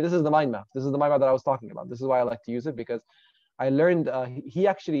 This is the mind map. This is the mind map that I was talking about. This is why I like to use it, because I learned, he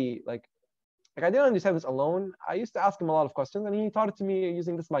actually, like I didn't understand this alone. I used to ask him a lot of questions, and he taught it to me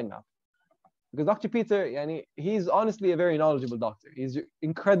using this mind map. Because Dr. Peter, yani, he's honestly a very knowledgeable doctor. He's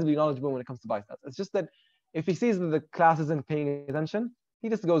incredibly knowledgeable when it comes to biostats. It's just that if he sees that the class isn't paying attention, he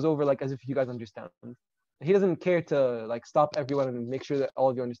just goes over like as if you guys understand. He doesn't care to like stop everyone and make sure that all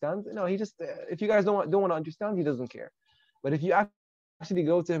of you understand. No, he just if you guys don't want to understand, he doesn't care. But if you actually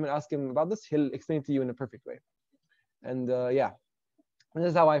go to him and ask him about this, he'll explain it to you in a perfect way. And yeah, this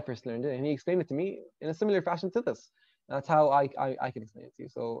is how I first learned it, and he explained it to me in a similar fashion to this. That's how I can explain it to you.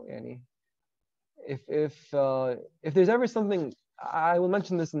 So, yani, if there's ever something, I will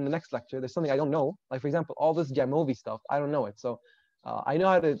mention this in the next lecture. There's something I don't know, like for example, all this Jamovi stuff. I don't know it, so I know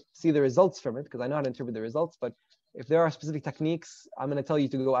how to see the results from it because I know how to interpret the results. But if there are specific techniques, I'm going to tell you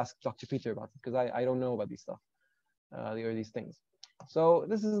to go ask Dr. Peter about it because I don't know about these stuff or these things. So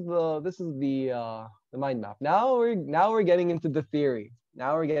this is the mind map. Now we're getting into the theory.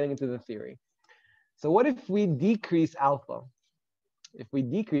 Now we're getting into the theory. So what if we decrease alpha? If we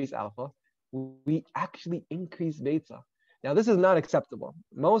decrease alpha, we actually increase beta. Now, this is not acceptable.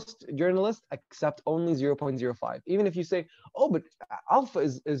 Most journalists accept only 0.05. Even if you say, oh, but alpha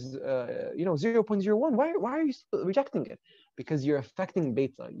is 0.01, why are you still rejecting it? Because you're affecting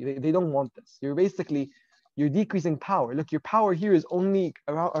beta. They don't want this. You're decreasing power. Look, your power here is only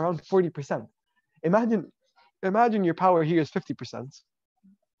around 40%. Imagine your power here is 50%.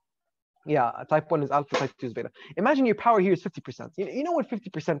 Yeah, type 1 is alpha, type 2 is beta. Imagine your power here is 50%. You know what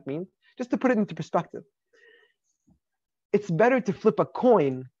 50% means? Just to put it into perspective. It's better to flip a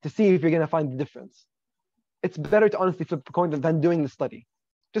coin to see if you're going to find the difference. It's better to honestly flip a coin than doing the study.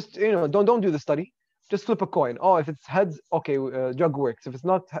 Just, don't do the study. Just flip a coin. Oh, if it's heads, okay, drug works. If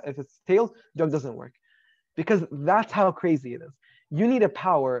it's tails, drug doesn't work. Because that's how crazy it is. You need a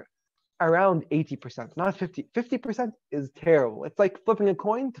power around 80%, not 50. 50% is terrible. It's like flipping a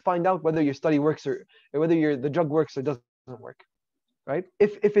coin to find out whether your study works or whether the drug works or doesn't work, right?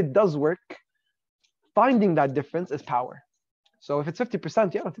 If it does work, finding that difference is power. So if it's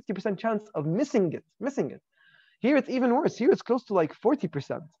 50%, you have a 50% chance of missing it. Here it's even worse. Here it's close to like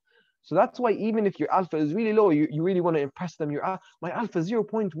 40%. So that's why even if your alpha is really low, you really want to impress them. My alpha is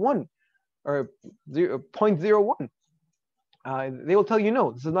 0.1 or 0.01. They will tell you,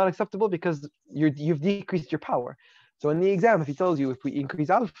 no, this is not acceptable because you've decreased your power. So in the exam, if he tells you if we increase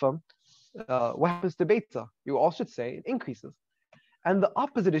alpha, what happens to beta? You all should say it increases. And the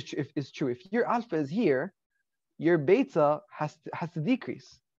opposite is true. If your alpha is here, your beta has to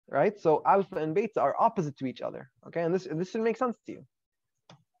decrease, right? So alpha and beta are opposite to each other, okay? And this should make sense to you.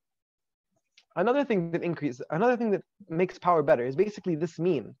 Another thing that makes power better is basically this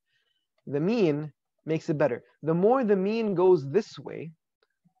mean. The mean makes it better. The more the mean goes this way,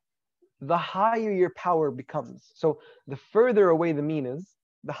 the higher your power becomes. So the further away the mean is,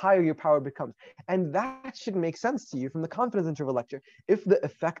 the higher your power becomes. And that should make sense to you from the confidence interval lecture. If the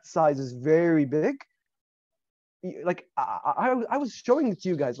effect size is very big, like I was showing it to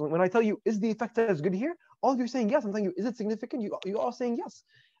you guys. When I tell you, is the effect size good here? All you're saying yes. I'm telling you, is it significant? You all saying yes.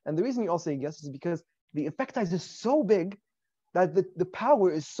 And the reason you all say yes is because the effect size is so big that the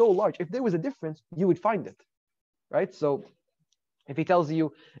power is so large. If there was a difference, you would find it, right? So if he tells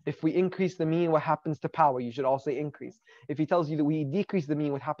you, if we increase the mean, what happens to power? You should all say increase. If he tells you that we decrease the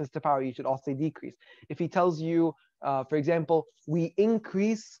mean, what happens to power? You should all say decrease. If he tells you, for example, we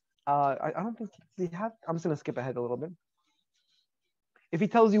increase, I don't think they have, I'm just going to skip ahead a little bit. If he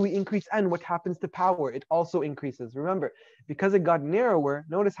tells you we increase n, what happens to power? It also increases. Remember, because it got narrower,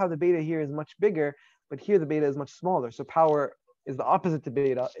 notice how the beta here is much bigger, but here the beta is much smaller. So power is the opposite to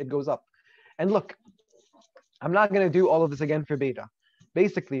beta, it goes up. And look, I'm not going to do all of this again for beta.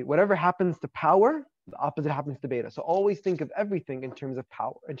 Basically, whatever happens to power, the opposite happens to beta. So always think of everything in terms of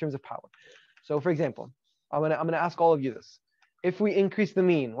power. So for example, I'm gonna ask all of you this. If we increase the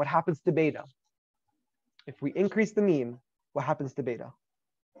mean, what happens to beta? If we increase the mean, what happens to beta?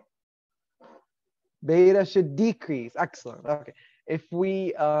 Beta should decrease. Excellent. Okay. If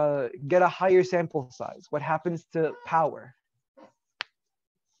we get a higher sample size, what happens to power?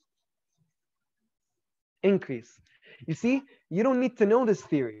 Increase. You see, you don't need to know this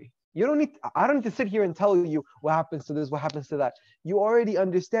theory. I don't need to sit here and tell you what happens to this, what happens to that. You already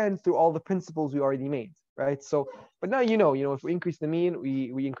understand through all the principles we already made, right? So, but now you know, if we increase the mean,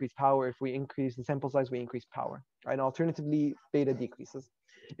 we increase power. If we increase the sample size, we increase power, right? And alternatively, beta decreases.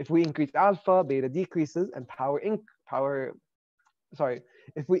 If we increase alpha, beta decreases, and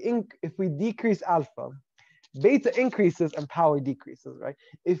if we decrease alpha, beta increases and power decreases, right?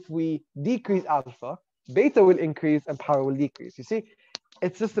 If we decrease alpha, beta will increase and power will decrease. You see,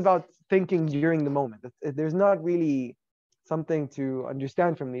 it's just about thinking during the moment. There's not really something to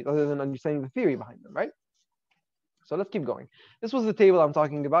understand from these other than understanding the theory behind them, right? So let's keep going. This was the table I'm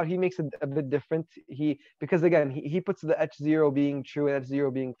talking about. He makes it a bit different. Because again, he puts the h0 being true and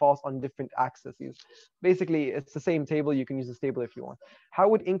h0 being false on different axes. Basically, it's the same table. You can use this table if you want. How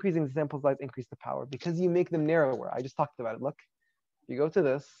would increasing the sample size increase the power? Because you make them narrower. I just talked about it. Look, you go to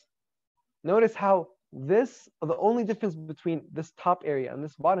this. Notice how the only difference between this top area and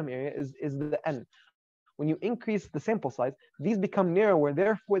this bottom area is the n. When you increase the sample size, these become narrower.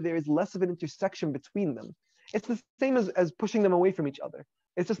 Therefore, there is less of an intersection between them. It's the same as pushing them away from each other.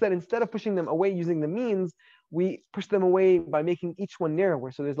 It's just that instead of pushing them away using the means, we push them away by making each one narrower,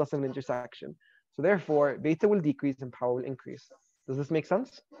 so there's less of an intersection. So therefore, beta will decrease and power will increase. Does this make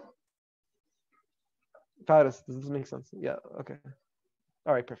sense? Faris, does this make sense? Yeah, okay.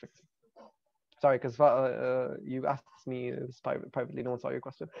 All right, perfect. Sorry, because you asked me this privately. No one saw your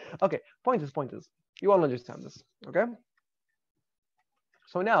question. Okay, point is, you all understand this, okay?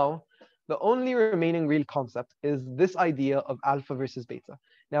 So now, the only remaining real concept is this idea of alpha versus beta.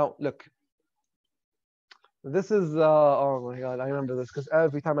 Now, look, this is, oh my God, I remember this because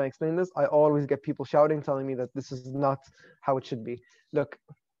every time I explain this, I always get people shouting, telling me that this is not how it should be. Look,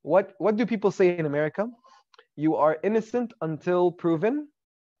 what do people say in America? You are innocent until proven.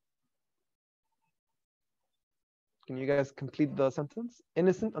 Can you guys complete the sentence?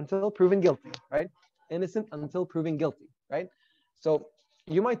 Innocent until proven guilty, right? Innocent until proven guilty, right? So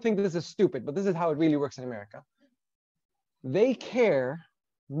you might think this is stupid, but this is how it really works in America. They care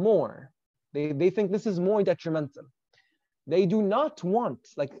more. They think this is more detrimental. They do not want,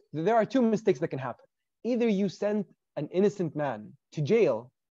 like, there are two mistakes that can happen. Either you send an innocent man to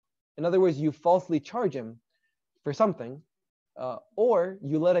jail, in other words, you falsely charge him for something, or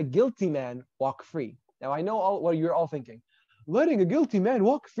you let a guilty man walk free. Now, I know what you're all thinking. Letting a guilty man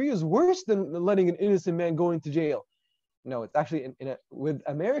walk free is worse than letting an innocent man go into jail. No, it's actually with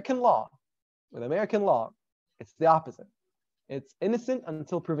American law, it's the opposite. It's innocent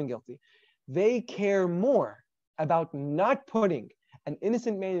until proven guilty. They care more about not putting an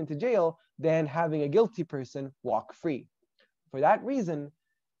innocent man into jail than having a guilty person walk free. For that reason,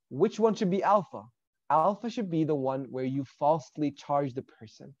 which one should be alpha? Alpha should be the one where you falsely charge the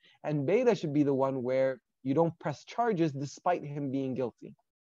person, and beta should be the one where you don't press charges despite him being guilty.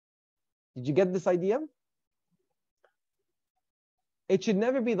 Did you get this idea? It should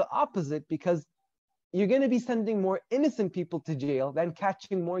never be the opposite, because you're going to be sending more innocent people to jail than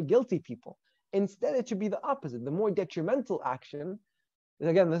catching more guilty people. Instead, it should be the opposite. The more detrimental action,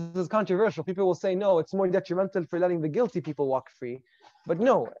 again, this is controversial. People will say, no, it's more detrimental for letting the guilty people walk free. But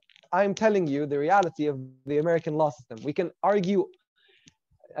no, I'm telling you the reality of the American law system. We can argue.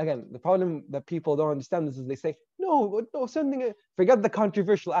 Again, the problem that people don't understand this is they say, no, forget the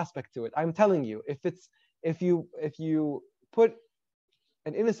controversial aspect to it. I'm telling you, if you put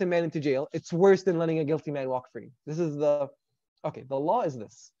an innocent man into jail, it's worse than letting a guilty man walk free. The law is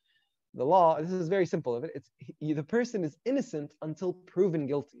this. The law, this is very simple. The person is innocent until proven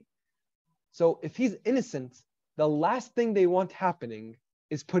guilty. So if he's innocent, the last thing they want happening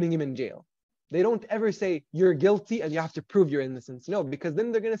is putting him in jail. They don't ever say, you're guilty and you have to prove your innocence. No, because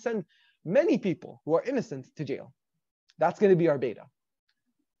then they're going to send many people who are innocent to jail. That's going to be our beta.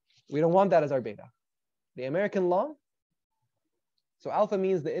 We don't want that as our beta. The American law, so alpha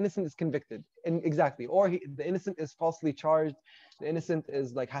means the innocent is convicted. And exactly. Or the innocent is falsely charged. The innocent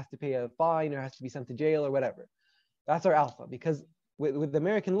is has to pay a fine or has to be sent to jail or whatever. That's our alpha. Because with the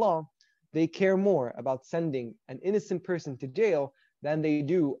American law, they care more about sending an innocent person to jail than they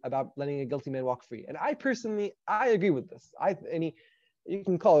do about letting a guilty man walk free. And I personally agree with this. You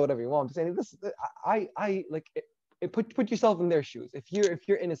can call it whatever you want. Put yourself in their shoes. If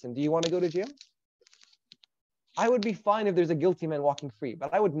you're innocent, do you want to go to jail? I would be fine if there's a guilty man walking free,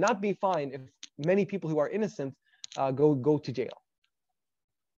 but I would not be fine if many people who are innocent go to jail,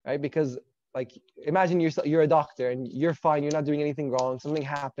 right? Because imagine you're a doctor and you're fine, you're not doing anything wrong, something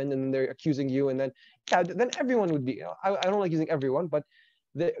happened and they're accusing you, and then everyone would be, I don't like using everyone, but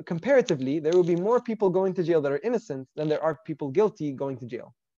comparatively, there will be more people going to jail that are innocent than there are people guilty going to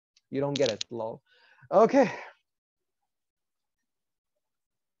jail. You don't get it, lol. Okay.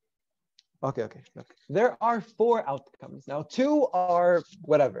 Okay. Look, there are 4 outcomes. Now, 2 are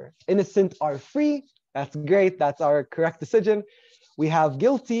whatever. Innocent are free. That's great. That's our correct decision. We have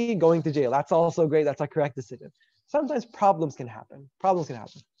guilty going to jail. That's also great. That's our correct decision. Sometimes problems can happen.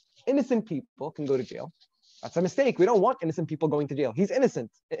 Innocent people can go to jail. That's a mistake. We don't want innocent people going to jail. He's innocent.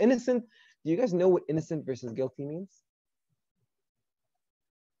 Innocent. Do you guys know what innocent versus guilty means?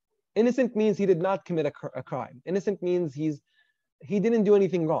 Innocent means he did not commit a crime. Innocent means he didn't do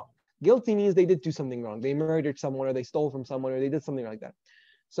anything wrong. Guilty means they did do something wrong. They murdered someone, or they stole from someone, or they did something like that.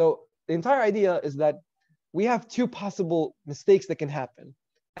 So the entire idea is that we have two possible mistakes that can happen: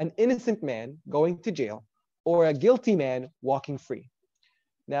 an innocent man going to jail or a guilty man walking free.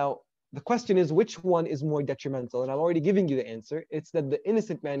 Now, the question is, which one is more detrimental? And I'm already giving you the answer. It's that the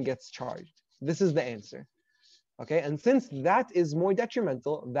innocent man gets charged. This is the answer. Okay, and since that is more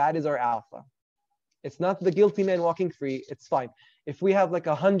detrimental, that is our alpha. It's not the guilty man walking free, it's fine. If we have like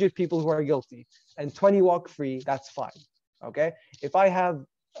 100 people who are guilty and 20 walk free, that's fine. Okay, if I have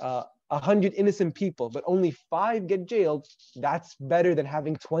 100 innocent people, but only 5 get jailed, that's better than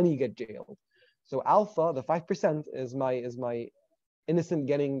having 20 get jailed. So alpha, the 5%, is my innocent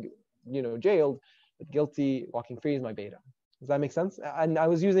getting, jailed, but guilty walking free is my beta. Does that make sense? And I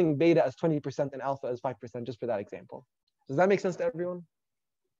was using beta as 20% and alpha as 5% just for that example. Does that make sense to everyone?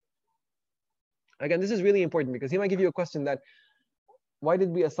 Again, this is really important because he might give you a question that, why did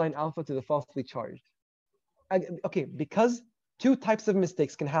we assign alpha to the falsely charged? Okay, because 2 types of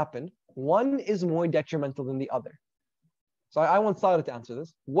mistakes can happen. One is more detrimental than the other. So I want Sarah to answer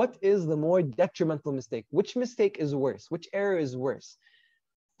this. What is the more detrimental mistake? Which mistake is worse? Which error is worse?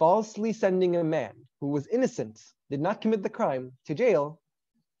 Falsely sending a man who was innocent, did not commit the crime, to jail,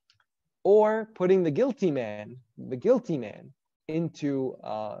 or putting the guilty man into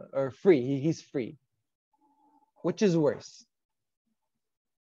or free. He's free. Which is worse?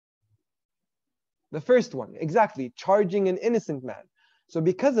 The first one, exactly, charging an innocent man. So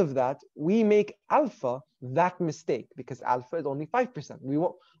because of that, we make alpha that mistake, because alpha is only 5%.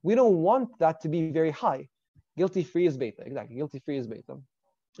 We don't want that to be very high. Guilty free is beta. Exactly. Guilty free is beta.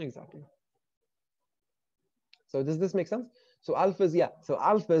 Exactly. So does this make sense? So alpha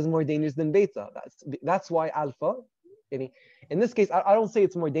is more dangerous than beta. That's why alpha, in this case, I don't say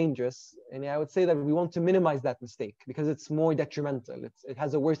it's more dangerous, and I would say that we want to minimize that mistake because it's more detrimental. It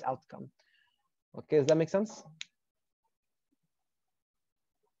has a worse outcome. Okay, does that make sense?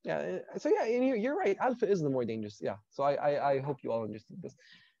 Yeah. So yeah, you're right. Alpha is the more dangerous. Yeah. So I hope you all understood this.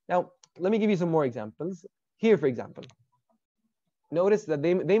 Now let me give you some more examples. Here, for example, notice that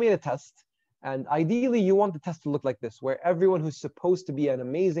they made a test. And ideally, you want the test to look like this, where everyone who's supposed to be an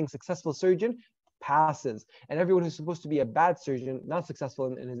amazing, successful surgeon passes. And everyone who's supposed to be a bad surgeon, not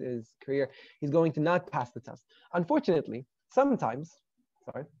successful in his career, he's going to not pass the test. Unfortunately, sometimes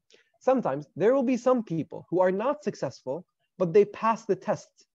there will be some people who are not successful, but they pass the test.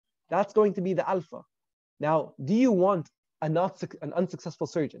 That's going to be the alpha. Now, do you want an unsuccessful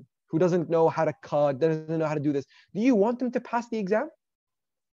surgeon who doesn't know how to cut, doesn't know how to do this? Do you want them to pass the exam?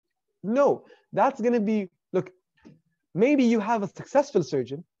 No, that's going to be, look, maybe you have a successful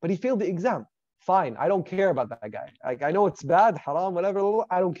surgeon, but he failed the exam. Fine, I don't care about that guy. Like, I know it's bad, haram, whatever,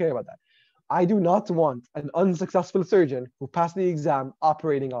 I don't care about that. I do not want an unsuccessful surgeon who passed the exam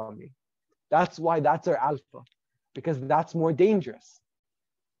operating on me. That's why that's our alpha, because that's more dangerous.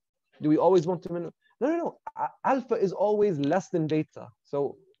 Do we always want to? No. Alpha is always less than beta.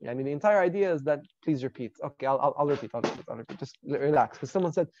 So, I mean, the entire idea is that, please repeat. Okay, I'll repeat. Just relax. Because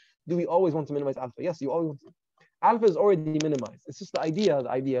someone said, do we always want to minimize alpha? Yes, you always want to. Alpha is already minimized. It's just the idea.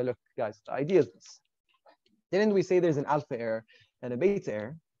 Look, guys, the idea is this. Didn't we say there's an alpha error and a beta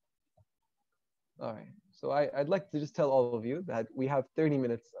error? All right. So I'd like to just tell all of you that we have 30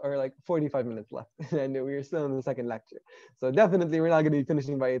 minutes or like 45 minutes left, and we're still in the second lecture. So definitely we're not going to be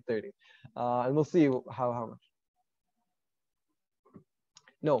finishing by 8:30, and we'll see how much.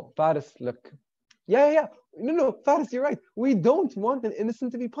 No, Faris, look. Yeah. No, Faris, you're right. We don't want an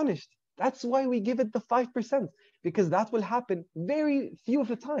innocent to be punished. That's why we give it the 5%, because that will happen very few of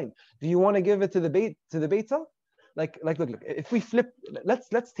the time. Do you want to give it to the beta? Like, look. If we flip,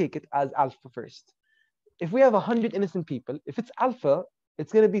 let's take it as alpha first. If we have 100 innocent people, if it's alpha,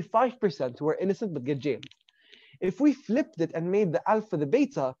 it's going to be 5% who are innocent but get jailed. If we flipped it and made the alpha the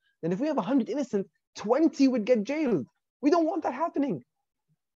beta, then if we have 100 innocent, 20 would get jailed. We don't want that happening.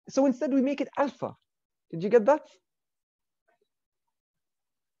 So instead, we make it alpha. Did you get that?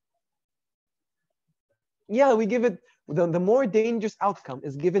 Yeah, we give it, the more dangerous outcome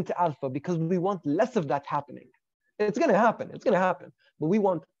is given to alpha because we want less of that happening. It's going to happen. But we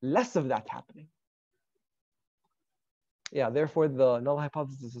want less of that happening. Yeah, therefore the null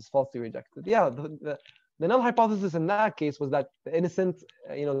hypothesis is falsely rejected. Yeah, the null hypothesis in that case was that the innocent,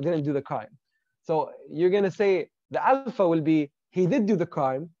 didn't do the crime. So you're going to say the alpha will be, he did do the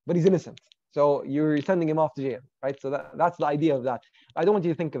crime, but he's innocent. So you're sending him off to jail, right? So that's the idea of that. I don't want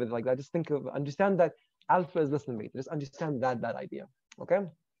you to think of it like that. Just understand that alpha is less than beta. Just understand that idea, okay?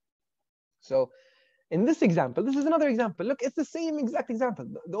 So in this example, this is another example. Look, it's the same exact example.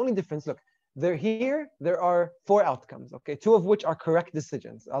 The only difference, look, there are 4 outcomes, okay? 2 of which are correct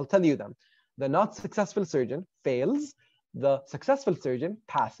decisions. I'll tell you them. The not successful surgeon fails. The successful surgeon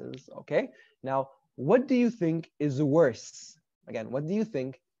passes, okay? Now, what do you think is worse? Again, what do you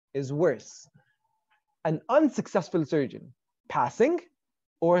think is worse? An unsuccessful surgeon passing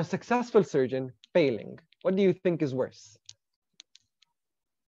or a successful surgeon failing? What do you think is worse?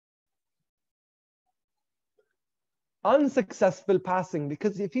 Unsuccessful passing,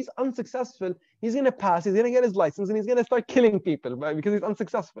 because if he's unsuccessful, he's going to pass, he's going to get his license, and he's going to start killing people, right? Because he's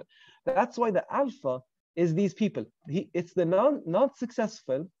unsuccessful. That's why the alpha is these people. It's the not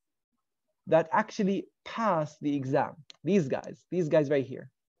successful that actually pass the exam. These guys right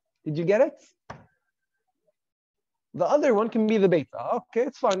here. Did you get it? The other one can be the beta. Okay,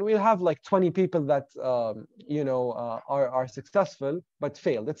 it's fine. We'll have like 20 people that are successful but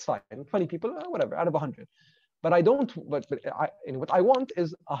failed. It's fine. 20 people, whatever, out of 100. But I don't. But what I want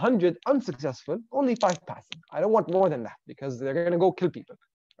is 100 unsuccessful, only 5 passing. I don't want more than that because they're gonna go kill people,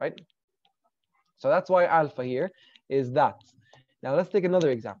 right? So that's why alpha here is that. Now let's take another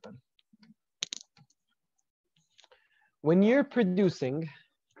example. When you're producing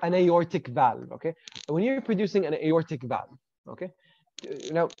an aortic valve, okay? When you're producing an aortic valve, okay?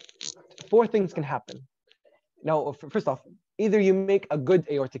 Now, 4 things can happen. Now, first off, either you make a good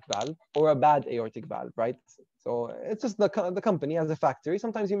aortic valve or a bad aortic valve, right? So it's just the company as a factory.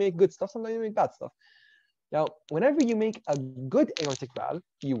 Sometimes you make good stuff, sometimes you make bad stuff. Now, whenever you make a good aortic valve,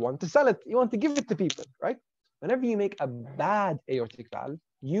 you want to sell it. You want to give it to people, right? Whenever you make a bad aortic valve,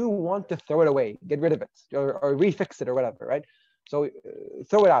 you want to throw it away, get rid of it, or refix it or whatever, right? So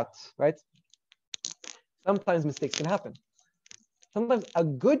throw it out, right? Sometimes mistakes can happen. Sometimes a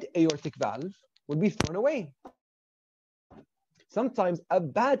good aortic valve will be thrown away. Sometimes a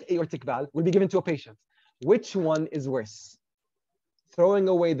bad aortic valve will be given to a patient. Which one is worse? Throwing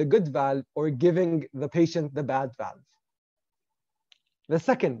away the good valve or giving the patient the bad valve? The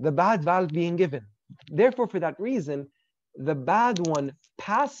second, the bad valve being given. Therefore, for that reason, the bad one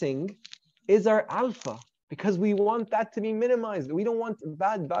passing is our alpha because we want that to be minimized. We don't want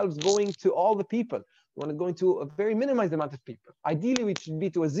bad valves going to all the people. We want it going to a very minimized amount of people. Ideally, we should be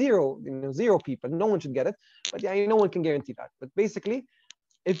to a zero, 0 people. No one should get it, but yeah, no one can guarantee that. But basically,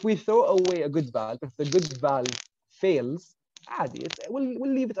 if we throw away a good valve, if the good valve fails,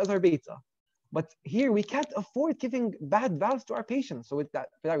 we'll leave it as our beta. But here we can't afford giving bad valves to our patients. So for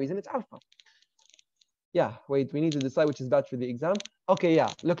that reason, it's alpha. Yeah, wait, we need to decide which is bad for the exam. Okay, yeah,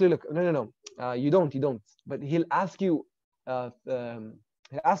 look. No. You don't. But he'll ask you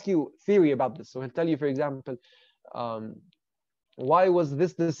theory about this. So he'll tell you, for example, why was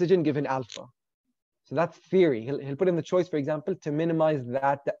this decision given alpha? So that's theory. He'll put in the choice, for example, to minimize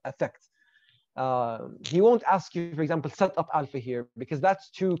that effect. He won't ask you, for example, set up alpha here because that's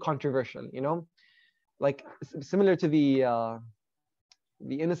too controversial, like similar to the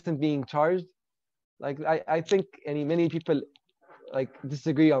innocent being charged. Like I think many people like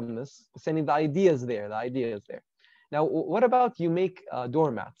disagree on this, saying the idea is there. Now, what about you make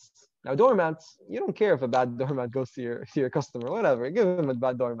doormats? Now, doormats, you don't care if a bad doormat goes to your customer, whatever. Give him a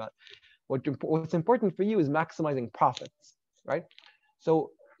bad doormat. What's important for you is maximizing profits, right?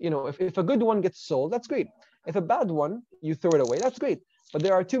 So, if a good one gets sold, that's great. If a bad one, you throw it away, that's great. But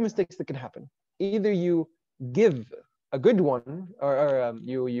there are 2 mistakes that can happen. Either you give a good one or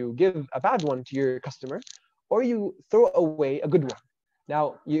you give a bad one to your customer, or you throw away a good one.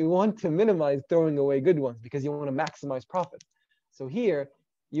 Now, you want to minimize throwing away good ones because you want to maximize profit. So here,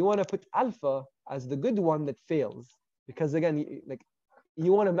 you want to put alpha as the good one that fails because, again,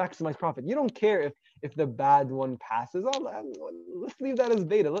 you want to maximize profit. You don't care if the bad one passes. Let's leave that as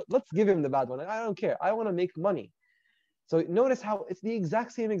beta. Let's give him the bad one. I don't care. I want to make money. So notice how it's the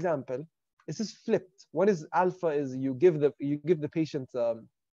exact same example. It's just flipped. What is alpha is you give the patient the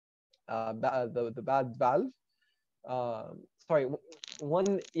bad valve.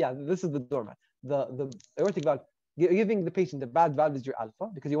 This is the doormat. The aortic valve. Giving the patient the bad valve is your alpha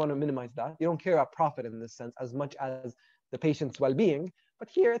because you want to minimize that. You don't care about profit in this sense as much as the patient's well-being. But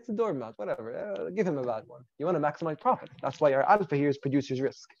here it's a doormat, whatever. Give him a bad one. You want to maximize profit. That's why our alpha here is producer's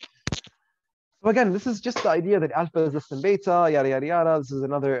risk. So again, this is just the idea that alpha is less than beta, yada yada yada. This is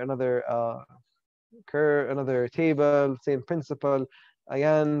another curve, another table, same principle.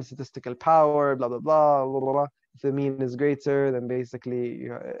 Again, statistical power, blah blah blah blah blah. If the mean is greater, then basically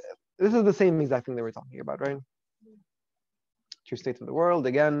this is the same exact thing that we're talking about, right? True state of the world.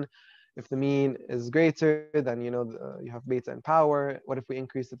 Again, if the mean is greater, then you have beta and power. What if we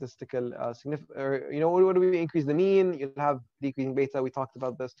increase statistical significance? Or what do we increase the mean? You'll have decreasing beta. We talked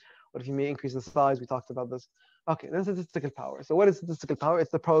about this. What if you may increase the size? We talked about this. Okay, then statistical power. So what is statistical power?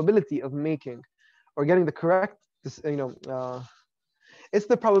 It's the probability of making or getting the correct. It's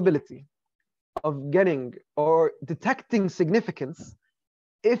the probability of getting or detecting significance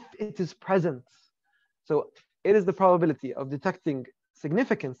if it is present So it is the probability of detecting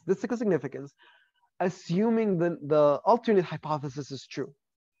significance, statistical significance, assuming the alternate hypothesis is true,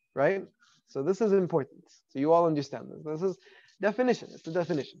 right? So this is important. So you all understand this. This is definition. It's the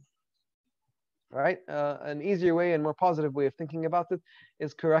definition, right? An easier way and more positive way of thinking about it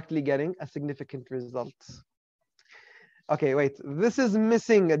is correctly getting a significant result. Okay, wait. This is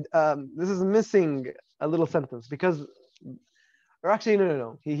missing. This is missing a little sentence because, or actually,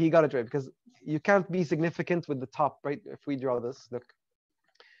 no. He got it right because you can't be significant with the top, right? If we draw this, look.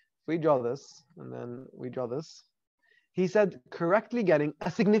 If we draw this and then we draw this, he said correctly getting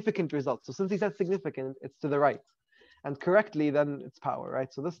a significant result. So since he said significant, it's to the right, and correctly then it's power,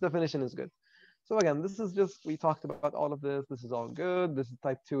 right? So this definition is good. So again, this is just, we talked about all of this. This is all good. This is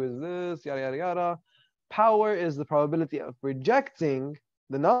type 2 is this, yada, yada, yada. Power is the probability of rejecting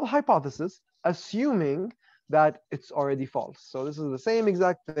the null hypothesis, assuming that it's already false. So this is the same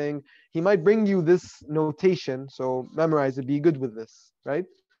exact thing. He might bring you this notation. So memorize it, be good with this, right?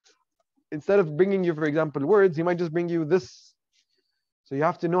 Instead of bringing you, for example, words, he might just bring you this. So you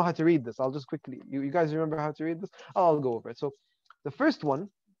have to know how to read this. I'll just quickly, you guys remember how to read this? I'll go over it. So the first one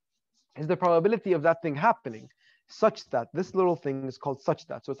is the probability of that thing happening such that, this little thing is called such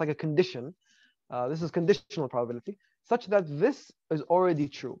that. So it's like a condition. This is conditional probability, such that this is already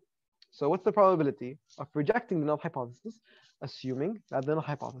true. So what's the probability of rejecting the null hypothesis, assuming that the null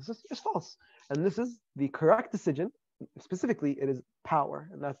hypothesis is false? And this is the correct decision. Specifically, it is power,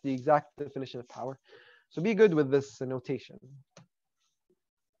 and that's the exact definition of power. So be good with this notation.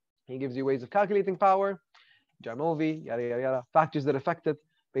 He gives you ways of calculating power, Jamovi, yada, yada, yada, factors that affect it,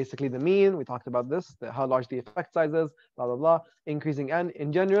 basically the mean, we talked about this, how large the effect size is, blah, blah, blah, increasing n.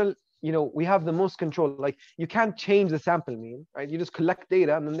 In general, we have the most control. Like, you can't change the sample mean, right? You just collect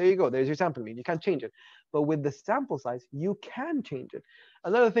data, and then there you go, there's your sample mean. You can't change it. But with the sample size, you can change it.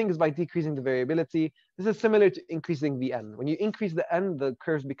 Another thing is by decreasing the variability. This is similar to increasing the n. When you increase the n, the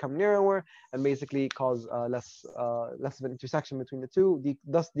curves become narrower and basically cause less of an intersection between the two,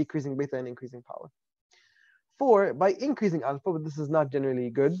 thus decreasing beta and increasing power. 4, by increasing alpha, but this is not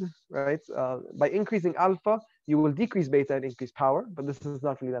generally good, right? By increasing alpha, you will decrease beta and increase power, but this is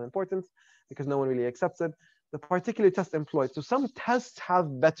not really that important because no one really accepts it. The particular test employed. So some tests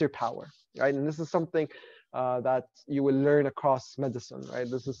have better power, right? And this is something that you will learn across medicine, right?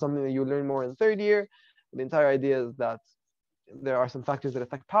 This is something that you learn more in third year. The entire idea is that there are some factors that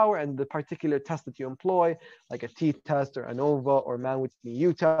affect power, and the particular test that you employ, like a t-test or ANOVA or Mann-Whitney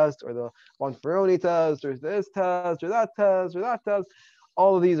U test or the Bonferroni test or this test or that test or that test,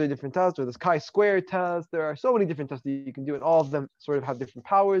 all of these are different tests, or this chi-square test. There are so many different tests that you can do, and all of them sort of have different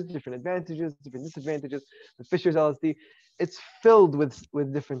powers, different advantages, different disadvantages. The Fisher's LSD, it's filled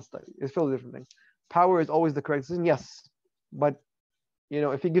with different studies. It's filled with different things. Power is always the correct decision, yes, but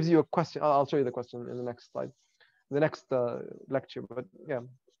if he gives you a question, I'll show you the question in the next slide. The next lecture, but yeah,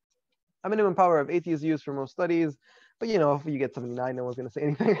 a minimum power of 80 is used for most studies, but if you get 79, no one's going to say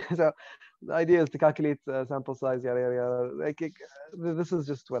anything. So the idea is to calculate sample size, yada yada yada. Like this is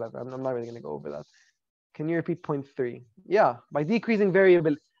just whatever. I'm not really going to go over that. Can you repeat point 3? Yeah, by decreasing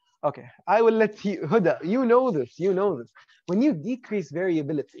variability. Okay, I will let you, Huda, you know this. When you decrease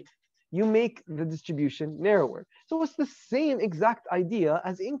variability, you make the distribution narrower. So it's the same exact idea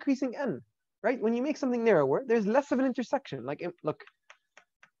as increasing n. Right? When you make something narrower, there's less of an intersection. Like, look,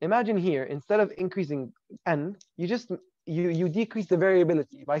 imagine here, instead of increasing n, you just you decrease the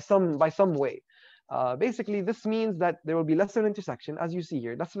variability by some way. Basically, this means that there will be less of an intersection, as you see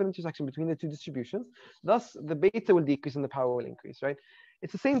here, less of an intersection between the two distributions. Thus, the beta will decrease and the power will increase. Right?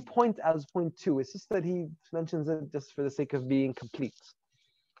 It's the same point as point 2. It's just that he mentions it just for the sake of being complete.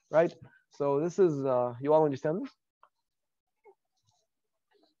 Right? So this is you all understand this?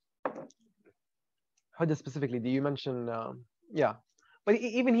 Huda specifically, do you mention yeah, but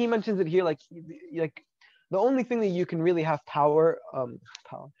even he mentions it here, like the only thing that you can really have power,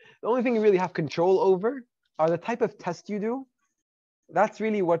 the only thing you really have control over are the type of test you do. That's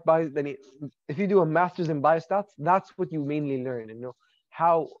really what if you do a master's in biostats, that's what you mainly learn, and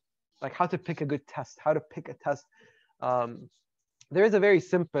how to pick a good test, how to pick a test. There is a very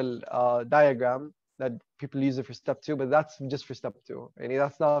simple diagram that people use it for step 2, but that's just for step 2. And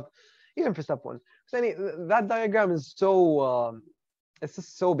that's not even for step 1. So that diagram is so it's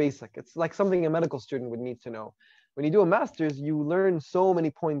just so basic. It's like something a medical student would need to know. When you do a master's, you learn so many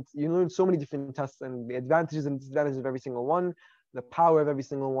points, you learn so many different tests and the advantages and disadvantages of every single one, the power of every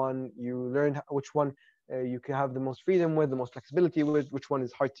single one. You learn which one you can have the most freedom with, the most flexibility with, which one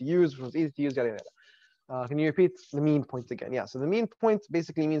is hard to use, which one's easy to use, yada yada. Can you repeat the mean point again? Yeah, so the mean point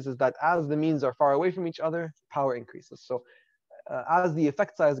basically means is that as the means are far away from each other, power increases. So as the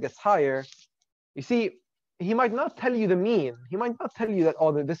effect size gets higher, you see, he might not tell you the mean. He might not tell you that,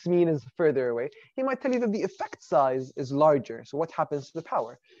 oh, this mean is further away. He might tell you that the effect size is larger. So what happens to the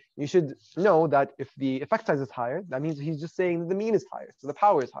power? You should know that if the effect size is higher, that means he's just saying the mean is higher. So the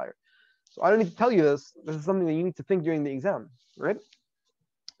power is higher. So I don't need to tell you this. This is something that you need to think during the exam, right?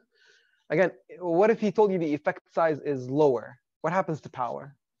 Again, what if he told you the effect size is lower? What happens to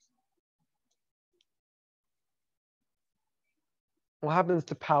power? What happens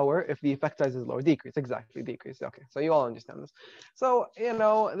to power if the effect size is lower? Decrease, exactly, decrease. Okay, so you all understand this. So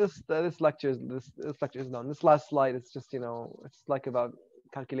this lecture is done. This last slide is just it's like about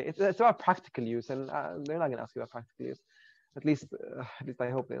calculate. It's about practical use, and they're not gonna ask you about practical use. At least I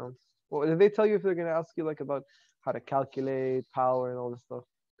hope they don't. Well, did they tell you if they're gonna ask you like about how to calculate power and all this stuff?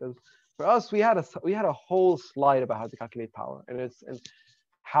 Because for us, we had a whole slide about how to calculate power, and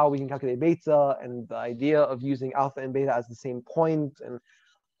how we can calculate beta, and the idea of using alpha and beta as the same point, and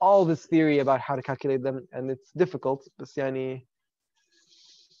all this theory about how to calculate them. And it's difficult, but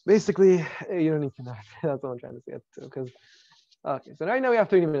basically you don't need to know. That's what I'm trying to say. Because okay, so right now we have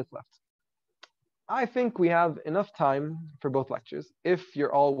 30 minutes left. I think we have enough time for both lectures if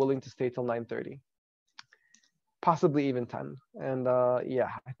you're all willing to stay till 9:30, possibly even 10. And yeah,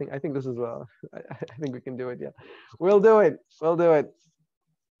 I think this is I think we can do it. Yeah, we'll do it.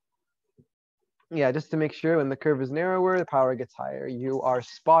 Yeah, just to make sure when the curve is narrower, the power gets higher. You are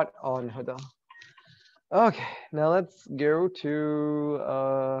spot on, Huda. Okay, now let's go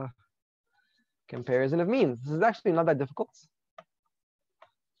to comparison of means. This is actually not that difficult.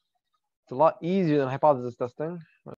 It's a lot easier than hypothesis testing.